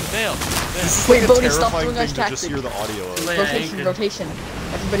 Fail. This is Wait, like a Bodhi, stop terrifying doing thing us to just tactic. hear the audio of. Wait, Rotation, anchor. rotation.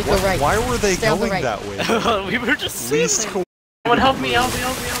 Everybody go right. Why were they Stay on the going right. that way? We were just Least sailing. Someone help me, help me,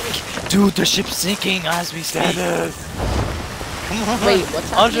 help me, help me. Dude, the ship's sinking as we speak. Come on. Wait, what's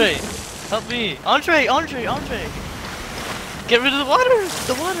happening? Andre, help me. Andre. Get rid of the water.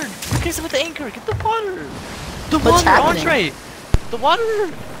 The water. Okay, so with the anchor, get the water. The What's water, happening? Andre. The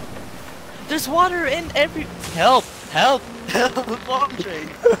water. There's water in every. Help. Andre.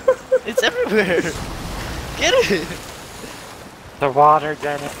 It's everywhere. Get it. The water,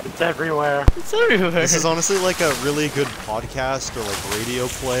 Dennis. It's everywhere. It's everywhere. This is honestly like a really good podcast or like radio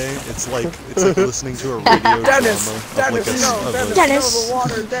play. It's like listening to a radio Dennis, drama. Dennis, of like a, no, of Dennis, a, Dennis. no, the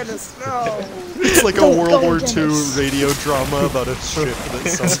water, Dennis, no. It's like a Don't World go, War Dennis. II radio drama about a ship that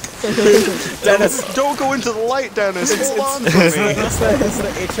sunk. Dennis, Don't go into the light, Dennis. Hold on for it's me.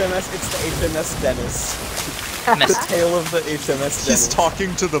 the HMS Dennis. The tale of the HMS He's Dennis.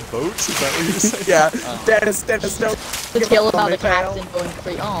 talking to the boat. Is that what you're saying? Yeah, Dennis, no. The tale about the Give up on me, captain going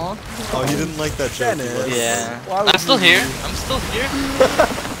free. Aw. Oh, he didn't like that joke. Dennis. He liked Yeah. Why would I'm still you here. leave? I'm still here.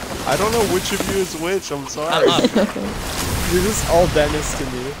 it. I don't know which of you is which. I'm sorry. I'm up. You're just all Dennis to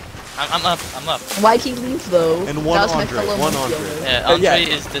me. I'm up. Why'd he leave though? And one That was my Andre, fellow one midfielder. Andre. Yeah, Andre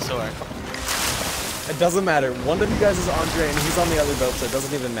yeah. is disorg. It doesn't matter. One of you guys is Andre and he's on the other boat, so it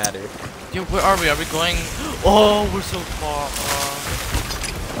doesn't even matter. Yo, where are we? Are we going? Oh, we're so far.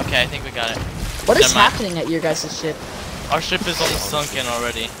 Okay, I think we got it. What is Never mind. happening at your guys' ship? Our ship is almost sunken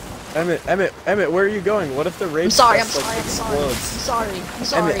already. Emmett, where are you going? What if the raid I'm sorry, I'm quest, sorry, like, I'm sorry. I'm explodes? sorry. I'm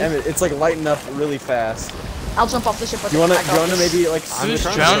sorry. Emmett, it's like lighting up really fast. I'll jump off the ship with Do you wanna, I got this. maybe like? I'm Who's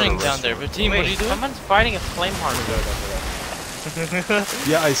trying to drowning start a down there? But team, what are you doing? Someone's fighting a flame harvester over there.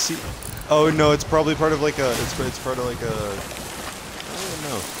 Yeah, I see. Oh no, it's probably part of like a. It's part of like a. I don't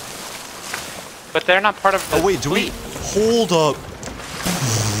know. But they're not part of the Oh wait, do we fleet. hold up?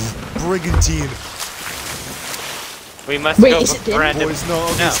 Brigantine. We must Wait, go is it them? random. Boys, no.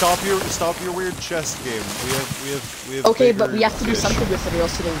 Okay, No. stop your weird chest game. We have. Okay, but bigger we have to do fish. something with it or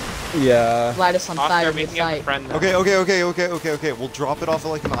else it'll Yeah. light us on fire Oscar, we can get a mid-fight. friend now. Okay. We'll drop it off at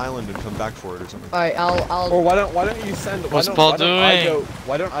like an island and come back for it or something. Alright, I'll Or why don't you send? What's why Paul don't I doing?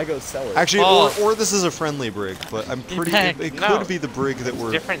 why don't I go sell it? Actually, Oh. or this is a friendly brig, but I'm pretty. It No. could be the brig that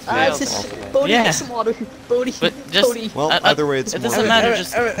we're. Different it's sales. just Bodhi, Yeah. get some water. Bodhi, But just- Bodhi, Well, either way, it's it more. doesn't matter.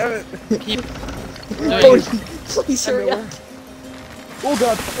 Just Emmett. keep. Bodhi, please hurry up. Oh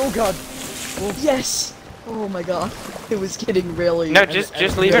god. Yes. Oh my god. It was getting really. No, just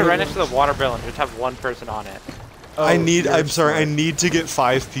leave it really right next to the water bill and just have one person on it. I need. you're I'm sorry. I smart. need to get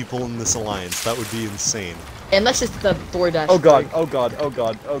 5 people in this alliance. That would be insane. Unless it's the DoorDash. Oh god. brig. Oh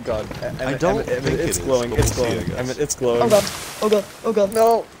god. I don't think it it's is, glowing. but It's we'll see, I glowing. guess. Emmett, it's glowing. Oh god. Oh god. Oh god.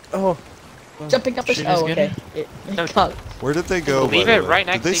 No. Oh. Jumping up the. Should I just Oh get okay. it? It got. Where did they go? Leave by it the way? right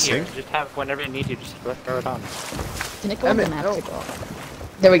next Did to they you. sink? Just have whenever you need to, just throw it on. Can it go on the Emmett, map no. to go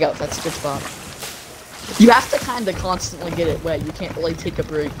off? There we go. That's a good spot. You have to kind of constantly get it wet. You can't really take a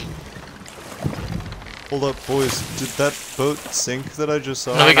break. Hold up, boys. Did that boat sink that I just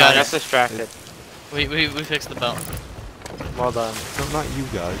saw? No, we got I it. got distracted. We fixed the boat. Well done. No, not you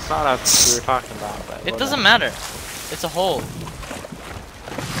guys. It's not us we were talking about, but It well doesn't done. matter. It's a hole.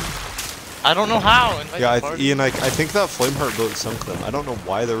 I don't know how. Invite Yeah, the party. Ian, I think that Flameheart boat sunk them. I don't know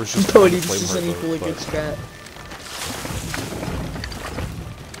why there was just Bodhi, one this is Flameheart an equally boat. good strat.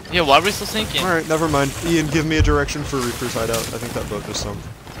 Yeah, why are we still sinking? Alright, never mind. Ian, give me a direction for Reaper's hideout. I think that boat just sunk.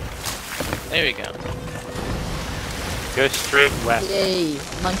 There we go. Go straight west. Yay!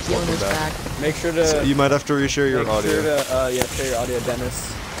 Monkey Welcome owner's back. back. Make sure to. So you might have to reshare your make audio. sure to share your audio,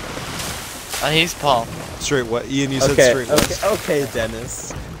 Dennis. He's Paul. Straight what? Ian, you said Okay, straight west. okay,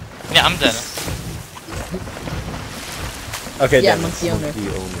 Dennis. Yeah, I'm Dennis. Okay, Yeah, Dennis. monkey owner. Monkey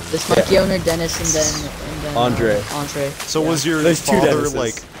owner. This monkey owner, Dennis, and then Andre. Andre. So was your There's two father Dennises.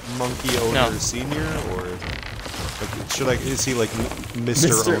 like monkey owner senior, or like is he like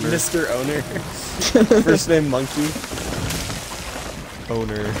Mr. Owner? Mr. Owner. First name Monkey.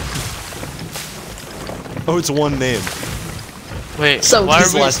 Owner. Oh, it's one name. Wait, So why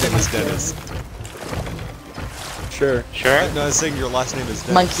His are we? last name is Dennis. Sure. Sure. No, I was saying your last name is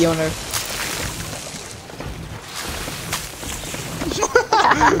Dennis. Monkey owner.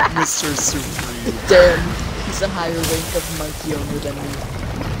 Mr. Supreme. Damn, he's a higher rank of monkey owner than me.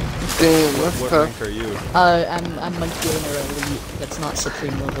 Damn, What that's tough. rank are you? I'm monkey owner elite. That's not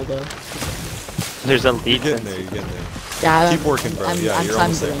supreme level though. There's a You're lead. getting there, you're getting there. Yeah, Keep working, bro. I'm You're climbing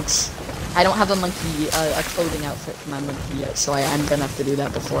almost the there. ranks. I don't have a monkey, a clothing outfit for my monkey yet, so I'm gonna have to do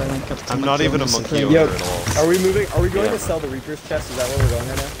that before I rank up to I'm not even a owner monkey supreme. owner at all. Are we moving? Are we going to sell the Reaper's chest? Is that where we're going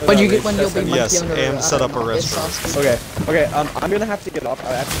right now? When Or you that get when Reaper's you'll be chest? monkey Yes, owner. and set up a it's restaurant. sauce. Okay, okay, I'm gonna have to get off. I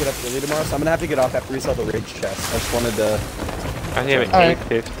have to get up early tomorrow, so I'm gonna have to get off after we sell the Rage chest. I just wanted to... I have an Alright.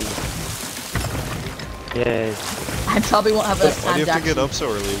 850. Yay. I probably won't have enough Why do time you have to get actually- up so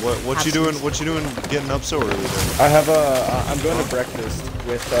early? What you doing? What you doing getting up so early then? I have a... I'm going to breakfast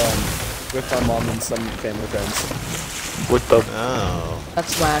with my mom and some family friends. With the... Oh.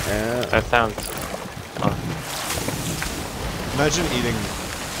 That's whack. Yeah. That sounds... fun. Imagine eating.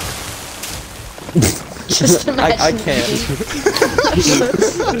 Just imagine. I can't.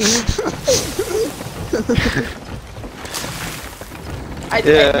 I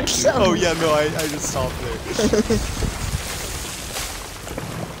think so. Oh yeah, no, I just stopped there.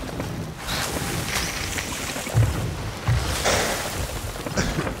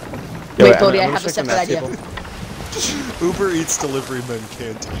 Wait, Bodhi, I have a separate idea. Uber Eats delivery men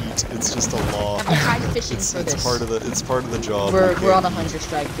can't eat. It's just a law. Have you tried fishing for It's this? part of the job. We're We on a can't hunger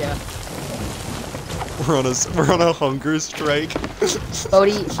strike, yeah. eat. We're on a hunger strike.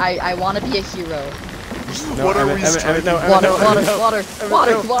 Bodhi, I want to be a hero. No, What are we Emmett, striking? no, Water, no, water, no. water,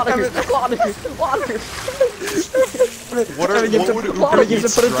 water, water, water, water. What Emmett, you have to- would Emmett, Uber you have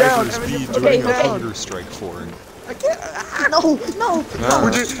Eats to put it down. drivers Emmett, be you have to doing put it a down. hunger strike for? No, no.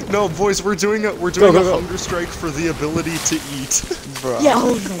 No, boys, we're doing a go. hunger strike for the ability to eat. Yeah,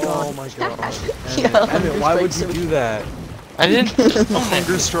 oh my god. Oh my god. Yeah, Emmett, hunger why would strike you so- do that? I didn't. A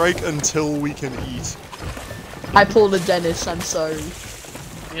hunger strike until we can eat. I pulled a Dennis, I'm sorry.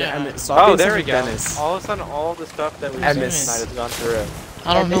 Yeah. Emmett, stop Oh, being there such we a go. Dennis. All of a sudden, all the stuff that we've seen Emmett. tonight has gone through.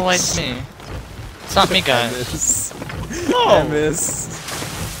 I don't know why it's me. It's not me, guys. Emmis. No. Emmis.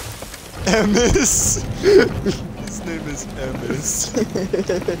 Emmis. His name is Emmis.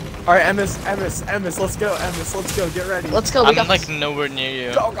 Alright, Emmis, let's go, Emmis, let's go, get ready. Let's go, we I'm got like nowhere near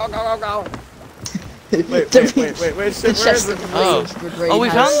you. Go, go, go, go, go. Wait, The shit, where is chest it? of Oh. rage brigade Oh, we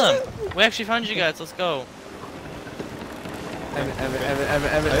has- found them. We actually found you guys. Let's go. Emmet.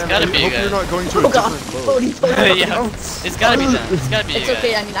 It's gotta I be you hope you're guys. not going to a Oh god, different boat. Bodhi, Bodhi. Yeah. It's gotta be them. It's gotta be It's you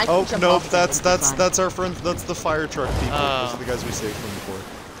okay, guys. I mean, I can Oh jump no, off. that's our friend. That's the fire truck people. Those are the guys we saved from before.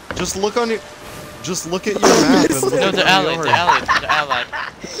 Just look on your. Just look at your map and look No, at they're where we allied. are. They're allied.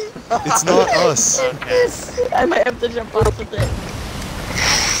 They're allied. It's not us. Okay. I might have to jump off with it.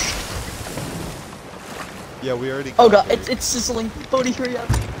 Yeah, we already. Oh got god, there. it's sizzling. Bodhi, hurry up.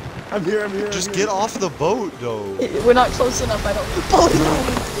 I'm here. Just get off the boat, though. We're not close enough, I don't. Bodhi,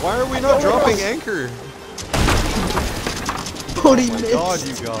 Why are we not dropping anchor? Bodhi Oh my missed. god,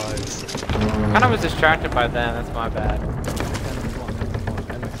 you guys. Kind of was distracted by them. That's my bad.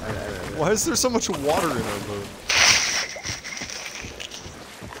 Why is there so much water in our boat?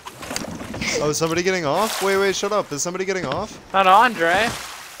 Oh, is somebody getting off? Wait, shut up. Is somebody getting off? Not Andre.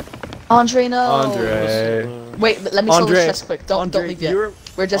 Andre, no. Andre. Wait, let me sell Andre, the chest quick. Don't leave yet.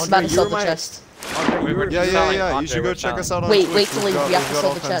 We're just about to sell the chest. Yeah. You should go check us out on Twitch. Wait till We've got- we have to we've got sell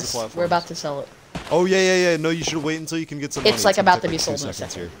all the kinds of chest. platforms. We're about to sell it. Oh yeah. No, you should wait until you can get some money. It's like gonna about take to be like 2 sold in a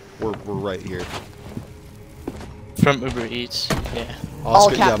seconds second. here. We're right here. From Uber Eats. Yeah. All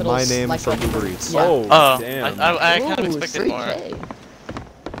Oscar, yeah, capitals, my name like from like- Uber Eats. Yeah. Oh, damn. I kind of Ooh, expected more. 3K.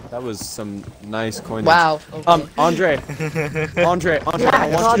 That was some nice coinage. Wow. Okay. Andre, Yeah, I want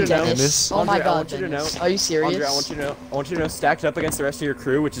God, you to know. Dennis. Oh my Andre, I god, want you to Dennis. know. Are you serious? Andre, I want you to know, stacked up against the rest of your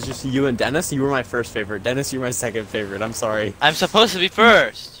crew, which is just you and Dennis, you were my first favorite. Dennis, you're my second favorite. I'm sorry. I'm supposed to be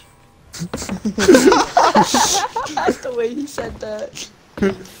first. That's the way he said that.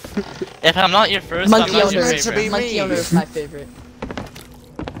 If I'm not your first, Monkey I'm not your owner. favorite. Monkey owner is my favorite.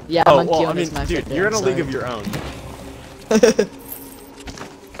 Yeah, Oh, monkey well, I owner mean, is my dude, favorite. you're in a I'm league sorry. of your own.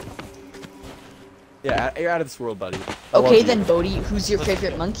 Yeah, you're out of this world, buddy. I love Okay you. then, Bodhi, who's your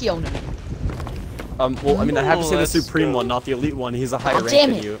favorite monkey owner? Well, I mean, I have to say the Let's supreme go. one, not the elite one. He's a higher Oh, rank damn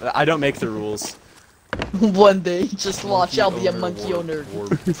than it. you. I don't make the rules. One day, just watch. I'll be a Monkey monkey owner,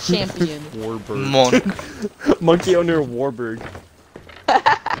 owner champion. Warbird. Monk. Monkey owner Warburg.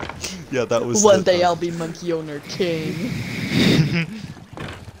 Yeah, that was One day I'll be monkey owner king.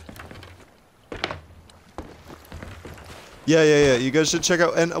 Yeah. You guys should check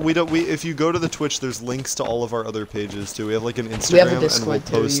out, and if you go to the Twitch, there's links to all of our other pages too. We have like an Instagram, We have a and we'll Discord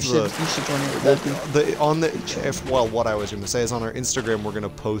too. post You should join it. what I was gonna say is on our Instagram, we're gonna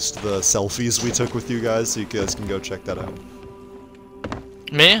post the selfies we took with you guys, so you guys can go check that out.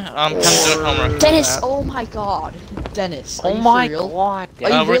 Me? I'm kind of doing homework. Dennis, oh my god. Dennis, are Oh you my for real? god. Are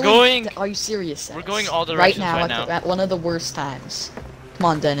you we're really? going- Are you serious? we're Dennis? going all right directions now, right now. at one of the worst times. Come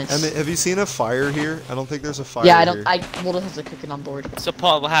on, Dennis. And have you seen a fire here? I don't think there's a fire yeah, here. we'll just have to cook it on board. So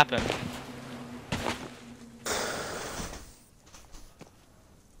Paul, what happened?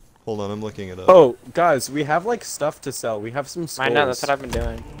 Hold on, I'm looking it up. Oh, guys, we have like stuff to sell. We have some skulls. I know, that's what I've been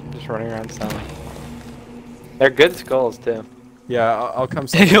doing. I'm just running around selling. They're good skulls too. Yeah, I'll come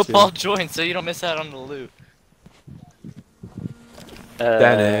sell Yo, it too. Paul, join so you don't miss out on the loot.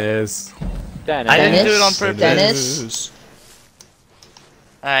 Dennis. Dennis. I didn't do it on Dennis? purpose. Dennis?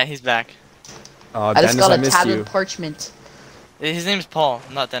 Alright, he's back. Oh, I just Dennis, got I a missed tattered you. parchment. His name's Paul,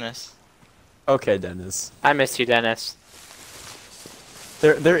 not Dennis. Okay, Dennis. I missed you, Dennis.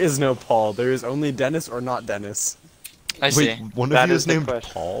 There is no Paul. There is only Dennis or not Dennis. I see. Wait, one That of you is is the named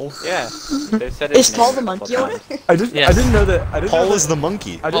question. Paul? Yeah. They said his Is Paul name the a couple monkey owner? times. I Yes. didn't know that. I didn't Paul know is the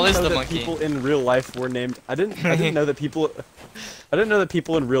monkey. I Paul didn't is know the that monkey. people in real life were named. I didn't know that people. I didn't know that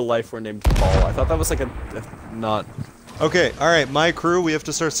people in real life were named Paul. I thought that was like a not. Okay, alright, my crew, we have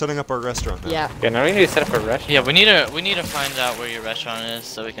to start setting up our restaurant now. Yeah. Yeah, now we need to set up a restaurant. Yeah, we need to find out where your restaurant is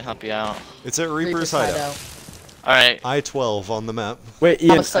so we can help you out. It's at Reaper's Hideout. Alright. I-12 on the map. Wait,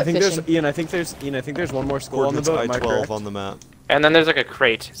 Ian. I'ma start fishing. I think there's one more skull on the Coordinates boat. Am I I-12 correct? on the map. And then there's like a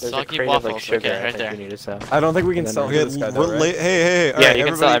crate. There's Soggy a crate of like waffles, sugar okay, I right think there. we need to sell. I don't think we can And sell then to Okay, this guy though, right? hey, Yeah, alright, you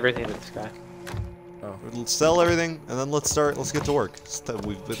can sell everybody, everything to this guy. we'll sell everything, and then let's get to work.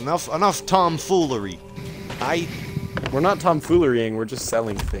 We've enough tomfoolery. We're not tomfoolerying. We're just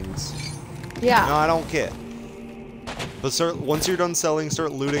selling things. Yeah. No, I don't care. But once you're done selling,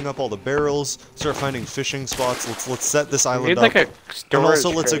 start looting up all the barrels, start finding fishing spots. Let's set this We island need up. like a And storage also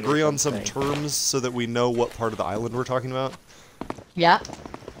let's crate or agree on some something. terms so that we know what part of the island we're talking about. Yeah.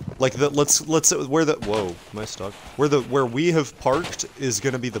 Like let's where the whoa, am I stuck? Where we have parked is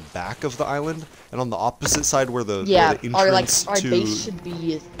gonna be the back of the island, and on the opposite side where the Yeah. where the Our entrance our to base should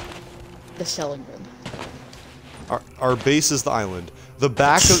be the selling room. our base is the island. The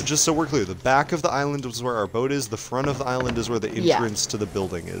back of, just so we're clear, the back of the island is where our boat is. The front of the island is where the Yeah. entrance to the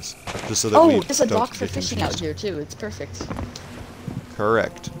building is. Just so that we Oh, there's a don't dock for get fishing out confused. here too. It's perfect.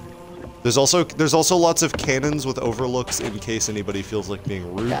 Correct. There's also lots of cannons with overlooks in case anybody feels like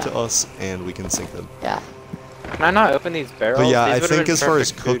being rude Yeah. to us, and we can sink them. Yeah. Can I not open these barrels? But yeah, These I would've think been as far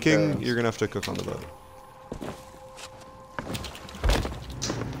as perfect food cooking, barrels. you're gonna have to cook on the boat.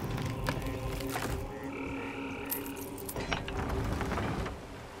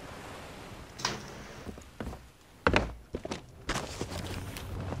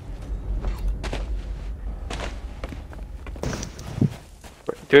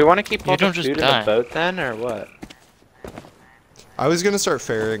 Do we want to keep You all the don't just food in die. the boat then, or what? I was gonna start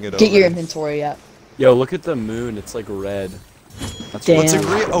ferrying it Get over. your inventory up. Yo, look at the moon. It's like red. That's Damn. Let's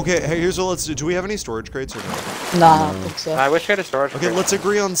agree. Okay, hey, here's what let's do. Do we have any storage crates or no? Nah, I don't think so. I wish we had a storage. Okay, crate. let's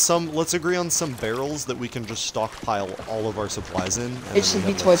agree on some. Let's agree on some barrels that we can just stockpile all of our supplies in. And then we should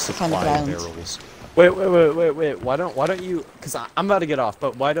be have, like, towards the front of the supply island. barrels. Wait. Why don't you? Cause I'm about to get off.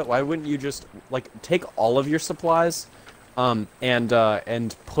 But why wouldn't you just like take all of your supplies, and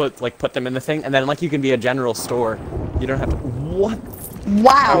put them in the thing, and then like you can be a general store. You don't have to. What?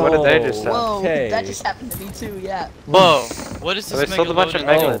 Wow. What did they just sell? Whoa, Okay. that just happened to me too. Yeah. Whoa, what is So this they sold a bunch of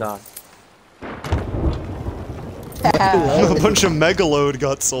Megalodon? Megalodon. A bunch of Megalode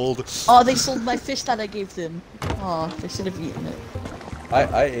got sold. Oh, they sold my fish that I gave them. Oh, they should have eaten it.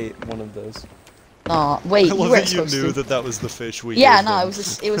 I ate one of those. Oh, wait, I you love weren't that you supposed knew to. that was the fish we Yeah, gave no,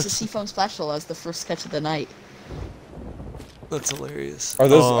 them. it was a seafoam special. That was the first catch of the night. That's hilarious. Are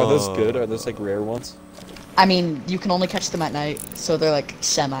those good? Are those like rare ones? I mean, you can only catch them at night, so they're like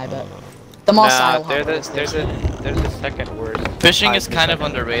semi, but the Moss Nah, Isle they're Harbor is the second worst. Fishing is Five kind of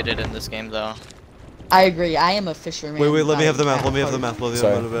percent. underrated in this game, though. I agree. I am a fisherman. Wait, let me have the map. I Let me have the map. Let me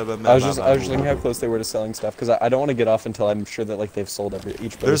Sorry. have the map. I was just thinking how close they were to selling stuff because I don't want to get off until I'm sure that like they've sold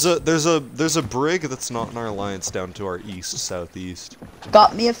each boat. There's a brig that's not in our alliance down to our east southeast.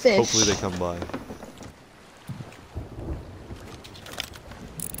 Got me a fish. Hopefully they come by.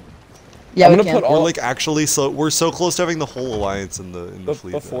 Yeah, I'm we gonna can. put We're all like actually we're so close to having the whole alliance in the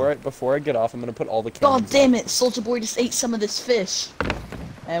fleet. before I get off. I'm gonna put all the God cannons. damn it! Soldier Boy just ate some of this fish.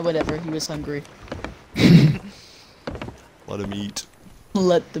 Whatever. He was hungry. Let him eat.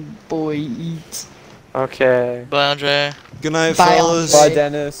 Let the boy eat. Okay. Bye, Andre. Good night, Bye, fellas. Bye,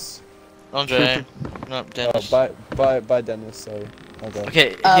 Dennis. Andre. No, Dennis. Bye, Dennis. Sorry. Okay. Okay,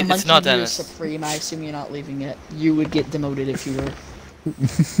 it's Monkey not View Dennis. Supreme. I assume you're not leaving yet. You would get demoted if you were.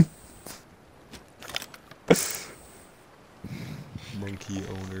 Monkey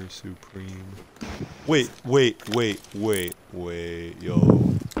owner supreme. Wait,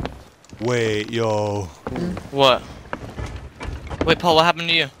 yo. Wait, yo. What? Wait, Paul, what happened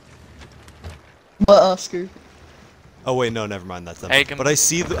to you? What, Oscar? Oh wait, no, never mind. That's them. Hey, But I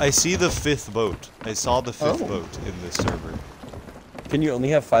see the fifth boat. I saw the fifth boat in this server. Can you only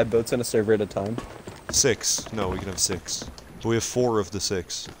have 5 boats in a server at a time? 6. No, we can have 6. But we have 4 of the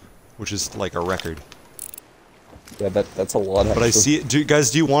 6, which is like a record. Yeah, that's a lot. But I see it. Do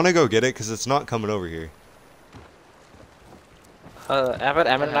you want to go get it? Because it's not coming over here. Emmett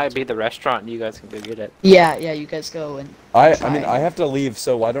and I be the restaurant, and you guys can go get it. Yeah, you guys go and. I mean, I have to leave,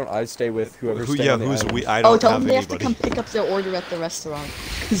 so why don't I stay with whoever's staying on the island? I don't tell have them they have to anybody. come pick up their order at the restaurant.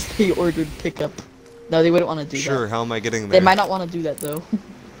 Because they ordered pickup. No, they wouldn't want to do that. Sure, how am I getting They there? might not want to do that though.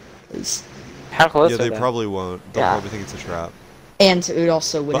 How close Yeah, are they they? probably won't. They'll Yeah. probably think it's a trap. And it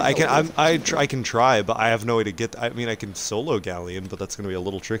also would. But I can try, but I have no way to get. I mean, I can solo galleon, but that's gonna be a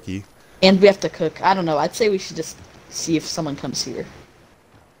little tricky. And we have to cook. I don't know. I'd say we should just see if someone comes here.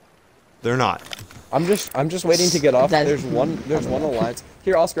 They're not. I'm just waiting to get off. That- There's one alliance.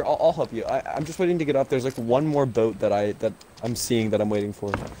 Here, Oscar, I'll help you. I'm just waiting to get off. There's like one more boat that I'm seeing that I'm waiting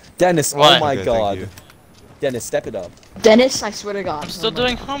for. Dennis, What? oh my Okay, god. thank you. Dennis, step it up. Dennis, I swear to God. I'm still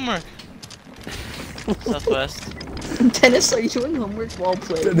doing homework. Southwest. Dennis, are you doing homework while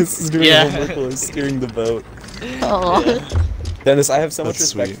playing? Dennis is doing Yeah. homework while he's steering the boat. Aww. Dennis, I have so much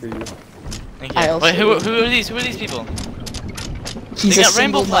That's respect sweet. for you. Thank I you. also Wait, who do. are these? Who are these people? He's They a got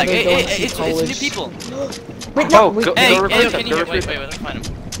rainbow single flag. mother Hey, going hey, to it's college. new people. Wait, no, Oh, wait, go- Hey, go hey, recruit can them, you go hear? Wait, recruit let's find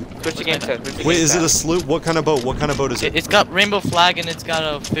him. Switch to game chat. switch to Wait, game is it chat. a sloop? What kind of boat? What kind of boat is it? It's got rainbow flag and it's got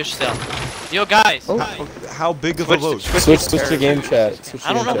a fish sail. Yo, guys. Oh. How big of a boat? Switch to game chat. Switch to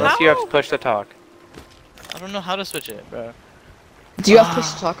I don't game know chat. Unless you have to push the talk. I don't know how to switch it, bro. Do you have push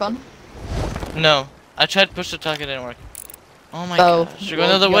to talk on? No, I tried to push the talk, it didn't work. Oh my Oh, gosh, you're well,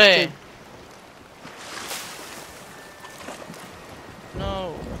 going the other you have way.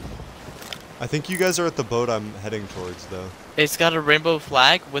 No. I think you guys are at the boat I'm heading towards, though. It's got a rainbow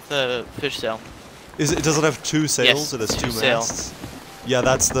flag with a fish sail. Does it have 2 sails? Yes, it has 2 2 sail. masts. Yeah,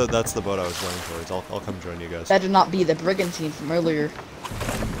 that's the boat I was going towards. I'll come join you guys. Better not be the brigantine from earlier.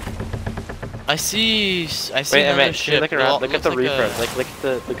 I see Wait, another Emmett, ship. look Well, around. Look looks at the like a-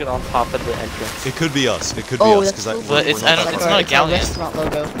 refresh. Look at on top of the entrance. It could be us. It could be Oh, us that's because cool. But it's- I don't- Like it's our- not a our galleon. restaurant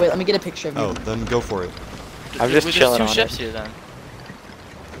logo. Wait, let me get a picture of you. Oh, then go for it. I'm just There's chilling 2 on ships it. here then.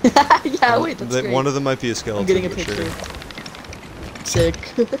 Yeah, wait, that's great. One of them might be a skeleton. I'm getting a but picture. sure. Sick.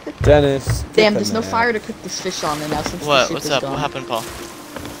 Dennis. Damn, get there's the no map. fire to cook this fish on, and now since the What? ship What's is up? gone. What happened, Paul?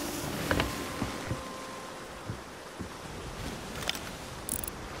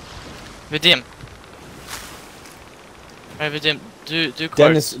 Vadim. Alright, Vadim, do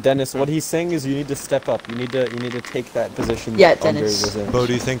course. Dennis, what he's saying is you need to step up. You need to take that position. Yeah, that Andre Dennis. was in.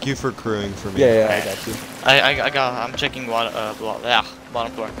 Bodhi, thank you for crewing for me. Yeah, I got you. I'm checking bottom floor. Blah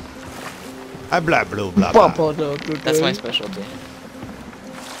blah blah blah. That's my specialty.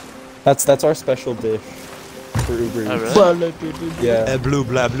 That's our special dish for Uber Eats. Oh, really? Yeah. Blue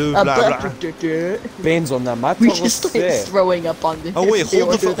blah blue blah blah. Beans on the mat. We just like throwing up on the. Oh wait, they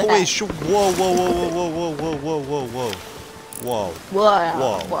hold the order phone. that. Wait, whoa, whoa, whoa, whoa, whoa, whoa, whoa, whoa, whoa, whoa, whoa, Wow, Whoa.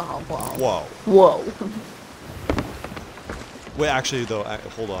 wow, wow, whoa. whoa. Wait, actually though,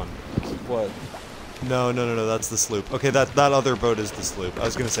 hold on. What? No, that's the sloop. Okay, that other boat is the sloop. I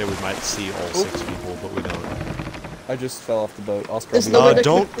was gonna say we might see all 6 people, but we don't. I just fell off the boat. Oscar. There's no way to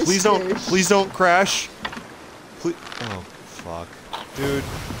Don't, cook this fish. please don't crash. Please. Oh, fuck, dude,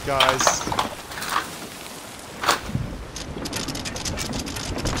 guys.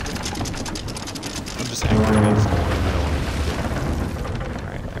 I'm just anchoring it.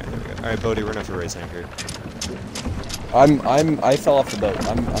 Alright, there we go. Alright, Bodhi, we're gonna have to raise anchor. I fell off the boat.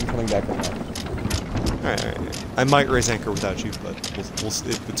 I'm coming back right now. Alright. I might raise anchor without you, but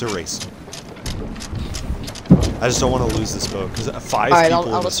it's a race. I just don't want to lose this boat, because 5 Alright, people I'll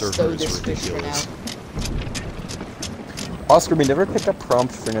in the just stow server this is fish for ridiculous. now. Oscar, we never picked a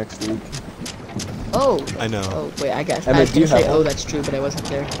prompt for next week. Oh. I know. Oh wait, I guess. Emma, I was do you gonna say, have oh, one? that's true, but I wasn't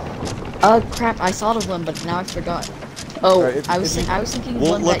there. Crap! I thought of one, but now I forgot. Oh, Alright, I was thinking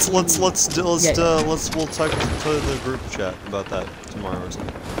Well, one let's that we'll talk to the group chat about that tomorrow or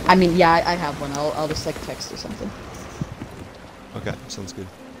something. I mean, yeah, I have one. I'll just like text or something. Okay, sounds good.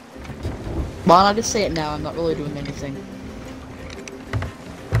 Well, I'll just say it now. I'm not really doing anything.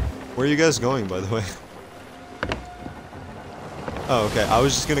 Where are you guys going, by the way? Oh, okay. I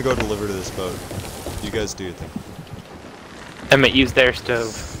was just gonna go deliver to this boat. You guys do your thing. Emmett, use their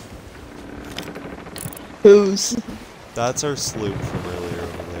stove. Whose? That's our sloop from earlier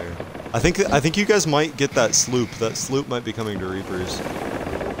over there. I think you guys might get that sloop. That sloop might be coming to Reapers.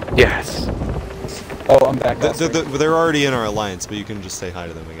 Yes. Oh, I'm back. They're already in our alliance, but you can just say hi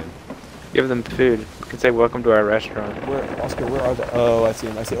to them again. Give them food. You can say welcome to our restaurant. Oscar, where are they? Oh, I see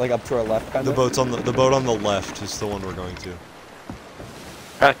them. I see, like up to our left, kind The of. boat on the left is the one we're going to.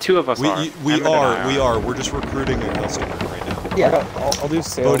 Two of us are. We are. We're just recruiting a customer right now. Yeah, I'll do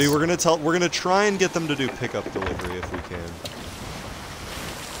sales. Bodhi, we're gonna try and get them to do pickup delivery if we can.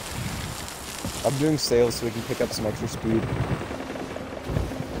 I'm doing sales so we can pick up some extra speed.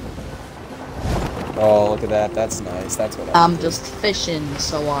 Oh, look at that. That's nice. That's what I'm just fishing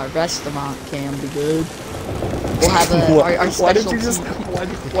so our restaurant can be good. We'll have a our why did you just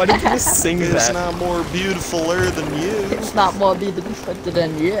sing that? It's not more beautifuler than you. It's not more beautiful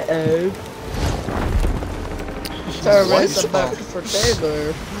than you. Terrorist about for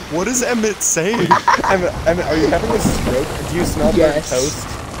favor. What is Emmett saying? Emmett, are you having a stroke? Do you smell burnt toast?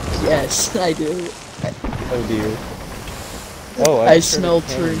 Yes, I do. Oh dear. Oh, I smell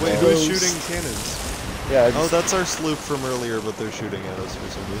turned Wait, who's shooting cannons? Yeah. Oh, that's our sloop from earlier, but they're shooting at us for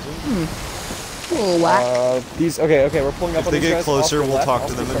some reason. Oh, whack. These. Okay, we're pulling up. If they get closer, we'll talk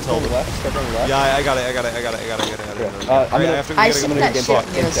to them and tell them. Yeah, I got it. I have to see that ship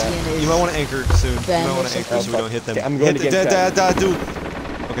near us. You might want to anchor soon. You might want to anchor so we don't hit them. I'm going to get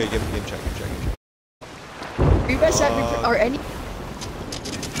Okay, game check. You guys have any?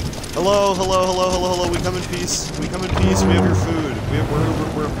 Hello. We come in peace. We have your food.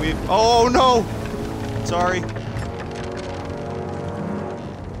 We. Oh no! Sorry.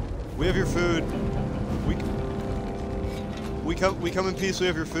 We have your food. We come in peace. We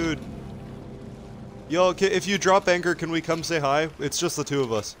have your food. Yo, if you drop anchor, can we come say hi? It's just the two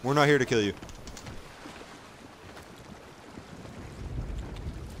of us. We're not here to kill you.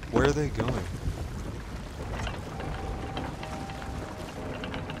 Where are they going?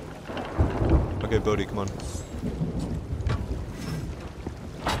 Okay, Bodhi, come on.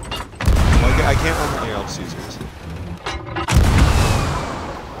 Okay, I can't run. Here, I'll just use yours.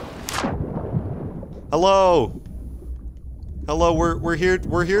 Hello. Hello. We're here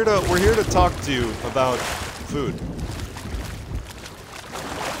to talk to you about food.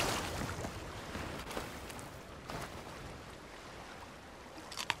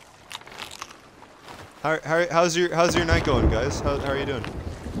 How's your night going, guys? How are you doing?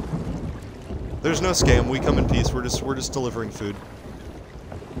 There's no scam. We come in peace. We're just delivering food.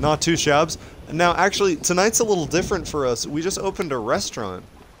 Not two shabs. Now, actually, tonight's a little different for us. We just opened a restaurant.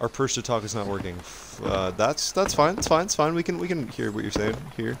 Our push to talk is not working. That's fine. It's fine. We can hear what you're saying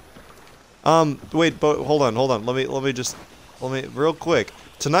here. Wait, but hold on. Let me real quick.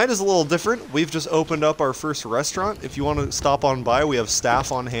 Tonight is a little different. We've just opened up our first restaurant. If you want to stop on by, we have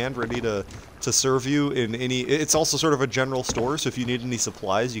staff on hand ready to serve you in any. It's also sort of a general store, so if you need any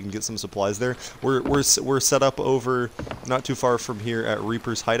supplies, you can get some supplies there. We're set up over not too far from here at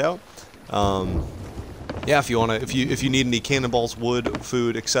Reaper's Hideout. Yeah, if you need any cannonballs, wood,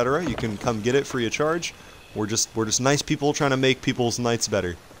 food, etc., you can come get it free of charge. We're just nice people trying to make people's nights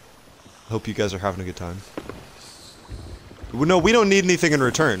better. Hope you guys are having a good time. No, we don't need anything in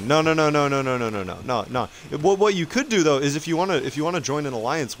return. No. What you could do though is if you wanna join an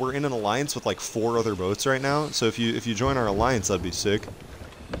alliance, we're in an alliance with like 4 other boats right now. So if you join our alliance, that'd be sick.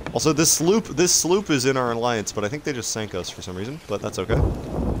 Also, this sloop is in our alliance, but I think they just sank us for some reason. But that's okay.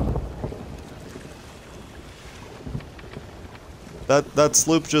 That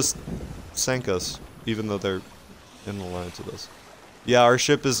sloop just sank us, even though they're in an alliance with us. Yeah, our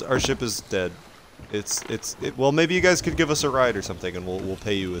ship is dead. Well, maybe you guys could give us a ride or something, and we'll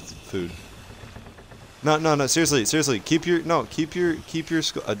pay you with food. No. Seriously. Keep your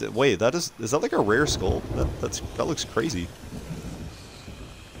skull. Wait, is that like a rare skull? That looks crazy.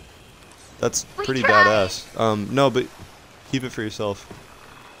 That's pretty badass. No, but keep it for yourself.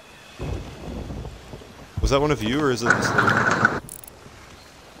 Was that one of you, or is it this thing?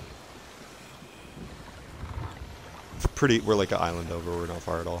 We're like an island over. We're not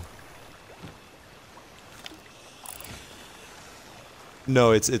far at all.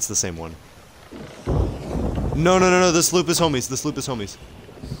 No, it's the same one. No. The sloop is homies.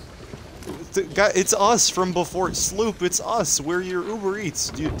 It's us from before. Sloop, it's us. We're your Uber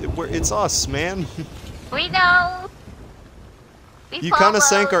Eats. It's us, man. We know. You kind of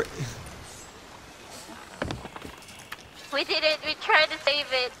sank our... We did it. We tried to save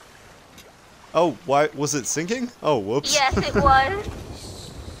it. Oh, why? Was it sinking? Oh, whoops. Yes, it was.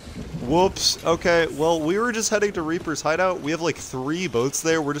 Whoops. Okay, well, we were just heading to Reaper's hideout. We have like 3 boats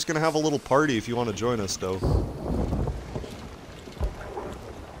there. We're just gonna have a little party if you want to join us, though.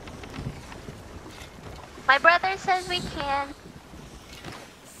 My brother says we can.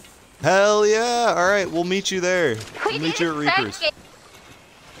 Hell yeah! Alright, we'll meet you there. We We'll meet you at didn't Reaper's. sank it.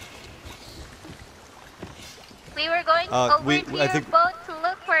 We were going over to I your think... boat to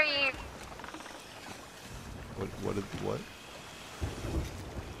look for you. What?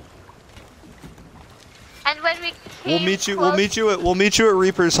 And when we We'll came meet you close- we'll meet you at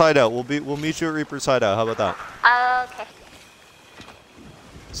Reaper's hideout. We'll meet you at Reaper's hideout. How about that? Okay.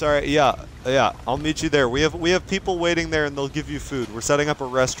 Sorry, yeah, I'll meet you there. We have people waiting there and they'll give you food. We're setting up a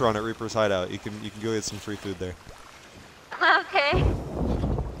restaurant at Reaper's hideout. You can go get some free food there. Okay.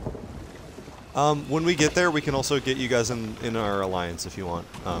 When we get there, we can also get you guys in our alliance if you want.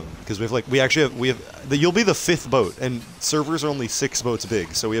 Because you'll be the 5th boat, and servers are only 6 boats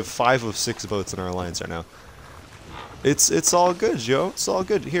big, so we have 5 of 6 boats in our alliance right now. It's all good, Joe. It's all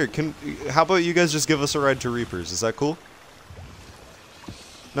good. Here, how about you guys just give us a ride to Reapers? Is that cool?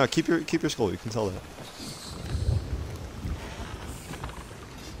 No, keep your skull. You can tell that.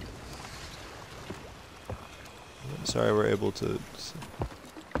 Sorry, we're able to.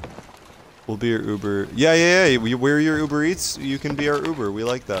 We'll be your Uber. Yeah. We're your Uber Eats. You can be our Uber. We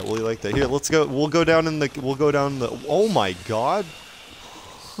like that. We like that. Here, let's go. We'll go down the. Oh my God.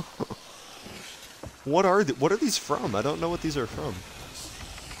 What are these from? I don't know what these are from.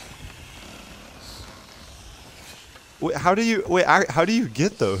 Wait, how do you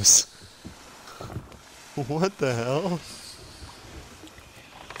get those? What the hell?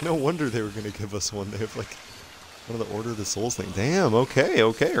 No wonder they were gonna give us one. They have like one of the Order of the Souls thing. Damn. Okay.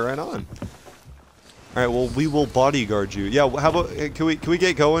 Right on. All right. Well, we will bodyguard you. Yeah. How about can we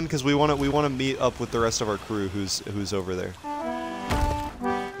get going? Because we want to meet up with the rest of our crew who's over there.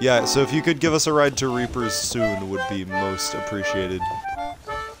 Yeah. So if you could give us a ride to Reapers soon, would be most appreciated.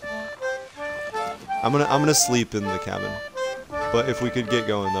 I'm gonna sleep in the cabin, but if we could get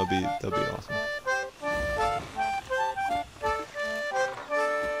going, that'd be awesome.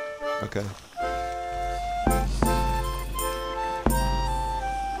 Okay.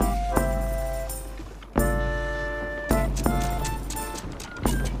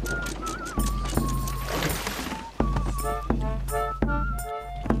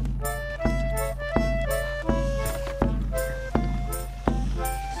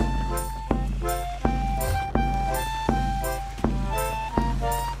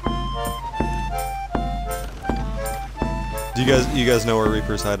 You guys know where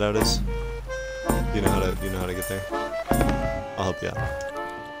Reaper's hideout is? You know how to get there? I'll help you out.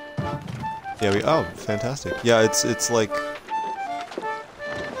 Yeah, oh, fantastic. Yeah, it's like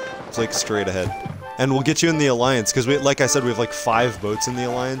straight ahead. And we'll get you in the alliance cuz like I said we have like 5 boats in the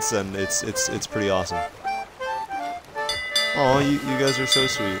alliance and it's pretty awesome. Oh, you guys are so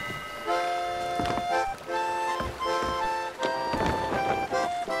sweet.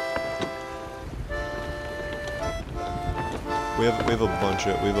 We have a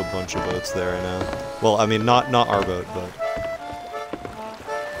bunch of boats there right now. Well, I mean not our boat, but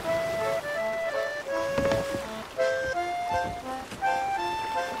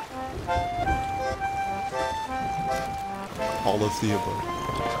all of the above.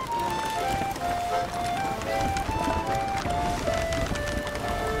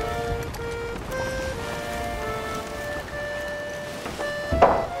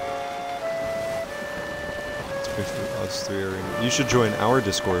 You should join our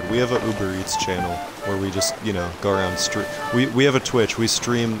Discord. We have a Uber Eats channel where we just, go around we have a Twitch. We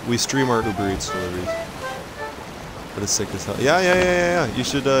stream our Uber Eats deliveries. But it's sick as hell. Yeah. You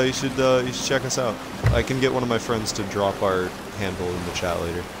should check us out. I can get one of my friends to drop our handle in the chat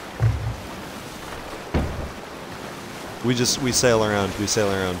later. We sail around,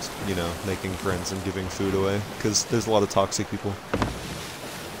 making friends and giving food away because there's a lot of toxic people.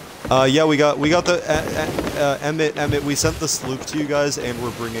 Yeah, we got the Emmett. We sent the sloop to you guys, and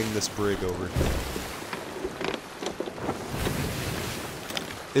we're bringing this brig over.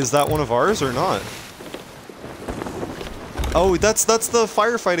 Is that one of ours or not? Oh, that's the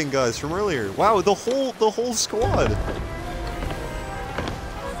firefighting guys from earlier. Wow, the whole squad.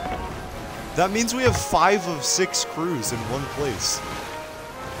 That means we have 5 of 6 crews in one place.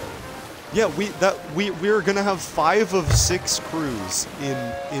 Yeah, we're gonna have 5 of 6 crews in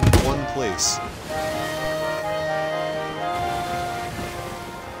one place.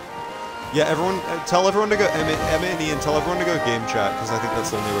 Yeah, everyone, tell everyone to go, Emma and Ian, tell everyone to go game chat, because I think that's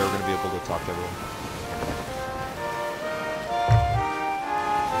the only way we're gonna be able to talk to everyone.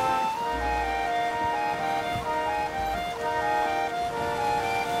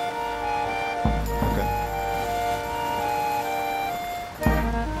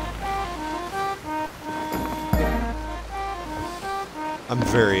 I'm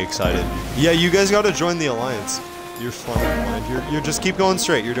very excited. Yeah, you guys gotta join the alliance. You're flying blind. You're just keep going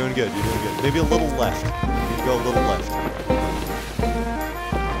straight. You're doing good. You're doing good. Maybe a little left. You go a little left.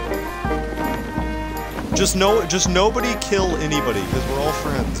 Just nobody kill anybody, because we're all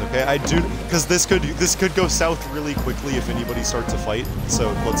friends, okay? Because this could go south really quickly if anybody starts a fight. So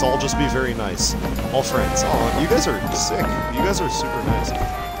let's all just be very nice. All friends. Oh, you guys are sick. You guys are super nice.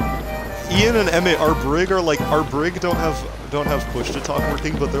 Ian and Emmett, our brig don't have push to talk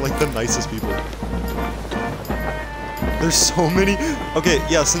working, but they're like the nicest people. There's so many. Okay,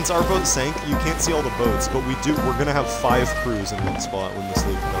 yeah, since our boat sank, you can't see all the boats, but we're gonna have 5 crews in one spot when the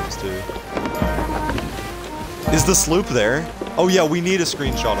sloop comes too. Is the sloop there? Oh yeah, we need a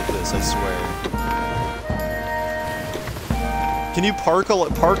screenshot of this, I swear. Can you park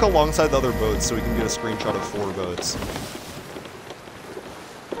alongside the other boats so we can get a screenshot of 4 boats?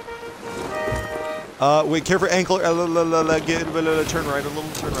 Wait, careful, ankle, turn right a little, turn right a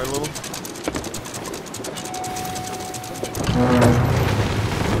little.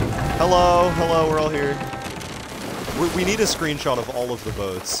 Hello, we're all here. We need a screenshot of all of the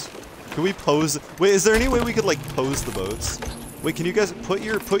boats. Can we pose? Wait, is there any way we could, like, pose the boats? Wait, can you guys put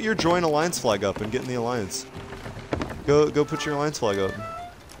your join alliance flag up and get in the alliance? Go put your alliance flag up.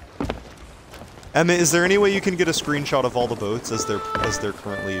 Emma, is there any way you can get a screenshot of all the boats as they're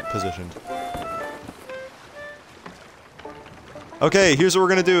currently positioned? Okay, here's what we're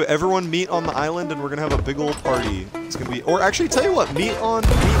gonna do. Everyone meet on the island, and we're gonna have a big old party. It's gonna be, or actually, tell you what, meet on.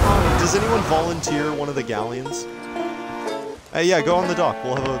 Does anyone volunteer one of the galleons? Yeah, go on the dock.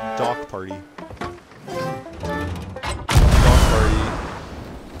 We'll have a dock party. Dock party.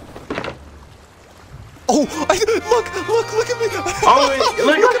 Oh, look at me! Oh, wait,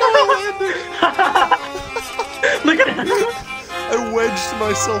 look at him! I wedged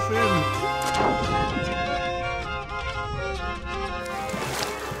myself in.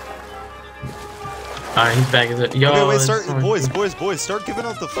 Alright, he's back. Yo, okay, wait, boys, start giving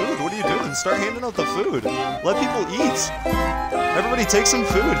out the food. What are you doing? Start handing out the food. Let people eat. Everybody take some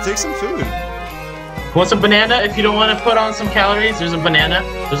food. Take some food. Want some banana? If you don't want to put on some calories, there's a banana.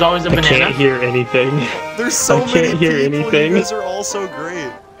 There's always a banana. I can't hear anything. There's so many can't hear people. anything. You guys are all so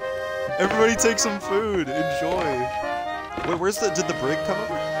great. Everybody take some food. Enjoy. Wait, did the brig come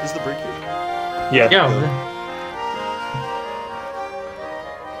over? Is the brig here? Yeah.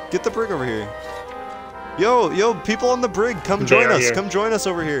 Get the brig over here. Yo, people on the brig, come join us. Here. Come join us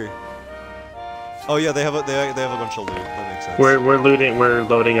over here. Oh yeah, they have a bunch of loot. That makes sense. We're looting. We're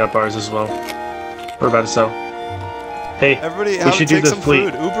loading up ours as well. We're about to sell. Hey, everybody, we should do the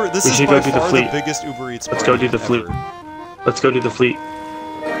fleet. Food. This is by far the biggest UberEats party. Let's go do the fleet. Let's go do the fleet.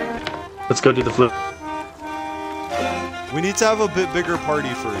 Let's go do the fleet. We need to have a bit bigger party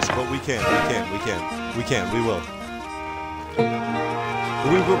first, but we will.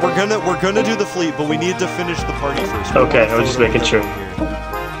 We're gonna do the fleet, but we need to finish the party first. Okay, I was just making sure.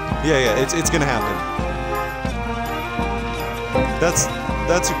 Yeah, it's gonna happen. That's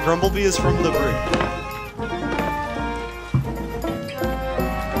Grumblebee is from the brig.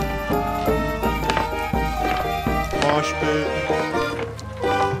 Mosh pit.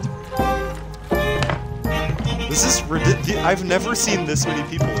 This is ridiculous. I've never seen this many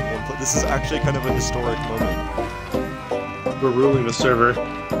people in one place. This is actually kind of a historic moment. We're ruling the server.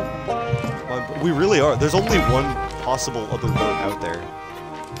 We really are. There's only one possible other boat out there.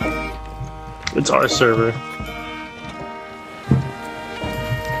 It's our server.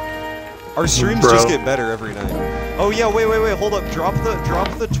 Our streams just get better every night. Oh yeah, wait, hold up. Drop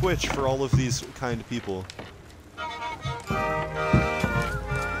the Twitch for all of these kind people.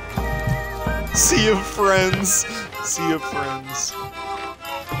 See you, friends. See you, friends.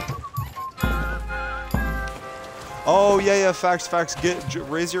 Oh yeah, facts.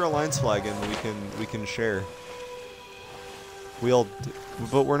 Raise your alliance flag and we can share.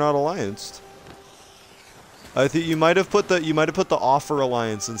 But we're not allianced. I think you might have put the offer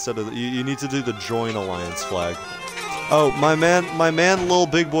alliance instead of you need to do the join alliance flag. Oh, my man, Lil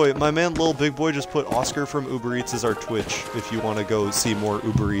Big Boy just put Oscar from UberEats as our Twitch if you want to go see more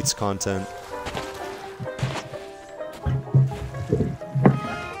UberEats content.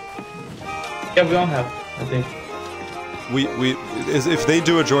 Yeah, we all have, I think. If they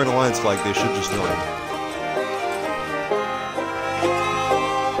do a join alliance flag, they should just join.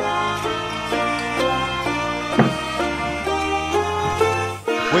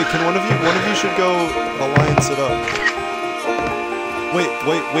 Wait, can one of you should go alliance it up? Wait,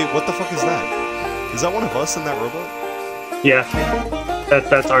 what the fuck is that? Is that one of us in that robot? Yeah.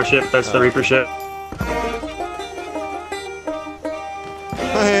 That's our ship, that's the Reaper ship.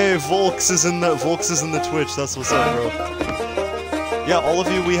 Hey, Volks is in the Twitch. That's what's up, bro. Yeah, all of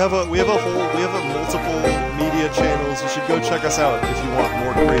you, we have multiple media channels. You should go check us out if you want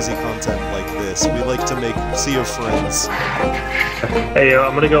more crazy content like this. We like to make Sea of Friends. Hey,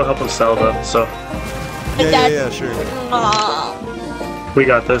 I'm gonna go help them sell them. So. Yeah, sure. We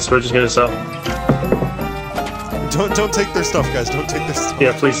got this. We're just gonna sell. Don't take their stuff, guys. Don't take their stuff.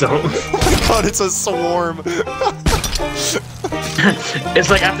 Yeah, please don't. Oh my god, it's a swarm. It's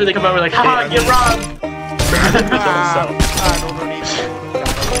like after they come out, we're like, haha, you're wrong!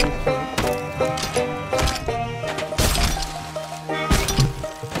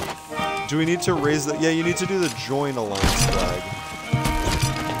 Do we need to raise the... Yeah, you need to do the join alliance flag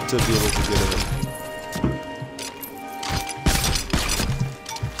to be able to get in.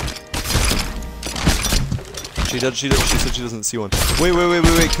 She said she doesn't see one. Wait.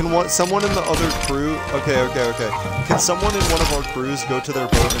 Can someone in the other crew... Okay. Can someone in one of our crews go to their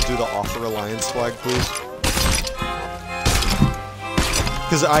boat and do the offer alliance flag, please?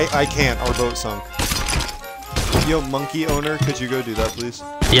 Because I can't. Our boat sunk. Yo, monkey owner, could you go do that, please?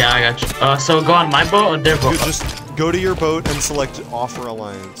 Yeah, I got you. So go on my boat or their boat? Dude, just go to your boat and select offer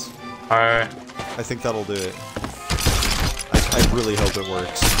alliance. Alright. I think that'll do it. I really hope it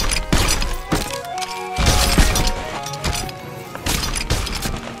works.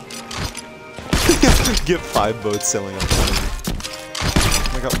 Get 5 boats sailing up.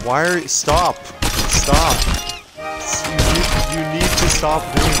 Oh my god, why are you... Stop! Stop! You need to stop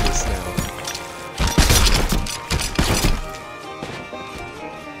doing this now.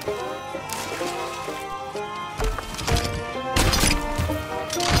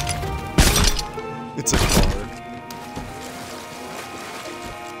 It's a car.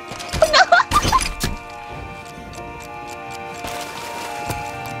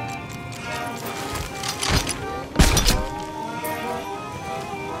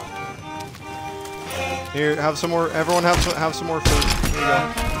 Here, have some more. Everyone have some more food. Here you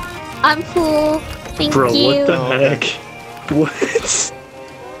go. I'm cool. Thank Bro, you. what the heck? What?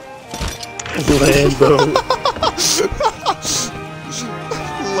 Land boat.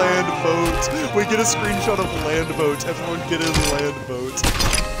 Land boat. We get a screenshot of land boat. Everyone get in land boat.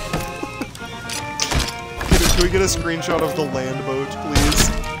 Can we get a screenshot of the land boat, please?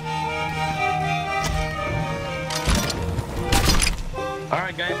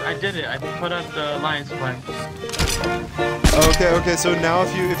 Alright guys, I did it. I put up the alliance flag. Okay, so now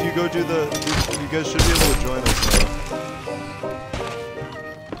if you go do the... You guys should be able to join us now.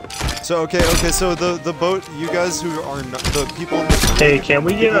 So, okay, so the boat, you guys who are not... The people in the... Hey, can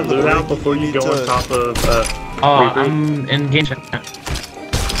we get a loot out before you go on top of, I'm in game chat.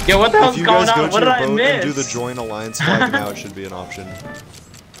 Yo, what the hell's going on? What did I miss? And do the join alliance flag now, it should be an option.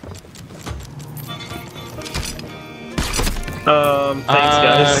 Thanks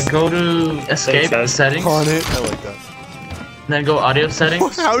guys. Go to escape settings. On it, I like that. And then go audio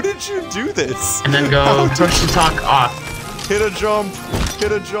settings. How did you do this? And then go push to talk off. Hit a jump.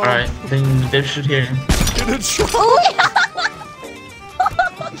 Hit a jump. Alright, then they should hear him. Hit a jump.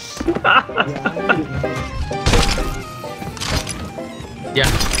 Yeah.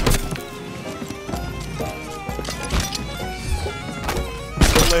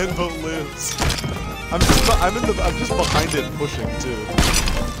 The land boat lives. I'm just behind it pushing too.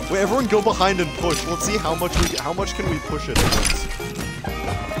 Wait, everyone go behind and push. Let's see how much can we push it at once.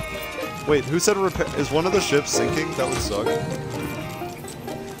 Wait, who said repair? Is one of the ships sinking? That would suck.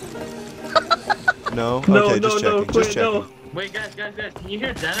 No? Okay, just checking. Just checking. No. Wait, guys, can you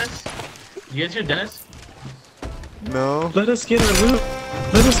hear Dennis? You guys hear Dennis? No. Let us get our loot.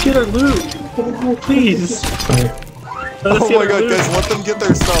 Let us get our loot. Oh, please. Oh my god, guys, let them get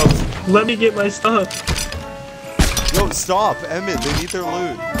their stuff. Let me get my stuff. Yo, stop, Emmett, they need their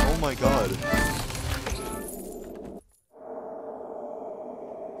loot. Oh my god.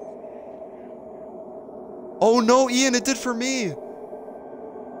 Oh no, Ian, it did for me.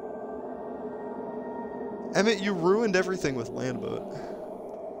 Emmett, you ruined everything with Landboat.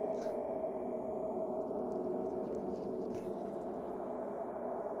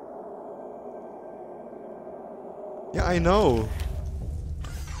 Yeah, I know.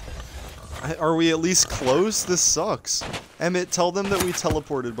 Are we at least close? This sucks. Emmett, tell them that we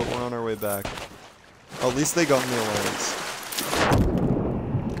teleported, but we're on our way back. Oh, at least they got in the alliance.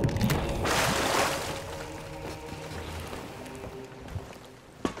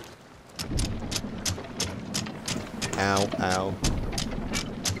 Ow, ow.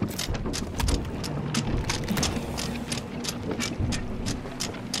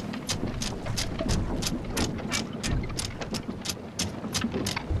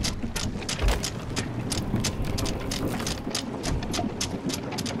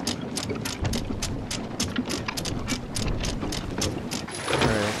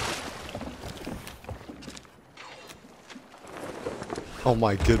 Oh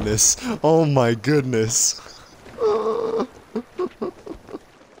my goodness. Oh my goodness.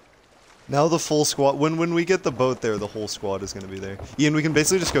 Now the full squad, when we get the boat there, the whole squad is gonna be there. Ian, we can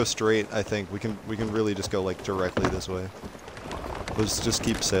basically just go straight, I think. We can really just go like directly this way. Let's just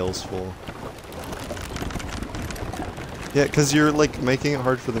keep sails full. Yeah, cause you're like making it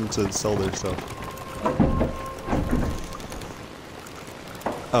hard for them to sell their stuff.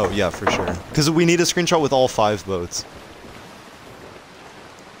 Oh yeah, for sure. Cause we need a screenshot with all 5 boats.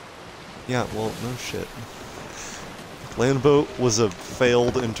 Yeah, well, no shit. Landboat was a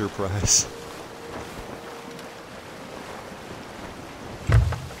failed enterprise.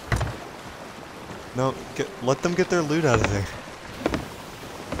 No, let them get their loot out of there.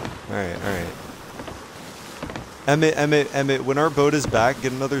 Alright, alright. Emmett, when our boat is back,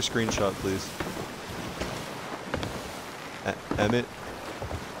 get another screenshot, please. Emmett?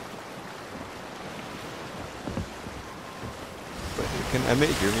 Can Emmett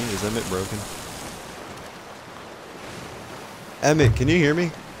hear me? Is Emmett broken? Emmett, can you hear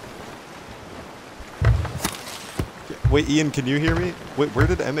me? Wait, Ian, can you hear me? Wait, where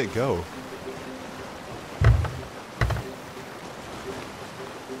did Emmett go?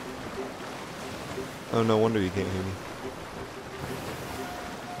 Oh, no wonder you can't hear me.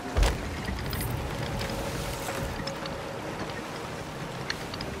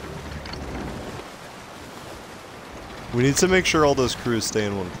 We need to make sure all those crews stay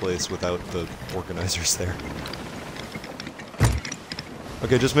in one place without the organizers there.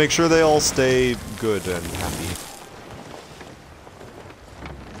 Okay, just make sure they all stay good and happy.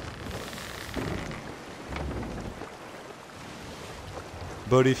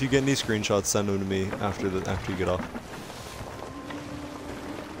 Bodhi, if you get any screenshots, send them to me after you get off.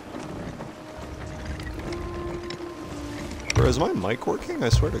 Bro, is my mic working? I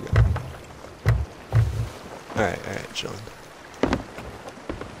swear to God. Alright, chillin'.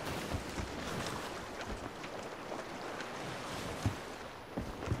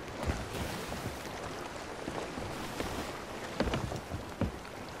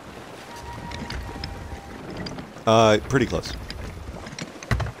 Pretty close.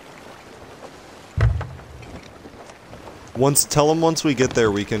 Tell them once we get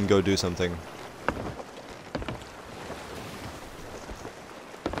there we can go do something.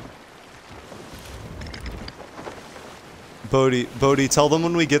 Bodhi, tell them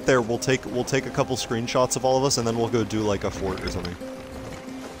when we get there we'll take a couple screenshots of all of us and then we'll go do like a fort or something.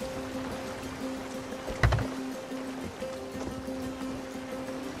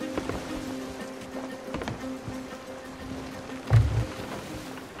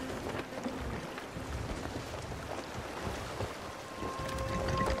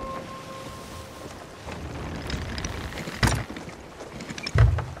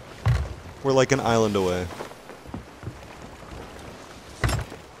 We're like an island away.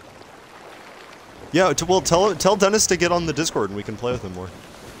 Yeah, well, tell Dennis to get on the Discord and we can play with him more.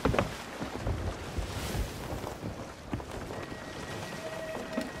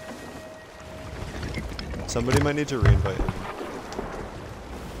 Somebody might need to reinvite him.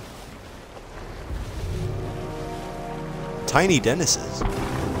 Tiny Dennis's.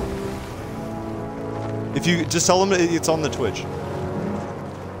 If you just tell him it's on the Twitch.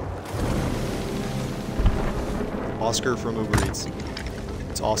 Oscar from UberEats.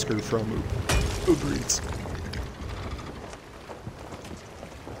 It's Oscar from UberEats.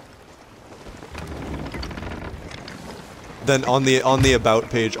 Then on the about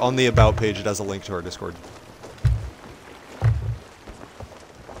page, it has a link to our Discord.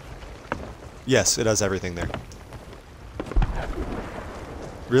 Yes, it has everything there.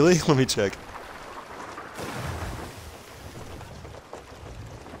 Really? Let me check.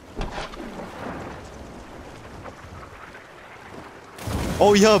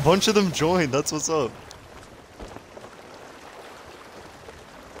 Oh yeah, a bunch of them joined. That's what's up.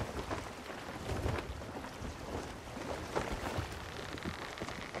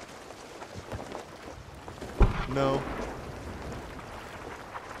 No.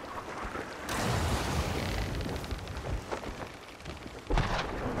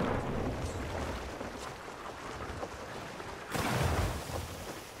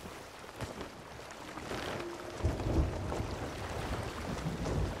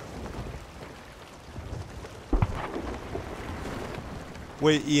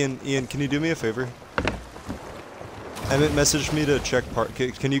 Wait, Ian, can you do me a favor? Emmett messaged me to check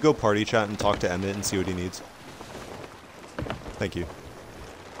can you go party chat and talk to Emmett and see what he needs? Thank you.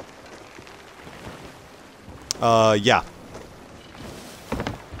 Yeah.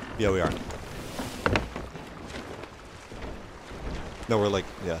 Yeah, we are. No, we're like,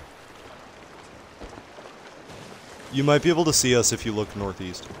 yeah. You might be able to see us if you look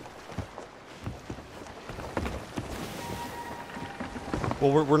northeast.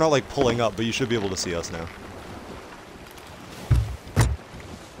 Well, we're not like pulling up, but you should be able to see us now.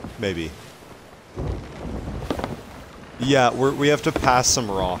 Maybe. Yeah, we have to pass some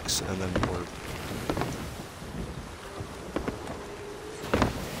rocks, and then we're...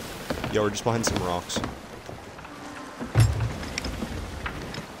 Yeah, we're just behind some rocks.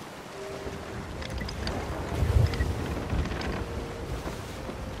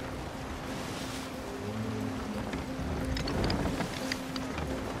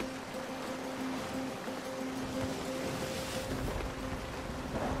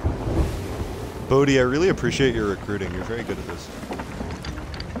 Bodhi, I really appreciate your recruiting. You're very good at this.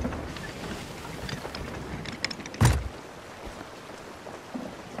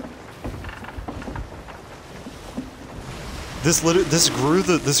 This grew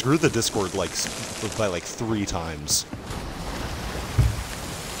the Discord like by like 3 times.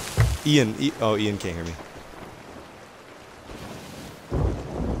 Ian can't hear me.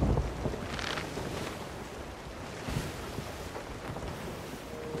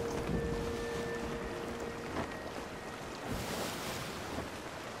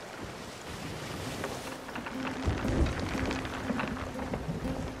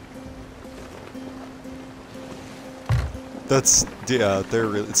 Yeah, they're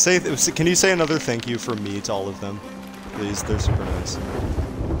really... Can you say another thank you from me to all of them? Please, they're super nice.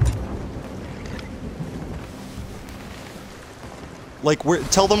 Like,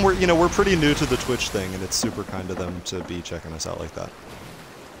 tell them we're pretty new to the Twitch thing, and it's super kind of them to be checking us out like that.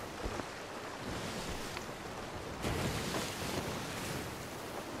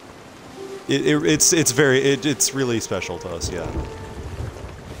 It's really special to us, yeah.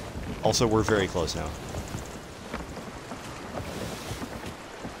 Also, we're very close now.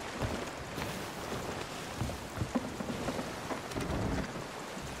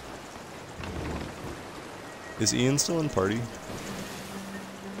 Is Ian still in party?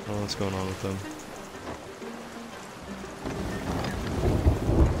 Oh, what's going on with them?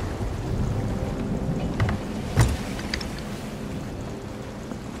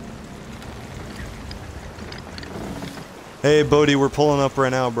 Hey, Bodhi, we're pulling up right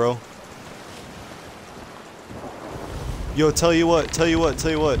now, bro. Yo, tell you what. Get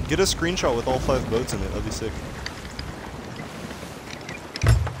a screenshot with all 5 boats in it. That'd be sick.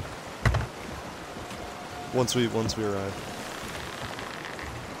 Once we arrive.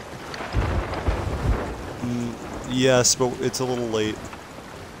 Yes, but it's a little late.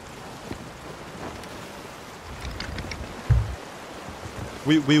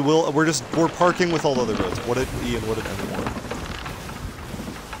 We're parking with all the other boats. What did Emmett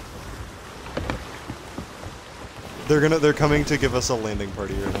want? They're coming to give us a landing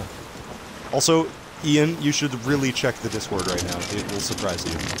party right now. Also, Ian, you should really check the Discord right now. It will surprise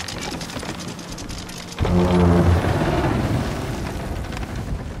you.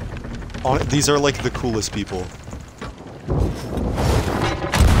 These are like the coolest people.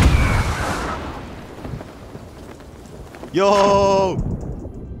 Yo!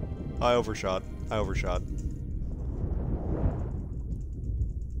 I overshot.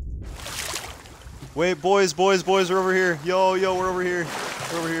 Wait, boys, we're over here. Yo, we're over here.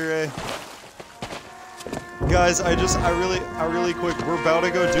 Eh? Guys, I really quick, we're about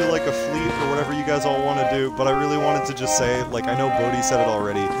to go do like a fleet or whatever you guys all want to do, but I really wanted to just say, like, I know Bodhi said it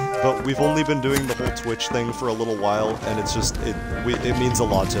already, but we've only been doing the whole Twitch thing for a little while, and it's just, it means a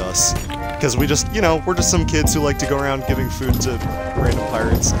lot to us. Because we just, we're just some kids who like to go around giving food to random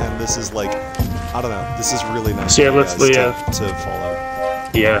pirates, and this is like, I don't know, this is really nice yeah, for you guys to follow.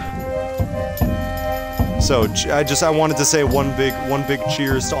 Yeah. So I wanted to say one big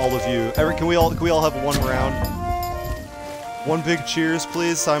cheers to all of you. Can we all have one round? One big cheers,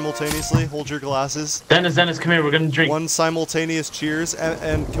 please, simultaneously. Hold your glasses. Dennis, come here. We're gonna drink. One simultaneous cheers,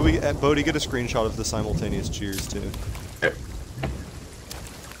 and can we, Bodhi, get a screenshot of the simultaneous cheers too?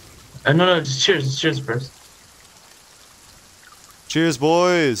 No, just cheers. Cheers first. Cheers,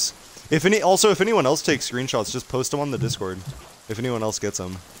 boys. If anyone else takes screenshots, just post them on the Discord. If anyone else gets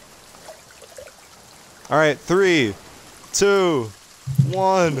them. All right, 3, 2,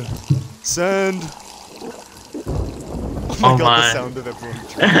 1, send. Oh my god, the sound of everyone.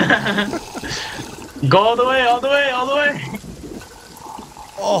 Go all the way.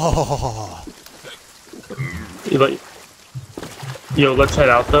 Oh. Yo, let's head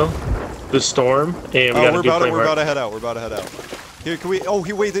out though. The storm, and we gotta we're do about flame to head out. We're about to head out. Here, can we? Oh,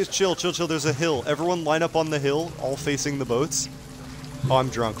 here, wait. Chill. There's a hill. Everyone line up on the hill, all facing the boats. Oh, I'm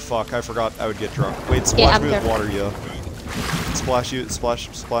drunk. Fuck, I forgot I would get drunk. Wait, splash me with water, yo. Splash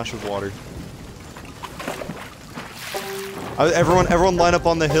with water. Everyone line up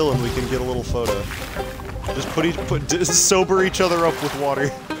on the hill and we can get a little photo. Just sober each other up with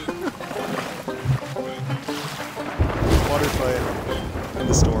water. Water fight in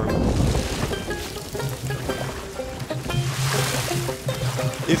the storm.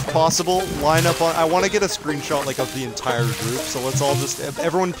 If possible, line up on. I want to get a screenshot like of the entire group. So let's all just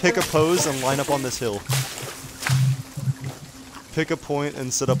everyone pick a pose and line up on this hill. Pick a point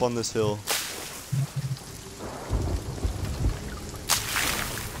and sit up on this hill.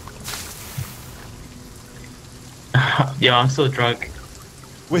 Yo, I'm so drunk.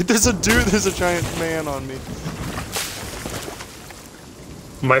 Wait, there's a giant man on me.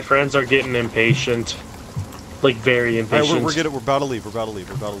 My friends are getting impatient. Like, very impatient. Alright, we're about to leave, I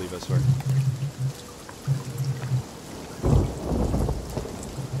swear.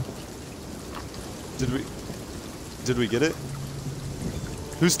 Did we get it?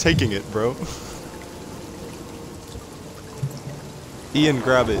 Who's taking it, bro? Ian,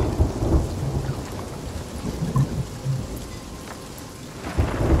 grab it.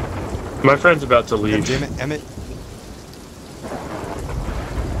 My friend's about to leave. God damn it, Emmett.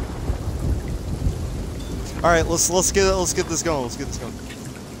 Alright, let's get this going.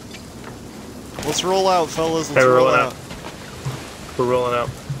 Let's roll out, fellas. Let's roll out. We're rolling out.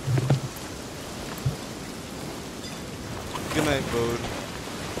 Good night, Bode.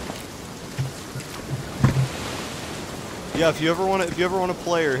 Yeah, if you ever want to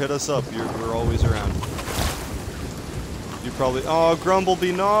play or hit us up, we're always around. You probably. Oh,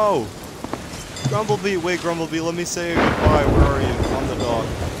 Grumblebee, no! Grumblebee, wait, Grumblebee, let me say goodbye. Where are you? On the dock.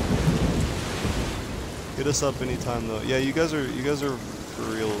 Hit us up anytime, though. Yeah, you guys are for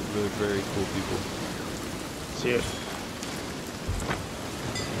real, really very cool people. See it.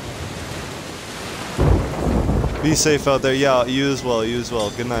 Be safe out there. Yeah, you as well.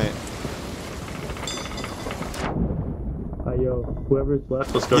 Good night. Yo, whoever's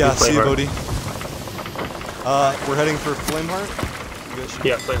left, let's go yeah, to Flameheart. see you, Bodhi. We're heading for Flameheart?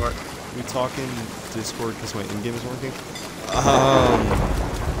 Yeah, Flameheart. We talk in Discord because my in-game is working?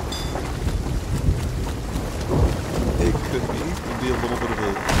 It could be. It'd be a little bit of a...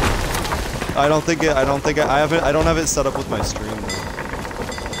 I don't have it set up with my stream, though.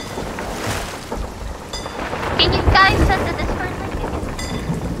 Can you guys send the Discord link?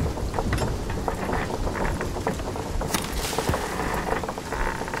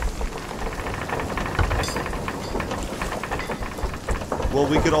 Well,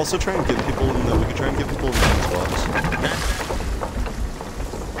 we could also try and get people in the Xbox.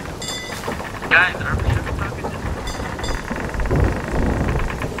 Guys, are we talking to?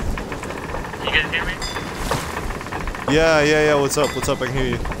 You guys hear me? Yeah. What's up? I can hear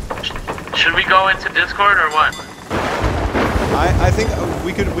you. Should we go into Discord or what? I think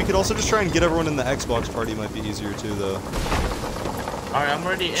we could also just try and get everyone in the Xbox party. Might be easier too, though. Alright, I'm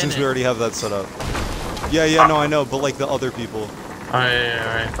already in. Since we already have that set up. Yeah, no, I know, but like the other people.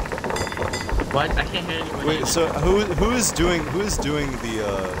 Alright. What? I can't hear anybody. Wait, so who is doing Flameheart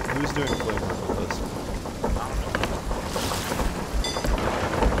with us?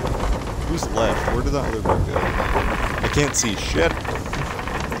 Who's left? Where did that other one go? I can't see shit.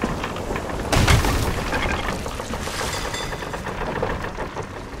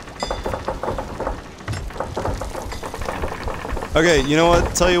 Okay, you know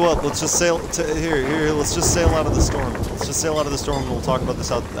what? Tell you what. Let's just sail here. Let's just sail out of the storm. Let's just sail out of the storm, and we'll talk about this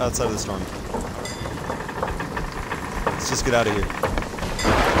outside of the storm. Let's just get out of here.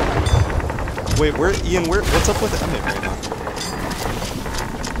 Wait, Ian? What's up with Emmett right now?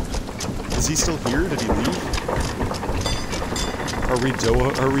 Is he still here? Did he leave? Are we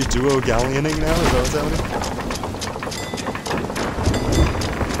duo galleoning now? Is that what's happening?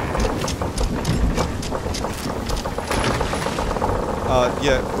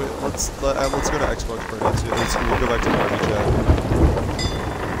 Yeah, let's go to Xbox party too. We'll go back to party chat.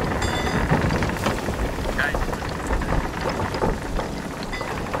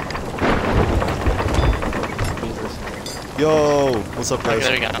 Yo, what's up, guys? Okay,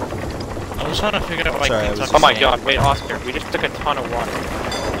 there we go. I was trying to figure out why Sorry, I can't talk. Oh my god, wait, Oscar, we just took a ton of water.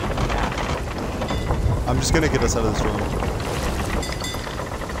 I'm just gonna get us out of this room.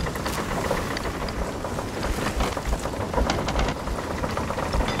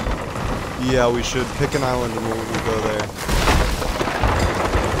 Yeah, we should pick an island and we'll go there.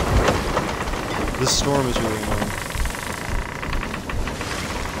 This storm is really annoying.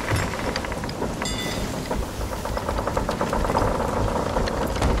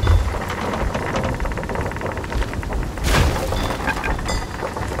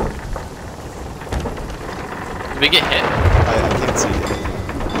 Did we get hit? I can't see anything.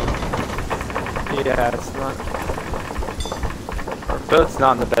 Yeah, it's not. Our boat's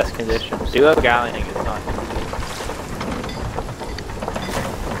not in the best condition. Duo galleoning is not.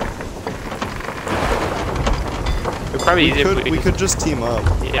 It'd probably be easier if We could just team up.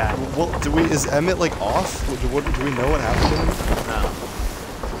 Yeah. Well, is Emmett like off? Do we know what happened to him? No.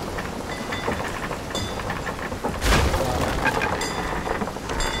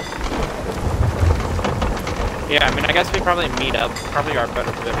 Yeah, I mean, I guess we probably meet up. Probably our boat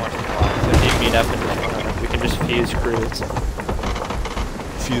is a bit more supplied. So if you meet up and we can just fuse crews.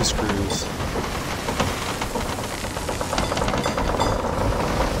 Fuse crews.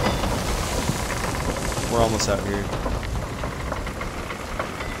 We're almost out here.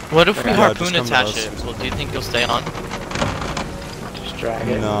 What if we Yeah, harpoon just come to attach us. it? Well, do you think you'll stay on? Just drag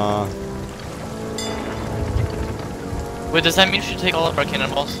it. Nah. Wait, does that mean we should take all of our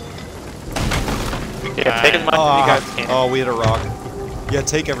cannonballs? Yeah, take as much as you guys can. Oh, we hit a rock. Yeah,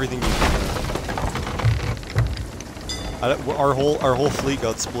 take everything you can. Our whole fleet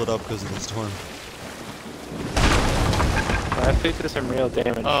got split up because of the storm. That fleet did some real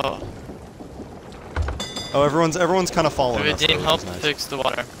damage. Oh. Oh, everyone's kind of following We us. didn't though, help which is nice. fix the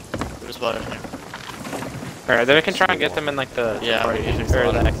water. There's water in here. Alright, then we can try and get them in like the Yeah, party we can or fix the the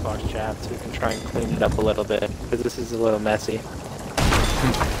water. Xbox chat so we can try and clean it up a little bit because this is a little messy.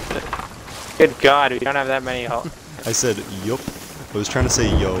 Good God, we don't have that many. I said yup. I was trying to say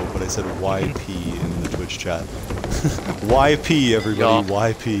yo, but I said YP in the Twitch chat. YP, everybody,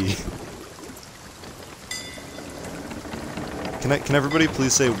 YP. Can everybody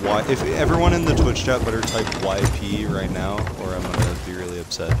please say Y? If everyone in the Twitch chat better type YP right now, or I'm gonna be really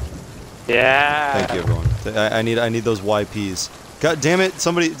upset. Yeah. Thank you, everyone. I need those YPs. God damn it!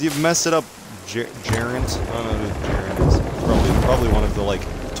 Somebody, you've messed it up. Gerent. I don't know who Gerent is. Probably one of the like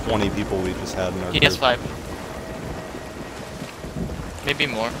 20 people we just had in our He group. has 5. Maybe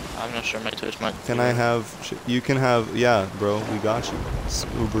more. I'm not sure. My Twitch might. Can I have? You can have. Yeah, bro. We got you. It's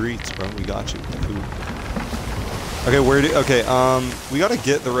UberEats, bro. We got you. Food. Okay, okay, we gotta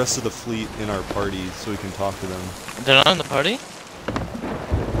get the rest of the fleet in our party so we can talk to them. They're not in the party?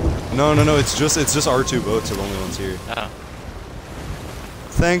 No, it's just our 2 boats are the only ones here. Oh.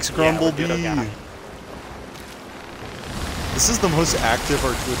 Thanks, Grumblebee. Yeah, This is the most active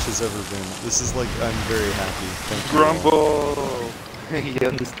our Twitch has ever been. This is like, I'm very happy. Thank you all. Grumble!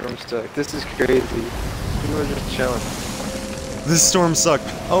 Yeah, the storm stuck. This is crazy. We were just chilling. This storm sucked.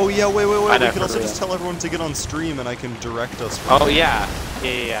 Oh yeah, wait. We know, can also for just tell everyone to get on stream and I can direct us. Oh yeah.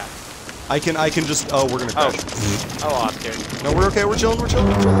 Yeah. I can just. Oh, we're gonna crash. Oh, Oscar. No, we're okay. We're chilling. Not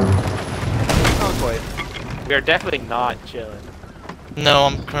quite. We are definitely not chilling. No,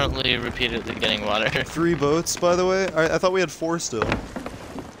 I'm currently repeatedly getting water. 3 boats, by the way. I thought we had 4 still.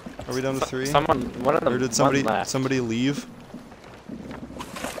 Are we down to 3? One of them. Or did left. somebody leave?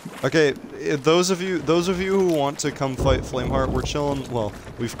 Okay, those of you who want to come fight Flameheart, we're chilling. Well,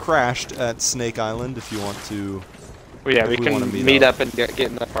 we've crashed at Snake Island. If you want to. Well, yeah, if we can meet up and get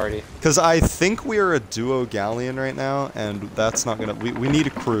in the party. Because I think we are a duo galleon right now, and that's not gonna. We need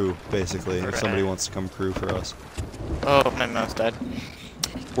a crew basically. If somebody wants to come crew for us. Oh, my mouse died.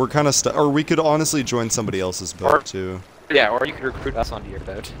 We're kind of or we could honestly join somebody else's boat too. Yeah, or you could recruit us onto your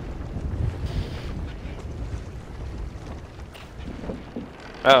boat.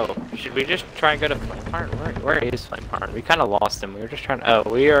 Oh, should we just try and go to Flameheart? Where is Flameheart? We kind of lost him. We were just trying to.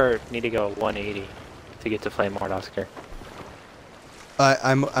 Oh, we need to go 180 to get to Flameheart, Oscar.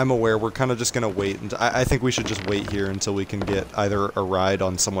 I'm aware. We're kind of just gonna wait, and I think we should just wait here until we can get either a ride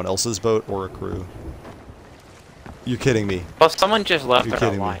on someone else's boat or a crew. You're kidding me. Well, someone just left You're our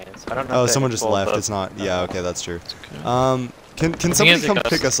kidding alliance. me. I don't know. Oh, if they someone have just full left. boat. It's not. Yeah, okay, that's true. Okay. Can somebody come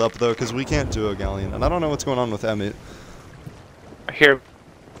pick us up though? Because we can't do a galleon, and I don't know what's going on with Emmett. Here,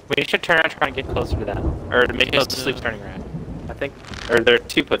 we should turn around and try and get closer to that, or to make the sleep turning around. I think, or there are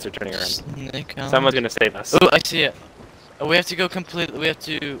 2 boats are turning around. Someone's gonna save us. Oh, I see it. Oh, we have to go complete. We have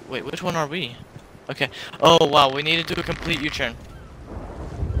to wait. Which one are we? Okay. Oh wow, we need to do a complete U-turn.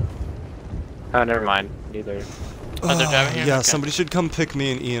 Oh, never mind. Neither. Oh, they're driving here? Yeah, Okay. somebody should come pick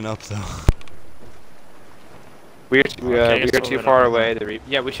me and Ian up though. We're Okay, we're too far away.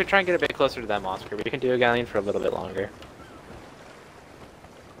 Yeah, we should try and get a bit closer to them, Oscar. We can do a galleon for a little bit longer.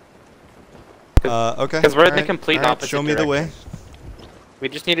 Okay. Because we're Alright, the complete alright, opposite show me the way. direction. We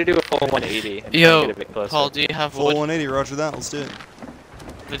just need to do a full 180 and try and Yo, get a bit closer. Paul, do you have Full wood? 180, roger that, let's do it.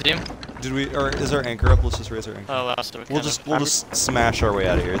 Vadim? Did we? Or is our anchor up? Let's just raise our anchor. Oh, wow, so We'll just smash our way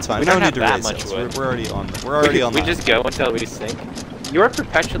out of here. It's fine. We No don't need have to that raise much sails. wood. We're already on. We're already on. We that. just go until we sink. You are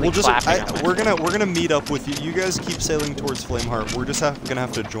perpetually clapping. We're gonna meet up with you. You guys keep sailing towards Flameheart. We're just gonna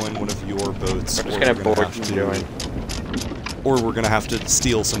have to join one of your boats. We're just gonna board and join. Or we're gonna have to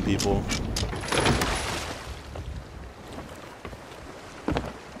steal some people.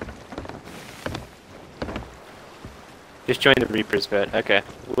 Just join the Reaper's boat. Okay,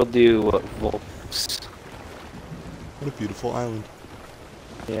 we'll do Volks. What a beautiful island.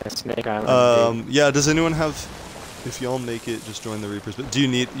 Yeah, Snake Island. Yeah. Does anyone have? If y'all make it, just join the Reapers. But do you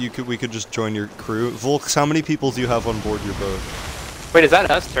need? We could just join your crew. Volks, how many people do you have on board your boat? Wait, is that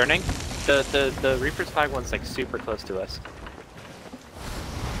us turning? The Reaper's flag one's like super close to us.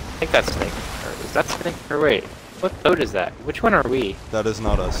 I think that's Snake. Or is that Snake? Or wait, what boat is that? Which one are we? That is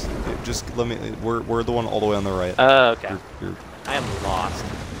not us. Just let me. We're the one all the way on the right. Oh, okay. You're I am lost.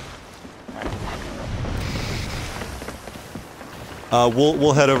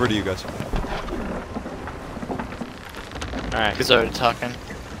 We'll head over to you guys. Alright. He's already talking.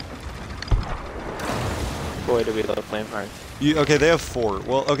 Boy, do we love Flameheart. Okay, they have 4.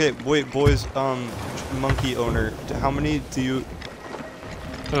 Well, okay, wait, boys. Monkey owner, how many do you?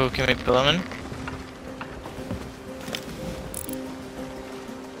 Oh, can we pull him in?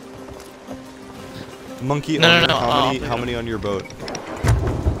 Monkey No, owner, no, no, how many on your boat?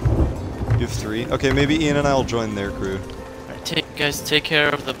 You have 3. Okay, maybe Ian and I'll join their crew. Guys, take care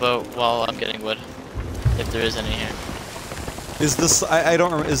of the boat while I'm getting wood, if there is any here. Is this? I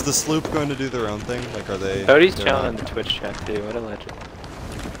don't remember. Is the sloop going to do their own thing? Like, are they? Bodie's chilling in the Twitch chat too. What a legend.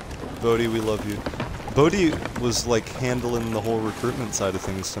 Bodie, we love you. Bodie was like handling the whole recruitment side of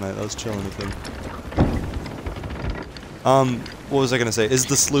things tonight. I was chilling with him. What was I gonna say? Is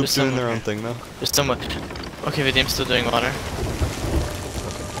the sloop doing their own thing though? There's someone. Okay, Vadim's still doing water.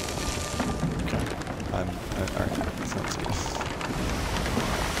 Alright. Sounds good.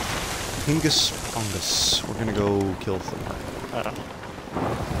 Pingus Fungus. We're gonna go kill them. I don't know.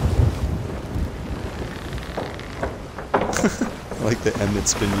 I like that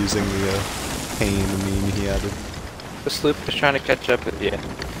Emmett's been using the pain meme he added. The sloop is trying to catch up with you.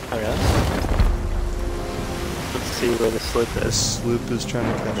 Oh really? Let's see where the sloop is. The sloop is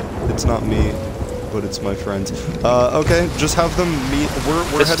trying to catch up. It's not me, but it's my friends. Okay, just have them meet.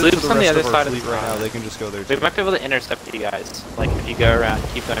 We're headed to the rest of our fleet right now. They can just go there too. We might be able to intercept you guys. Like if you go around,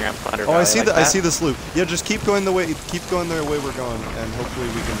 keep going around Plunder Oh, Valley I see like I see the sloop. Yeah, just keep going the way we're going, and hopefully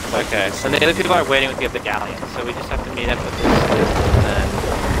we can. Fight okay, and the other people are waiting with the other galleon, so we just have to meet up with the sloop, and then.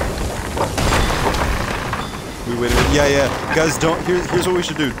 We waited. Yeah. Guys, don't. Here's what we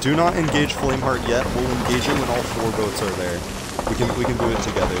should do. Do not engage Flameheart yet. We'll engage it when all 4 boats are there. We can do it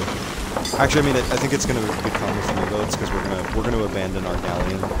together. Actually, I mean, I think it's gonna become a few boats because we're gonna abandon our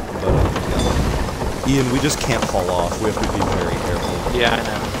galleon. But Ian, we just can't fall off. We have to be very careful. Yeah, I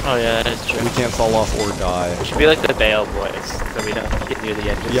know. Oh yeah, that is true. We can't fall off or die. We should be like the Bale boys, so we don't get near the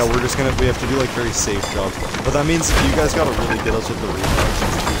edges. Yeah, we have to do like very safe jobs. But that means you guys gotta really get us with the reflex.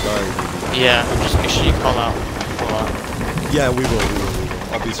 If we die, yeah, just make sure you call out. Yeah, we will.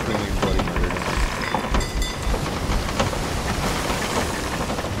 I'll be screaming bloody murder.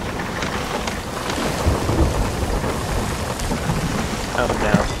 Oh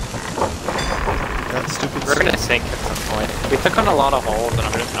no. That stupid. We're gonna sink at some point. We took on a lot of holes and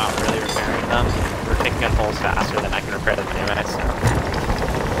I'm just not really repairing them. We're taking on holes faster than I can repair them anyway, so.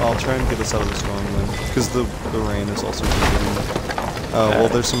 I'll try and get us out of the storm then. Because the rain is also good. Oh, well,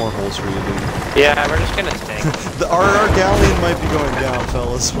 there's some more holes for you, dude. Yeah, we're just gonna sink. Our galleon might be going down,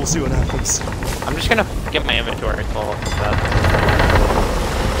 fellas. We'll see what happens. I'm just gonna get my inventory full of stuff.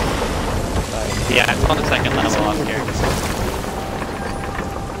 Yeah, it's on the 2nd level up here.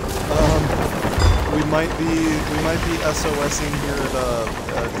 We might be SOSing here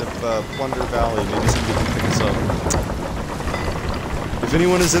at Plunder Valley. Maybe somebody can pick us up. If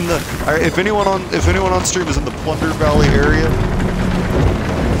anyone is in the, if anyone on stream is in the Plunder Valley area,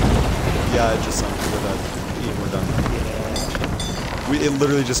 yeah, it just sunk. We're done. Ian, we're done. It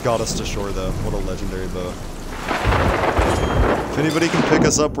literally just got us to shore though. What a legendary boat. If anybody can pick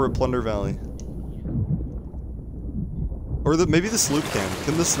us up, we're at Plunder Valley. Or maybe the sloop can.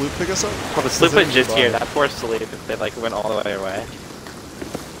 Can the sloop pick us up? Well, the sloop is just here. That poor sloop, they like went all the way away.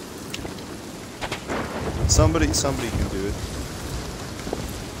 Somebody can do it.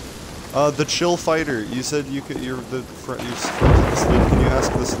 The chill fighter. You said you could. You're friend of the sloop. Can you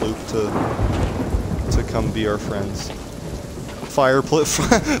ask the sloop to come be our friends? Fire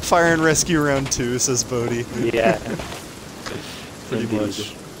and rescue round 2, says Bodhi. Yeah. Pretty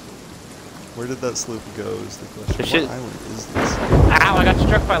much. Where did that sloop go is the question. Should... What island is this? Ow, I got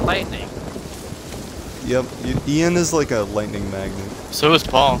struck by lightning. Yep, Ian is like a lightning magnet. So is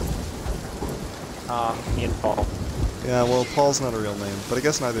Paul. Ian Paul. Yeah, well, Paul's not a real name, but I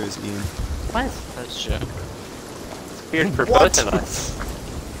guess neither is Ian. What? That's true. It's weird for both of us.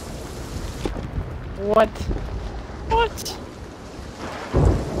 What? What?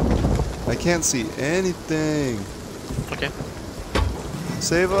 I can't see anything. Okay.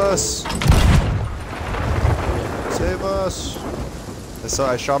 Save us! Save us!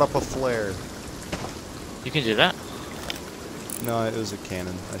 I shot up a flare. You can do that. No, it was a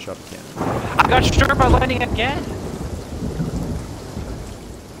cannon. I shot a cannon. I got struck by lightning again.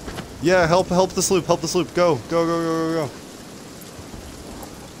 Yeah, help the sloop, help the sloop. Go, go, go, go, go, go.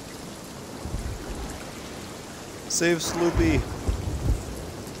 Save Sloopy.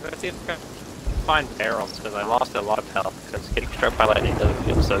 Let's see if I can find barrels, because I lost a lot of health, because getting struck by lightning doesn't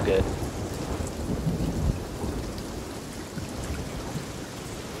feel so good.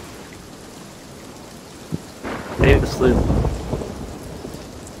 Save the sloop.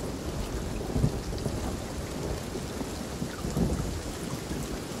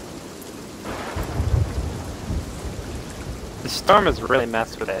 The storm has really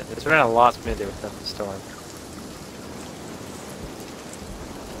messed with it. It's running a lot smoother without the storm.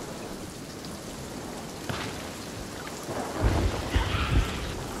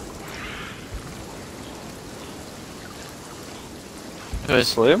 Who is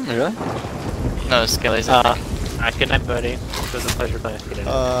Sloop? Really? No, Skelly's. Good night, buddy. It was a pleasure playing with you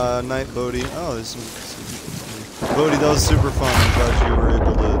today. Night, Bodie. Oh, there's some... Bodie, that was super fun. I'm glad you were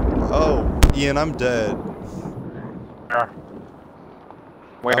able to... Oh, Ian, I'm dead.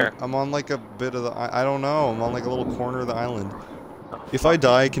 Where? I'm on like a bit of the... I don't know. I'm on like a little corner of the island. If I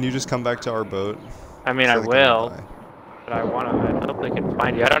die, can you just come back to our boat? I mean, I will. But I hope I can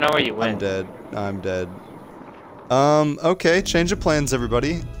find you. I don't know where you went. I'm dead. I'm dead. Okay, change of plans,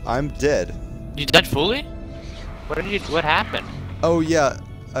 everybody. I'm dead. You died fully? What happened? Oh, yeah.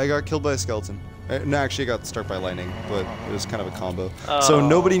 I got killed by a skeleton. No, actually, I got struck by lightning, but it was kind of a combo. Oh. So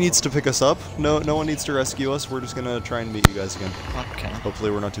nobody needs to pick us up. No one needs to rescue us. We're just gonna try and meet you guys again. Okay.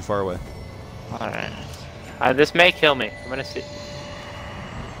 Hopefully we're not too far away. Alright. This may kill me. I'm gonna see.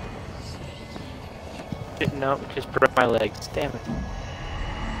 No, just broke my legs. Damn it.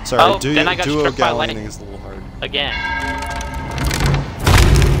 Sorry, then I got struck by lightning is a little hard. Again.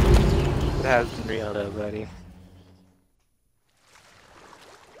 That was real though, buddy.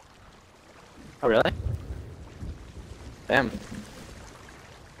 Oh, really? Damn.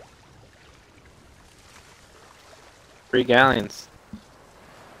 3 galleons.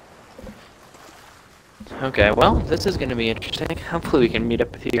 Okay, well, this is gonna be interesting. Hopefully we can meet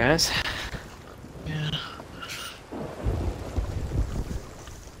up with you guys. Yeah.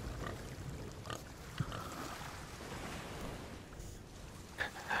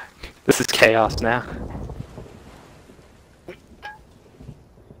 This is chaos now.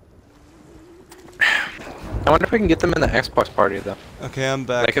 I wonder if we can get them in the Xbox party though. Okay, I'm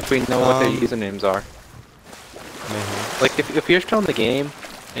back. Like if we know what their usernames are. Maybe. Like if you're still in the game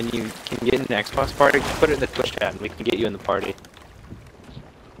and you can get in the Xbox party, just put it in the Twitch chat and we can get you in the party.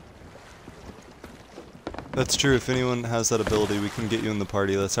 That's true. If anyone has that ability, we can get you in the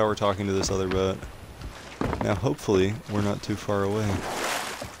party. That's how we're talking to this other boat. Now, hopefully, we're not too far away.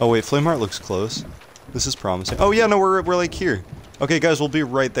 Oh wait, Flameheart looks close. This is promising. Oh yeah, no, we're like here. Okay, guys, we'll be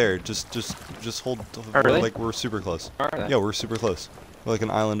right there. Just hold. Oh, really? Like we're super close. Right. Yeah, we're super close. We're like an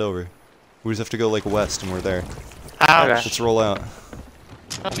island over. We just have to go like west, and we're there. Ouch. Okay. Let's roll out.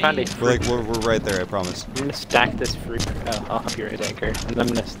 We're We're right there. I promise. I'm gonna stack this fruit. Oh, I'll help you right anchor. And I'm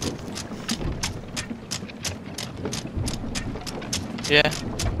gonna. Yeah.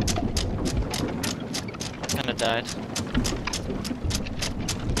 Kinda died.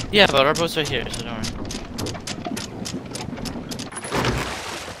 Yeah, but our boat's right here, so don't worry.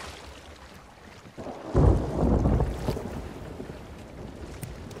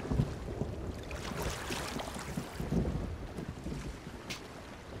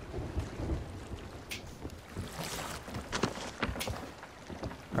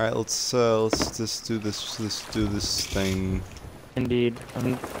 All right, let's just do this thing. Indeed.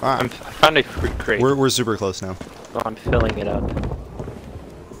 Ah. I found a fruit crate. We're super close now. Oh, I'm filling it up.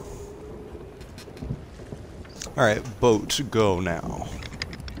 All right, boat, go now.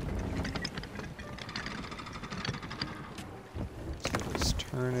 Get this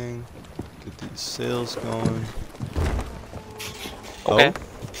turning. Get these sails going. Okay.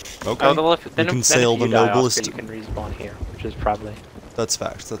 Oh, okay. Oh, well, then we can sail the noblest. You can respawn here, which is probably. That's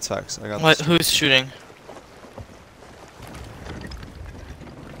facts. That's facts. I got What? this. Who's shooting?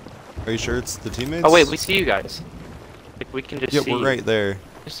 Are you sure it's the teammates? Oh wait, we see you guys. Like we can just Yeah, see. we're right there.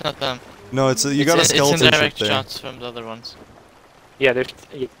 It's not them. No, it's you got a skeleton It's ship indirect there. shots from the other ones. Yeah, there's.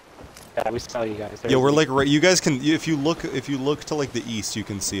 Yeah, we saw you guys. Yeah, we're like right. You guys can. If you look to like the east, you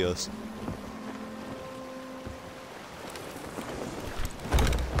can see us.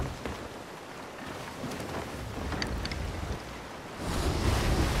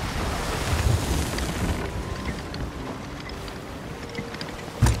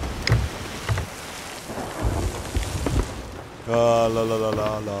 La la la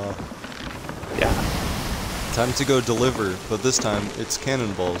la la. Yeah. Time to go deliver, but this time it's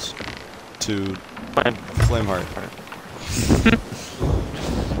cannonballs to Flameheart.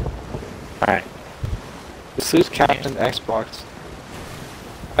 Alright. This is Captain Xbox.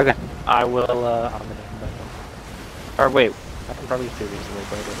 Okay. I will, I'm gonna invite him. Or wait, I can probably do these a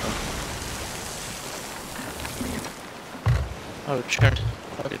little bit. Oh, it turned.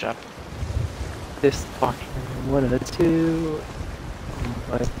 Oh, good job. This fucking 1 and a 2.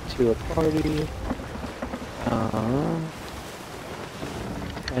 Invite to a party.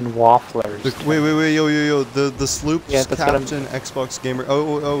 And wafflers. Wait, yo, the sloop Yeah, that's what Captain Xbox Gamer.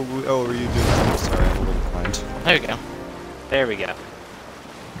 Oh, are you doing that? Sorry, I'm a little behind. There we go. There we go.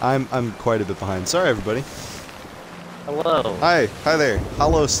 I'm quite a bit behind. Sorry, everybody. Hello. Hi there.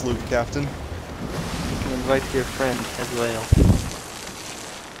 Hello, sloop Captain. You can invite your friend as well.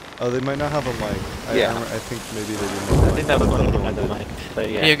 Oh, they might not have a mic. I think maybe they didn't. I think that was one of the mic. But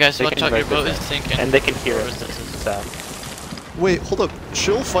yeah. You guys, they watch can out, your invite their boat is friends. sinking. And they can hear us. So. Wait, hold up.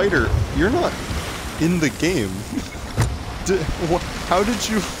 Chill Fighter, you're not in the game. How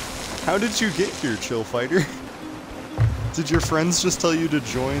did you get here, Chill Fighter? Did your friends just tell you to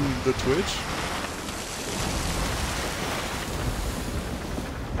join the Twitch?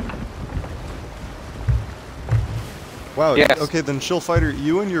 Wow, Yes. okay then Chill Fighter,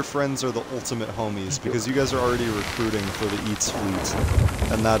 you and your friends are the ultimate homies because you guys are already recruiting for the Eats fleet.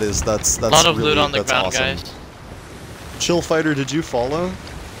 And that's A lot of really, loot on the that's ground, awesome. guys. Chill Fighter, did you follow?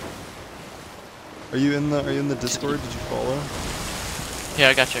 Are you in the Discord? Did you follow? Yeah,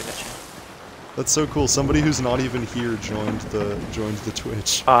 I got you. That's so cool. Somebody who's not even here joined the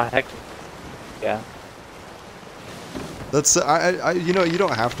Twitch. Oh heck. Yeah. That's you know, you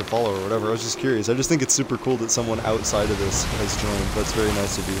don't have to follow or whatever. I was just curious. I just think it's super cool that someone outside of this has joined. That's very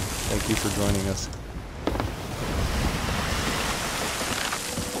nice of you. Thank you for joining us.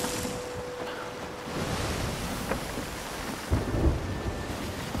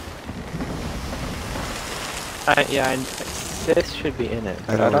 This should be in it.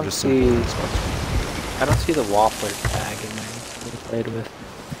 I But know, I we're don't just see. simple. I don't see the waffler tag in there. We played with.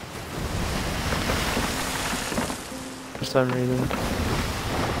 For some reason.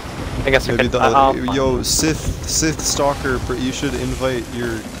 I guess I Maybe could. I'll find yo, it. Sith Stalker, you should invite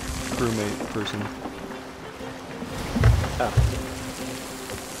your crewmate person.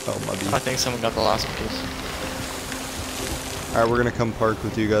 Oh, my I think someone got the last piece. Alright, we're gonna come park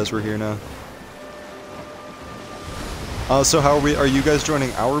with you guys. We're here now. So how are we? Are you guys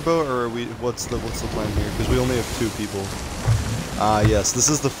joining our boat, or are we? What's the plan here? Because we only have 2 people. Yes, this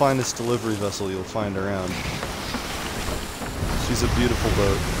is the finest delivery vessel you'll find around. She's a beautiful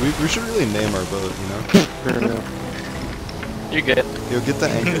boat. We should really name our boat, you know? You're good. Yo, get the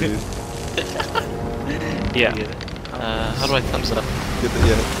anchor, dude. Yeah. How do I thumbs up? Get the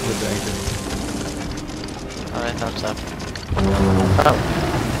anchor. Alright, thumbs up. Oh,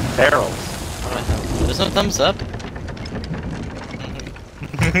 barrels. How do I thumbs up? There's no thumbs up?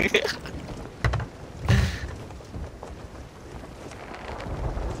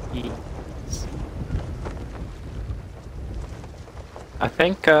 I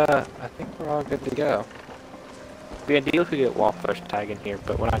think we're all good to go. It'd be ideal if we get Waffler's tag in here,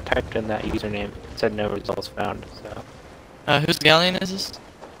 but when I typed in that username, it said no results found, so. Whose galleon is this?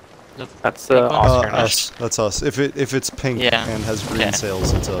 That's the Oscar and Us. That's us. If it's pink and has green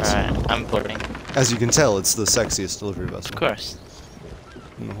sails, it's us. Alright, I'm boarding. As you can tell, it's the sexiest delivery vessel. Of course.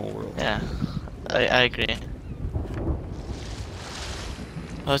 In the whole world. Yeah, I agree.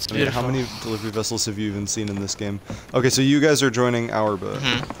 Oh, it's beautiful. How many delivery vessels have you even seen in this game? Okay, so you guys are joining our boat.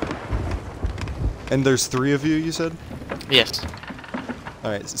 And there's 3 of you, you said? Yes.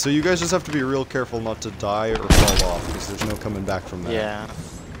 Alright, so you guys just have to be real careful not to die or fall off, because there's no coming back from that. Yeah.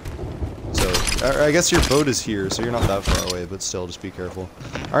 So, I guess your boat is here, so you're not that far away, but still, just be careful.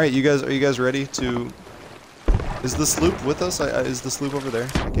 Alright, are you guys ready to... Is the sloop with us? Is the sloop over there?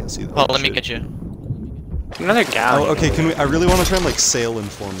 I can't see that. Oh, let me get you. Another galleon. Oh, okay, I really want to try and, like, sail in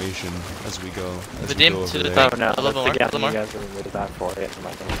formation as we go. The dim to the Oh no, a little that's the more, galleon you guys are really bad for it. Oh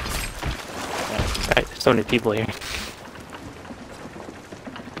my god. Right, so many people here.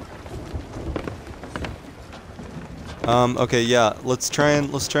 Okay, yeah. Let's try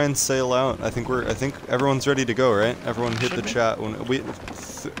and sail out. I think everyone's ready to go, right? Everyone hit the chat when we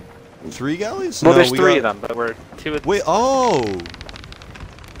 3 galleys? Well, No, there's we 3 got, of them, but we're 2 of Wait, oh!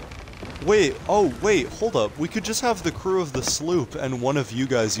 Wait, oh, wait, hold up. We could just have the crew of the sloop and one of you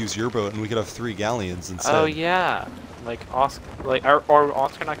guys use your boat and we could have 3 galleons instead. Oh, yeah. Like, Oscar, or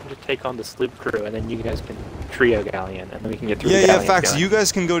Oscar and I can just take on the sloop crew and then you guys can trio galleon and then we can get 3 galleons. Yeah, facts. Going. You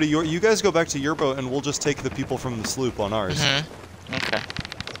guys can go to you guys go back to your boat and we'll just take the people from the sloop on ours. Okay.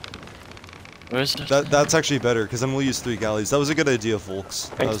 Where's this? That's actually better, because then we'll use 3 galleys. That was a good idea, Volks.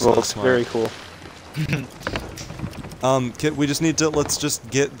 Thanks, Volks. Very cool. We just need to, we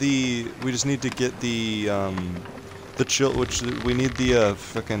just need to get the chill, which, we need the,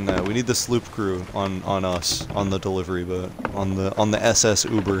 we need the sloop crew on us, on the delivery boat, on the SS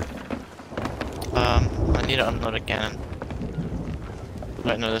Uber. I need to unload a cannon.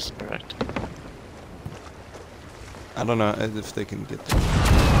 Wait, no, this is correct. I don't know if they can get there.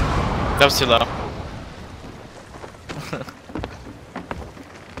 That was too low.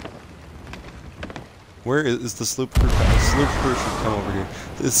 Where is the sloop crew? Sloop crew should come over here.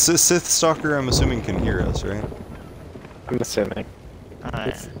 The Sith Stalker, I'm assuming, can hear us, right? I'm assuming.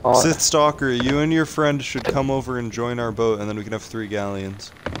 Alright. Sith Stalker, you and your friend should come over and join our boat, and then we can have 3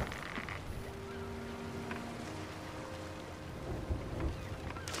 galleons.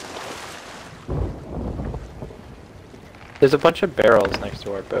 There's a bunch of barrels next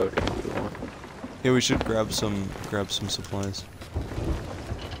to our boat if you want. Yeah, we should grab some supplies.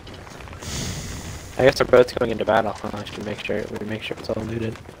 I guess our boat's going into battle. I should make sure it's all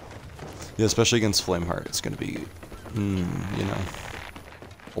looted. Yeah, especially against Flameheart, it's gonna be, you know,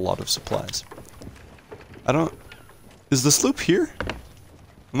 a lot of supplies. Is the sloop here?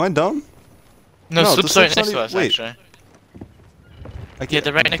 Am I dumb? No, sloop's right next to us, wait. actually. Yeah,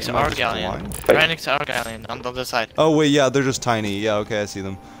 they're right next to our galleon. Right next to our galleon, on the other side. Oh wait, yeah, they're just tiny. Yeah, okay, I see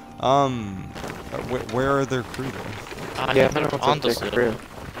them. Where are their crew though? Yeah, they're on the sloop.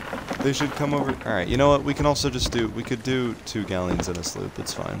 They should come over. Alright, you know what? We can also just we could do 2 galleons in a sloop,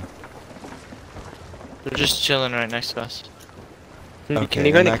 it's fine. They're just chilling right next to us. Okay, can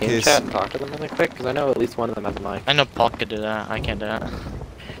you go in the that game case- chat and talk to them really quick? Because I know at least one of them has a mic. I know Paul could do that, I can't do that.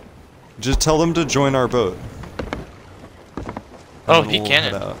 Just tell them to join our boat. Oh, And he we'll can.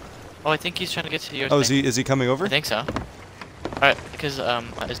 head out. Oh, I think he's trying to get to your Oh, thing. is he coming over? I think so. Alright, because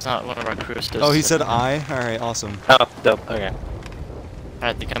it's not one of our crews. Oh, he said I? Alright, awesome. Oh, dope, okay.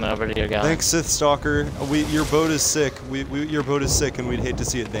 Alright, they're coming over to your galleon. Thanks, Sith Stalker. Your boat is sick. Your boat is sick, and we'd hate to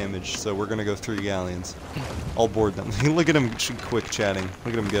see it damaged. So we're gonna go 3 galleons. I'll board them. Look at him quick chatting.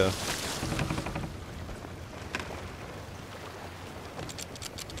 Look at him go.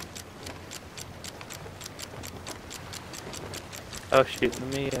 Oh shoot,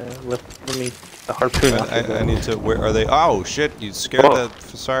 let me the harpoon off your I boat. need to. Where are they? Oh shit! You scared Whoa. that.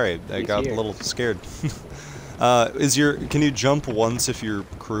 Sorry, I He's got here. a little scared. Can you jump once if your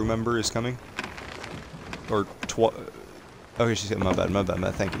crew member is coming? Or Okay, she said my bad.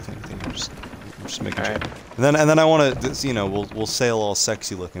 Thank you. Just making sure. Alright. And then I want to, you know, we'll sail all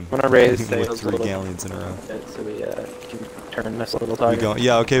sexy looking. I'm gonna raise with sails 3 galleons in a row. so we can turn this a little We target. go.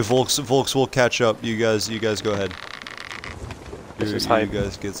 Yeah. Okay, Volks will catch up. You guys go ahead. This is You hype.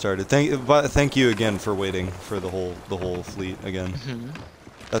 guys get started. Thank you again for waiting for the whole fleet again.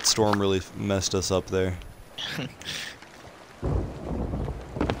 That storm really messed us up there.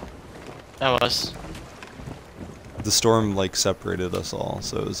 That was. The storm like separated us all,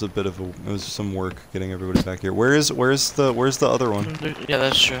 so it was a bit of it was some work getting everybody back here. Where's the other one? Yeah,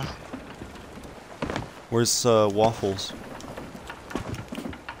 that's true. Where's Waffles?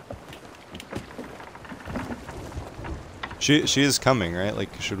 She is coming, right? Like,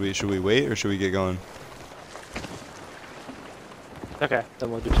 should we wait or should we get going? Okay,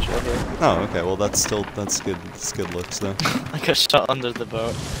 then we'll just chill here. Oh, okay. Well, that's good. That's good looks though. I got shot under the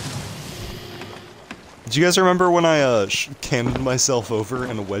boat. Do you guys remember when I cannoned myself over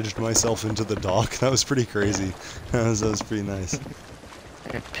and wedged myself into the dock? That was pretty crazy. That was pretty nice.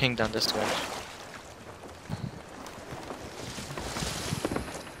 I pinged on Discord.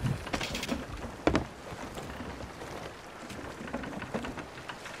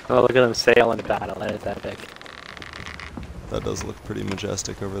 Oh, look at them sail into battle. That is epic. That does look pretty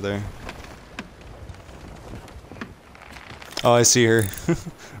majestic over there. Oh, I see her.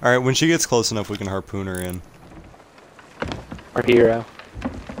 Alright, when she gets close enough, we can harpoon her in. Our hero.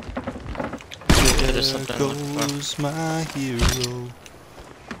 Yeah, there's something to look for. Goes my hero.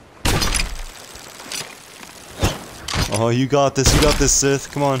 Oh, you got this,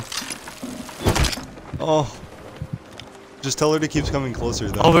 Sith. Come on. Oh. Just tell her to keep coming closer,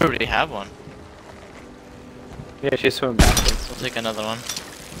 though. Oh, we already have one. Yeah, she's swimming backwards. We'll take another one.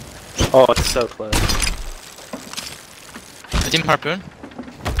 Oh, it's so close. Team Harpoon?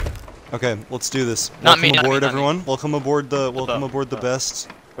 Okay, let's do this. Not Welcome me, not me, aboard, not me. everyone. Welcome aboard the boat. best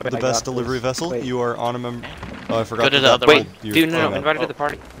Wait, I got delivery this. vessel. Wait. You are on a member. Oh, I forgot. Go to that the other that one. pulled your Dude, no, phone no, up. invite her to the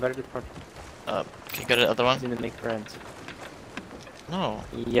party. Invite her to the party. Can you go to the other one? Need to make friends. No.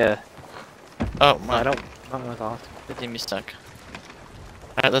 Yeah. Oh, I my. don't know off. The team is stuck.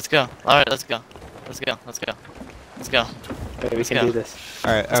 Alright, let's go. Alright, let's go. Let's go. Let's go. Let's go. Wait, we Let's can go. do this.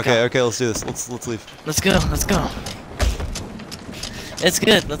 All right. Let's Okay. go. Okay. Let's do this. Let's leave. Let's go. Let's go. It's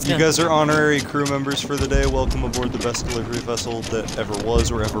good. Let's go. You guys are honorary crew members for the day. Welcome aboard the best delivery vessel that ever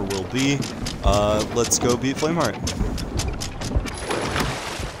was or ever will be. Let's go beat Flameheart.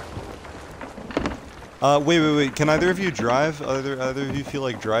 Wait. Can either of you drive? Either of you feel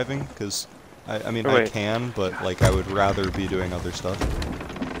like driving? Because, I mean, I can, but, like, I would rather be doing other stuff.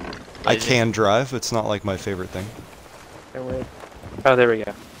 I can drive. It's not, like, my favorite thing. Oh, there we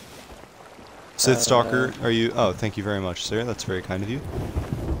go. Sith Stalker, are you... Oh, thank you very much, sir. That's very kind of you.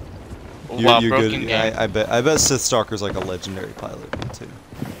 Wow, You're broken good. game. I bet Sith Stalker's like a legendary pilot, too.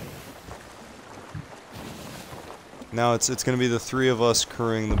 Now it's gonna be the three of us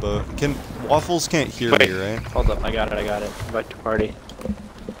crewing the boat. Waffles can't hear me, right? Hold up, I got it. Invite to party.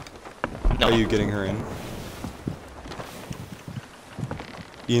 No. Are you getting her in?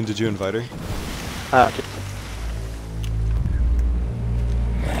 Ian, did you invite her?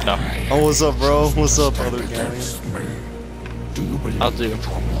 No. Oh, what's up, bro? What's up, other galleon? I'll do.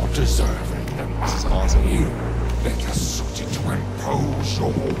 This is awesome.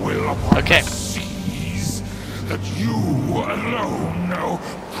 Okay. That you alone know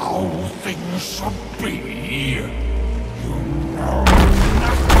how things should be. You know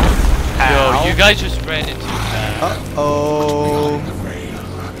nothing. Yo, you guys just ran into Uh-oh.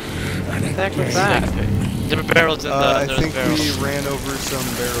 What the heck was that? There were barrels in the I there's think barrels. we ran over some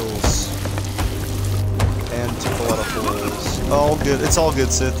barrels. And took a lot of holes. All good. It's all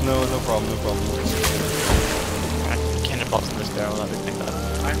good, Sith. No problem. Cannonballs in this barrel and everything.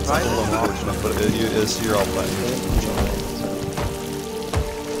 It's a little unfortunate, but you're all fine.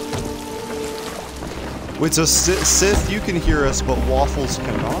 Wait, so Sith, you can hear us, but Waffles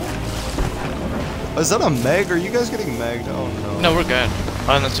cannot? Is that a Meg? Are you guys getting Megged? Oh no. No, we're good.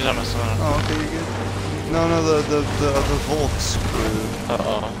 Oh, unless you have my son. Oh, okay, you're good. No, the Volks crew.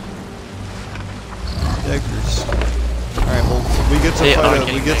 Uh-oh. Deckers. Alright, well, we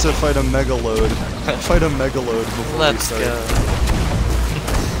get to fight a Megaload. Fight a Megaload before Let's we start. go.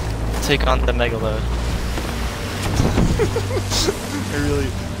 Take on the Megaload. I really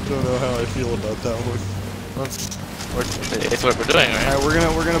don't know how I feel about that one. It's what we're doing, right? Alright,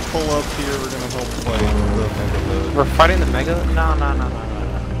 we're gonna pull up here, we're gonna help fight the Megaload. We're fighting the Mega? No.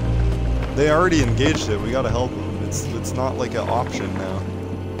 They already engaged it, we gotta help them. It's not like an option now.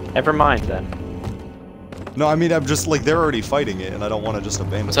 Never mind then. No, I mean, I'm just like, they're already fighting it, and I don't want to just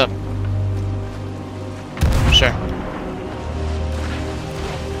abandon What's up? Sure.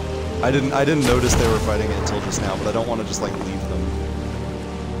 I didn't notice they were fighting it until just now, but I don't want to just like leave them.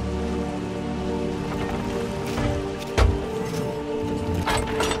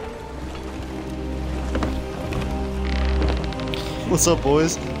 What's up,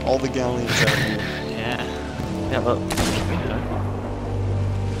 boys? All the galleons out here. Yeah, look.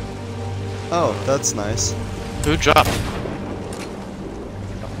 Oh, that's nice. Who dropped?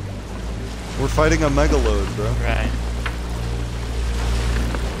 We're fighting a Megaload, bro. Right.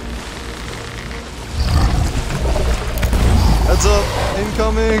 Heads up!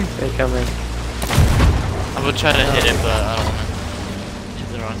 Incoming! Incoming. I would try to hit it, but I don't want to do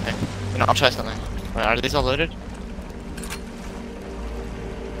the wrong thing. You know, I'll try something. Wait, are these all loaded?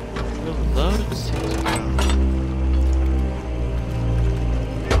 Loads?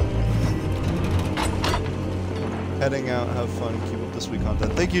 Heading out, have fun, keep up the sweet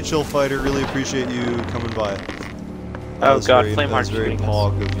content. Thank you, Chill Fighter. Really appreciate you coming by. Oh god, Flameheart's Flameheart's That was very shooting us.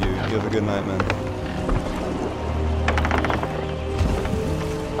 pog of you. You have a good night, man.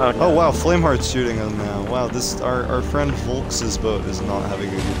 Oh, no. Oh wow, Flameheart's shooting us now. Wow, our friend Volks's boat is not having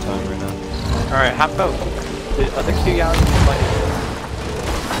a good time right now. Alright, how about the other two guys fighting?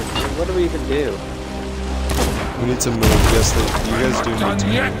 What do we even do? We need to move. Yes, you guys do need to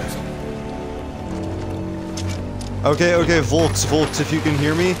move. Okay, Volks, if you can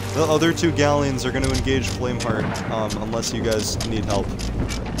hear me, the other two galleons are going to engage Flameheart, unless you guys need help.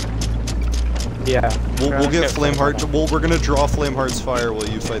 Yeah. We'll get Flameheart. We're going to draw Flameheart's fire while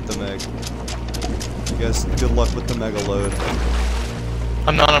you fight the Meg. You guys, good luck with the Megaload.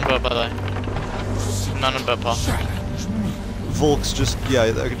 I'm not on boat, by the way. I'm not on boat, Paul. Volks, just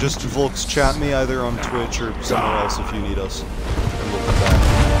Volks chat me either on Twitch or somewhere else if you need us. And we'll come back.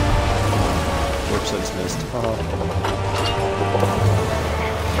 Warp site's missed.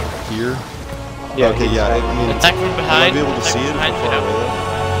 Here? Yeah, okay, yeah, I mean, Attack from behind. will I be able to see it if we're far away?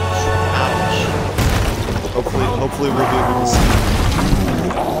 Hopefully we'll be able to see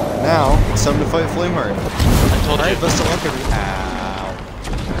it. Now, it's time to fight Flameheart. I told you. Best of luck, Ow.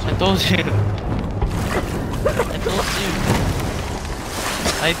 I told you. I told you.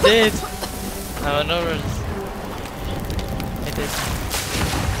 I did. I'm I did.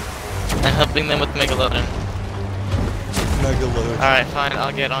 I'm helping them with Megalodon. Megaload. Alright, fine,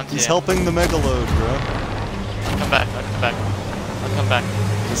 I'll get onto He's you. helping the Megaload, bro. I'll come back, I'll come back. I'll come back.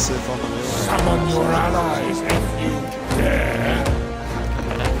 The Sith on the wheel. Summon your allies if you dare.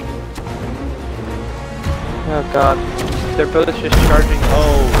 Oh god. They're both just charging.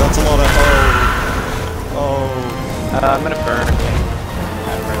 Oh, that's a lot of oh. I'm gonna burn.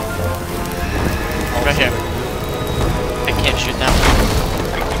 Right here. I can't shoot that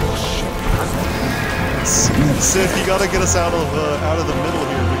Sith, you gotta get us out of the middle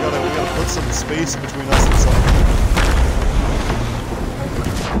here. We gotta put some space between us and something.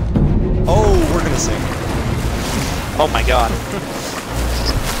 Oh, we're gonna sink. Oh my god.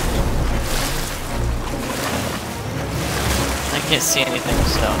 I can't see anything,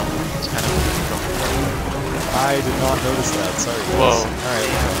 so it's kind of difficult. I did not notice that. Sorry. Guys. Whoa. All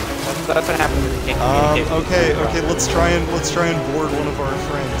right. That's what happens when you can't communicate. Okay. Let's try and board one of our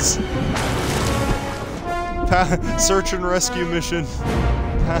friends. Search and rescue mission.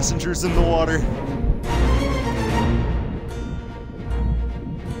 Passengers in the water.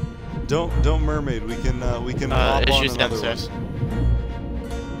 Don't mermaid. We can hop on issues another downstairs. one.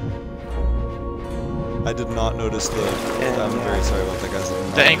 I did not notice the. I'm very sorry about that, guys. I did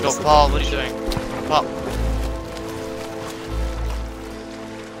not The ankle, notice Paul, what are you doing? Paul.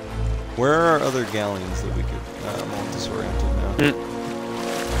 Where are our other galleons that we could? I'm all disoriented now.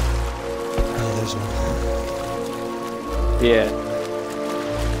 Oh, there's one. Yeah.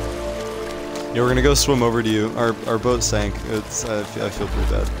 Yeah, we're gonna go swim over to you. Our boat sank. It's I feel pretty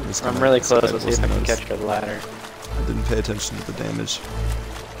bad. I'm really close. Let's see if I can catch the ladder. I didn't pay attention to the damage.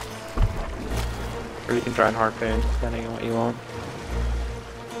 Or you can try and harpoon, depending on what you want.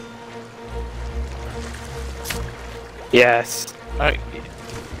 Yes. Alright.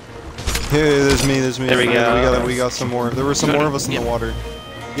 Hey, there's me. There we go. We got some more. There were some more of us in the water.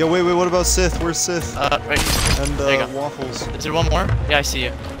 Yeah, wait. What about Sith? Where's Sith? Right. And There you go. Waffles. Is there one more? Yeah, I see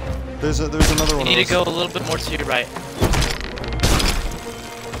you. There's another one. You need of to us. go a little bit more to your right.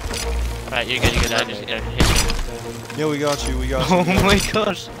 Alright, you're good. I just hit you. Yeah, we got you. Oh my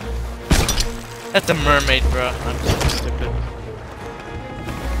gosh. That's a mermaid, bro. I'm so stupid.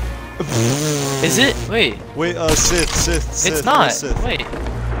 Is it? Wait. Wait, Sith. It's not. Sith. Wait.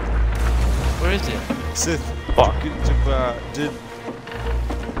 Where is it? Sith. Fuck. Did.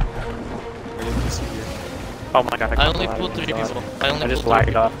 Oh my god. I only pulled 3 people. I just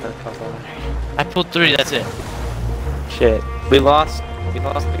lagged off. I pulled 3, that's it. Shit. We lost the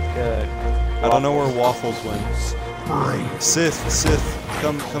I don't know where Waffles went. Sith,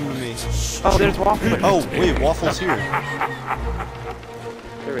 come to me. Oh, there's Waffles. Oh, wait, Waffles here.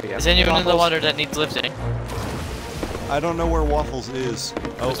 There we go. Is anyone in the water that needs lifting? I don't know where Waffles is.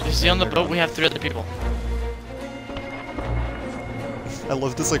 Oh, You see on the boat we have 3 other people. I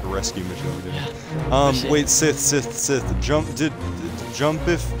love this like rescue mission we're doing. Yeah. Wait, Sith. Jump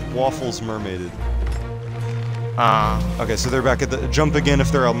if Waffles mermaided. Okay, so they're back at the jump again if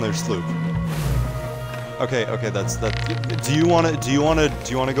they're on their sloop. Okay, that's that. Do you wanna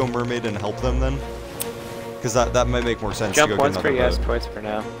go mermaid and help them then? Because that might make more sense. Jump to go once get for another yes, boat. twice for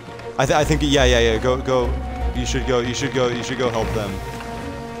no. I think yeah. Go. You should go help them.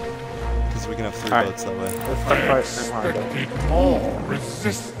 Because we can have 3 boats that way. Let's start all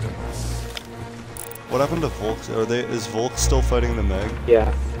resistance. What happened to Volk? Is Volk still fighting the Meg?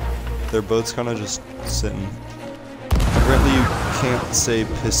 Yeah. Their boat's kind of just sitting. Apparently you can't say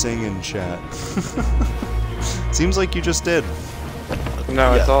pissing in chat. Seems like you just did.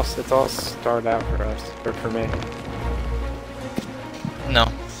 No, it's all starred out for us, or for me. No.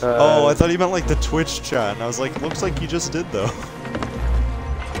 Oh, I thought you meant like the Twitch chat, and I was like, looks like you just did though.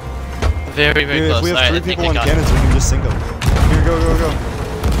 Very close. If we have Alright, 3 I think people I on got cannons, we can just sink them. Here, go.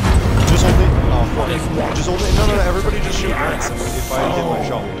 Just hold it. Oh, fuck. Just hold it. No, everybody just shoot once. And if I hit my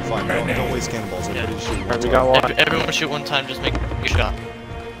shot, we'll be fine. Don't waste cannonballs. Everybody just shoot once. We got one. Everyone shoot one time, just make a shot.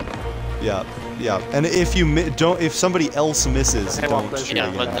 Yeah. And if you if somebody else misses, don't shoot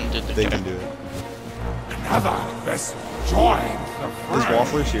again. let them do They can do it. Another vessel joined the Is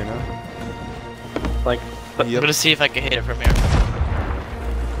Waffler's here now? Like I'm gonna see if I can hit it from here.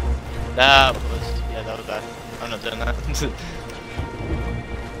 That was bad. I'm not doing that.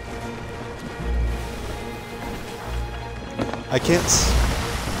 I can't.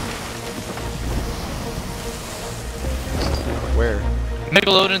 Where?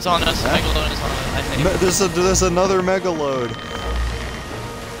 Megalodon's on us. Megalodon's on us. I think. There's another megalode.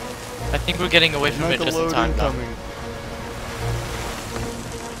 I think we're getting away from it just in time. Coming.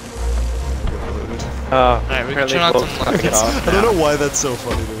 Alright, we can turn on some lights. I don't know why that's so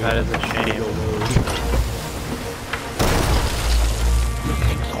funny to me. That is a shame.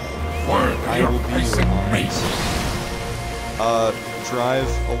 I will be drive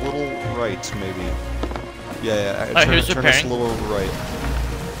a little right, maybe. Yeah. Turn us a little right.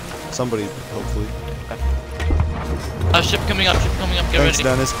 Somebody, hopefully. Ship coming up, get Thanks, ready.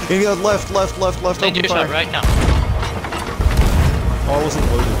 Dennis. Yeah, left. Land your shot right now. Oh, I wasn't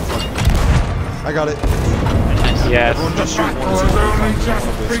loaded. I got it. Nice. Yes. Everyone just shoot once.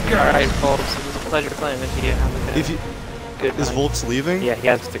 Alright, folks, it was a pleasure playing with you. Have a good Is night. Volks leaving? Yeah, he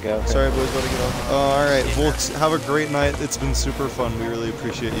has to go. Sorry, boys, gotta get off. Alright, Volks, have a great night. It's been super fun. We really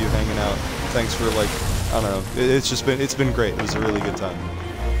appreciate you hanging out. Thanks for, like, I don't know. It's been great. It was a really good time.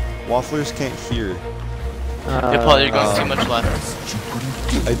 Wafflers can't hear. You're probably going too much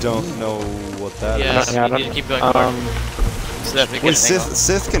left. I don't know what that is. Yeah, you need to keep going more. So that we Wait, can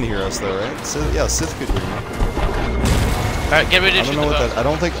Sith can hear us though, right? Sith could hear me. Alright, get ready to shoot the boat. I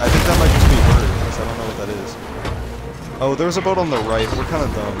think that might just be her, because I don't know what that is. Oh, there's a boat on the right. We're kind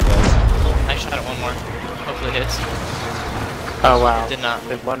of dumb, guys. I shot it one more. Hopefully it hits. Oh wow. Did not.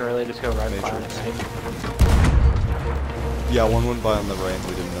 Did one really just go right by us? Yeah, one went by on the right and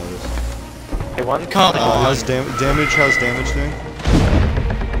we didn't notice. Hey, one? How's damage doing?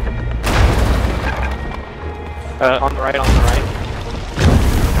 On the right. Ow.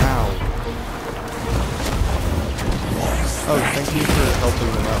 Oh, thank you for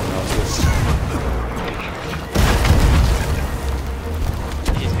helping them out, Malchus.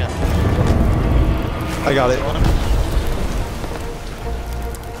 He's got it. I got it.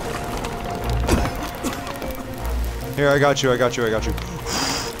 Here, I got you. It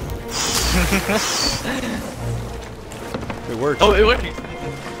worked. Oh, it worked!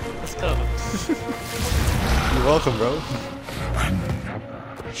 Let's go. You're welcome, bro.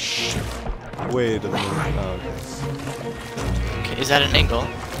 Wait a minute. Oh, okay, is that an angle?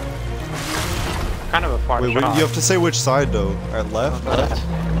 Kind of a far Wait, shot. you have to say which side, though. At left? Left?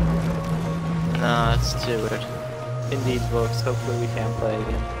 No, it's too weird. Indeed, folks. Hopefully we can play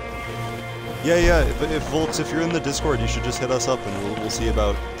again. Yeah. If Volks, if you're in the Discord, you should just hit us up and we'll see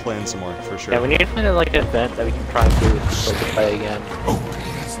about playing some more for sure. Yeah, we need to find like an event that we can try and do so we can play again.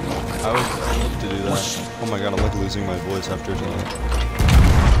 I would love to do that. Oh my god, I'm like losing my voice after tonight.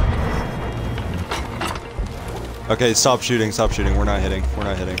 Okay, stop shooting. We're not hitting.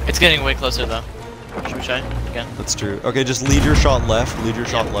 It's getting way closer though. Should we try again? That's true. Okay, just lead your shot left.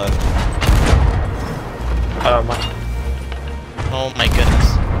 Oh my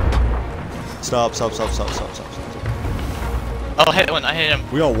goodness. Stop. Oh, I hit one. I hit him.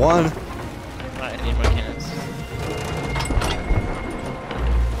 We got one. Alright, I need more cannons.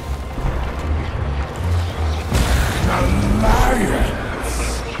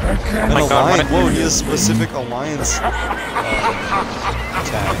 An alliance. Whoa, he has specific alliance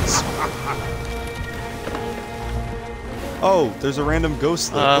tags. Oh, there's a random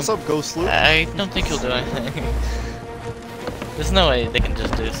ghost loop. What's up, ghost loop? I don't think he'll do anything. There's no way they can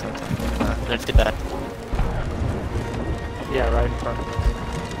just do something. They're too bad. Yeah, right in front.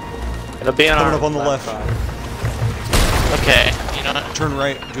 It'll be on Coming our up on the left. Side. Okay, you know what? Turn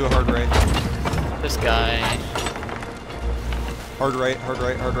right. Do a hard right. This guy. Hard right.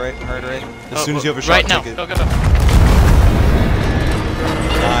 As soon as you have a shot, right now. take it. Go.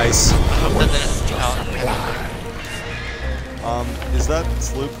 Nice. Hope that didn't count. Is that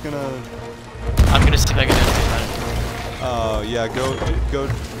sloop gonna... I'm gonna see if I can do anything about it. Yeah, go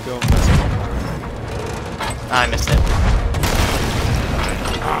mess it up. I missed it.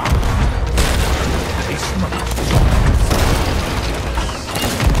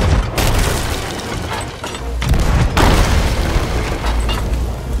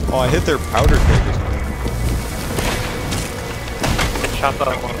 Oh, I hit their powder keg or something. Good shot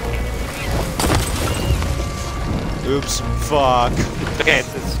that one. Oops, fuck. It's okay,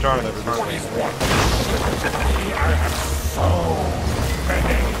 it's strong. It's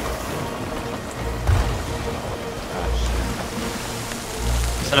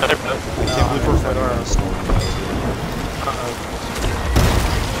another boat. I can't believe we're fighting on a storm.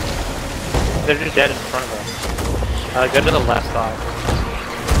 They're just dead in front of us. Go to the left side.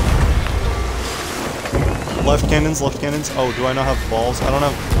 Left cannons, left cannons. Oh, do I not have balls? I don't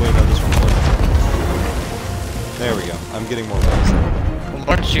have... Wait, no, this one's left. There we go. I'm getting more balls. One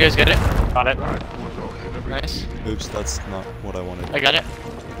more. Did you guys get it? Got it. Nice. Oops, that's not what I wanted. I got it.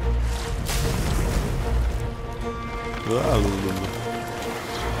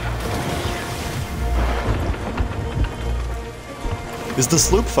 Is the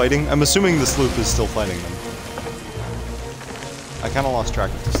sloop fighting? I'm assuming the sloop is still fighting them. I kind of lost track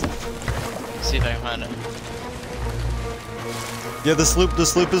of the sloop. Let's see if I can find it. Yeah, the sloop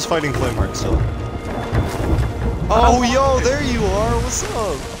is fighting Flameheart still. Oh, yo, there you are. What's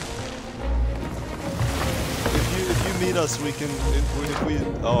up? If you meet us, we can. If we.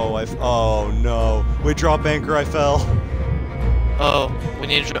 Oh no. Wait, drop anchor. I fell. Oh, we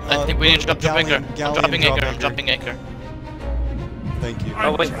need to. I think we need to drop anchor. I'm dropping anchor. I'm dropping anchor. Thank you.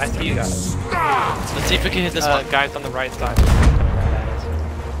 Oh wait, I see you guys. Let's see if we can hit this one. Guys on the right side.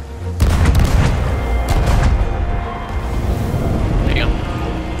 There you go.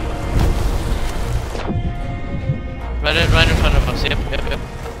 Right in front of us. Yep.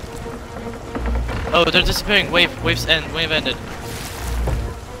 Oh, they're disappearing. Wave's end. Wave ended.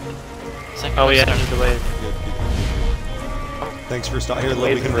 Second Oh wave yeah, started. there's the wave. Good. Thanks for stopping. Here,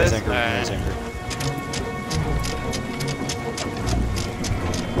 we can raise anchor. We can raise anchor.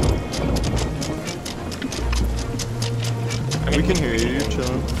 We can hear you. You're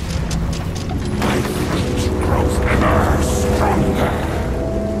chilling.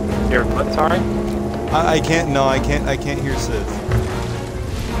 You're what? Sorry. I can't. No, I can't. I can't hear Sith.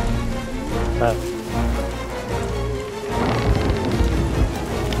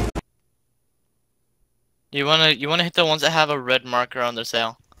 You wanna hit the ones that have a red marker on their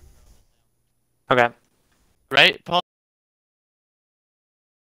sail, Okay. right, Paul?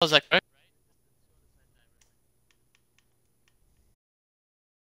 Is that correct?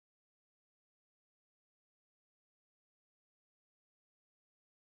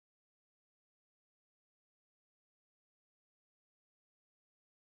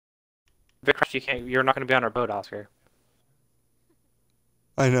 Vicrush, you can't. You're not going to be on our boat, Oscar.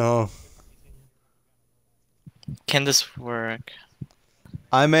 I know. Can this work?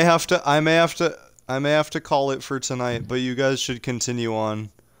 I may have to call it for tonight, but you guys should continue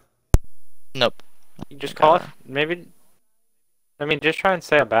on. Nope. You just call it. Maybe. I mean, just try and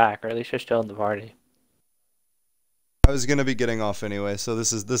stay back, or at least you're still in the party. I was gonna be getting off anyway, so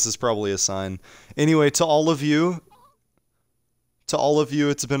this is probably a sign. Anyway, to all of you,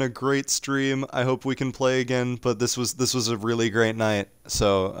 it's been a great stream. I hope we can play again, but this was a really great night.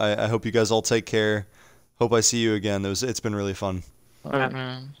 So I hope you guys all take care. Hope I see you again. It's been really fun. Alright,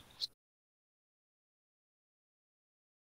 man.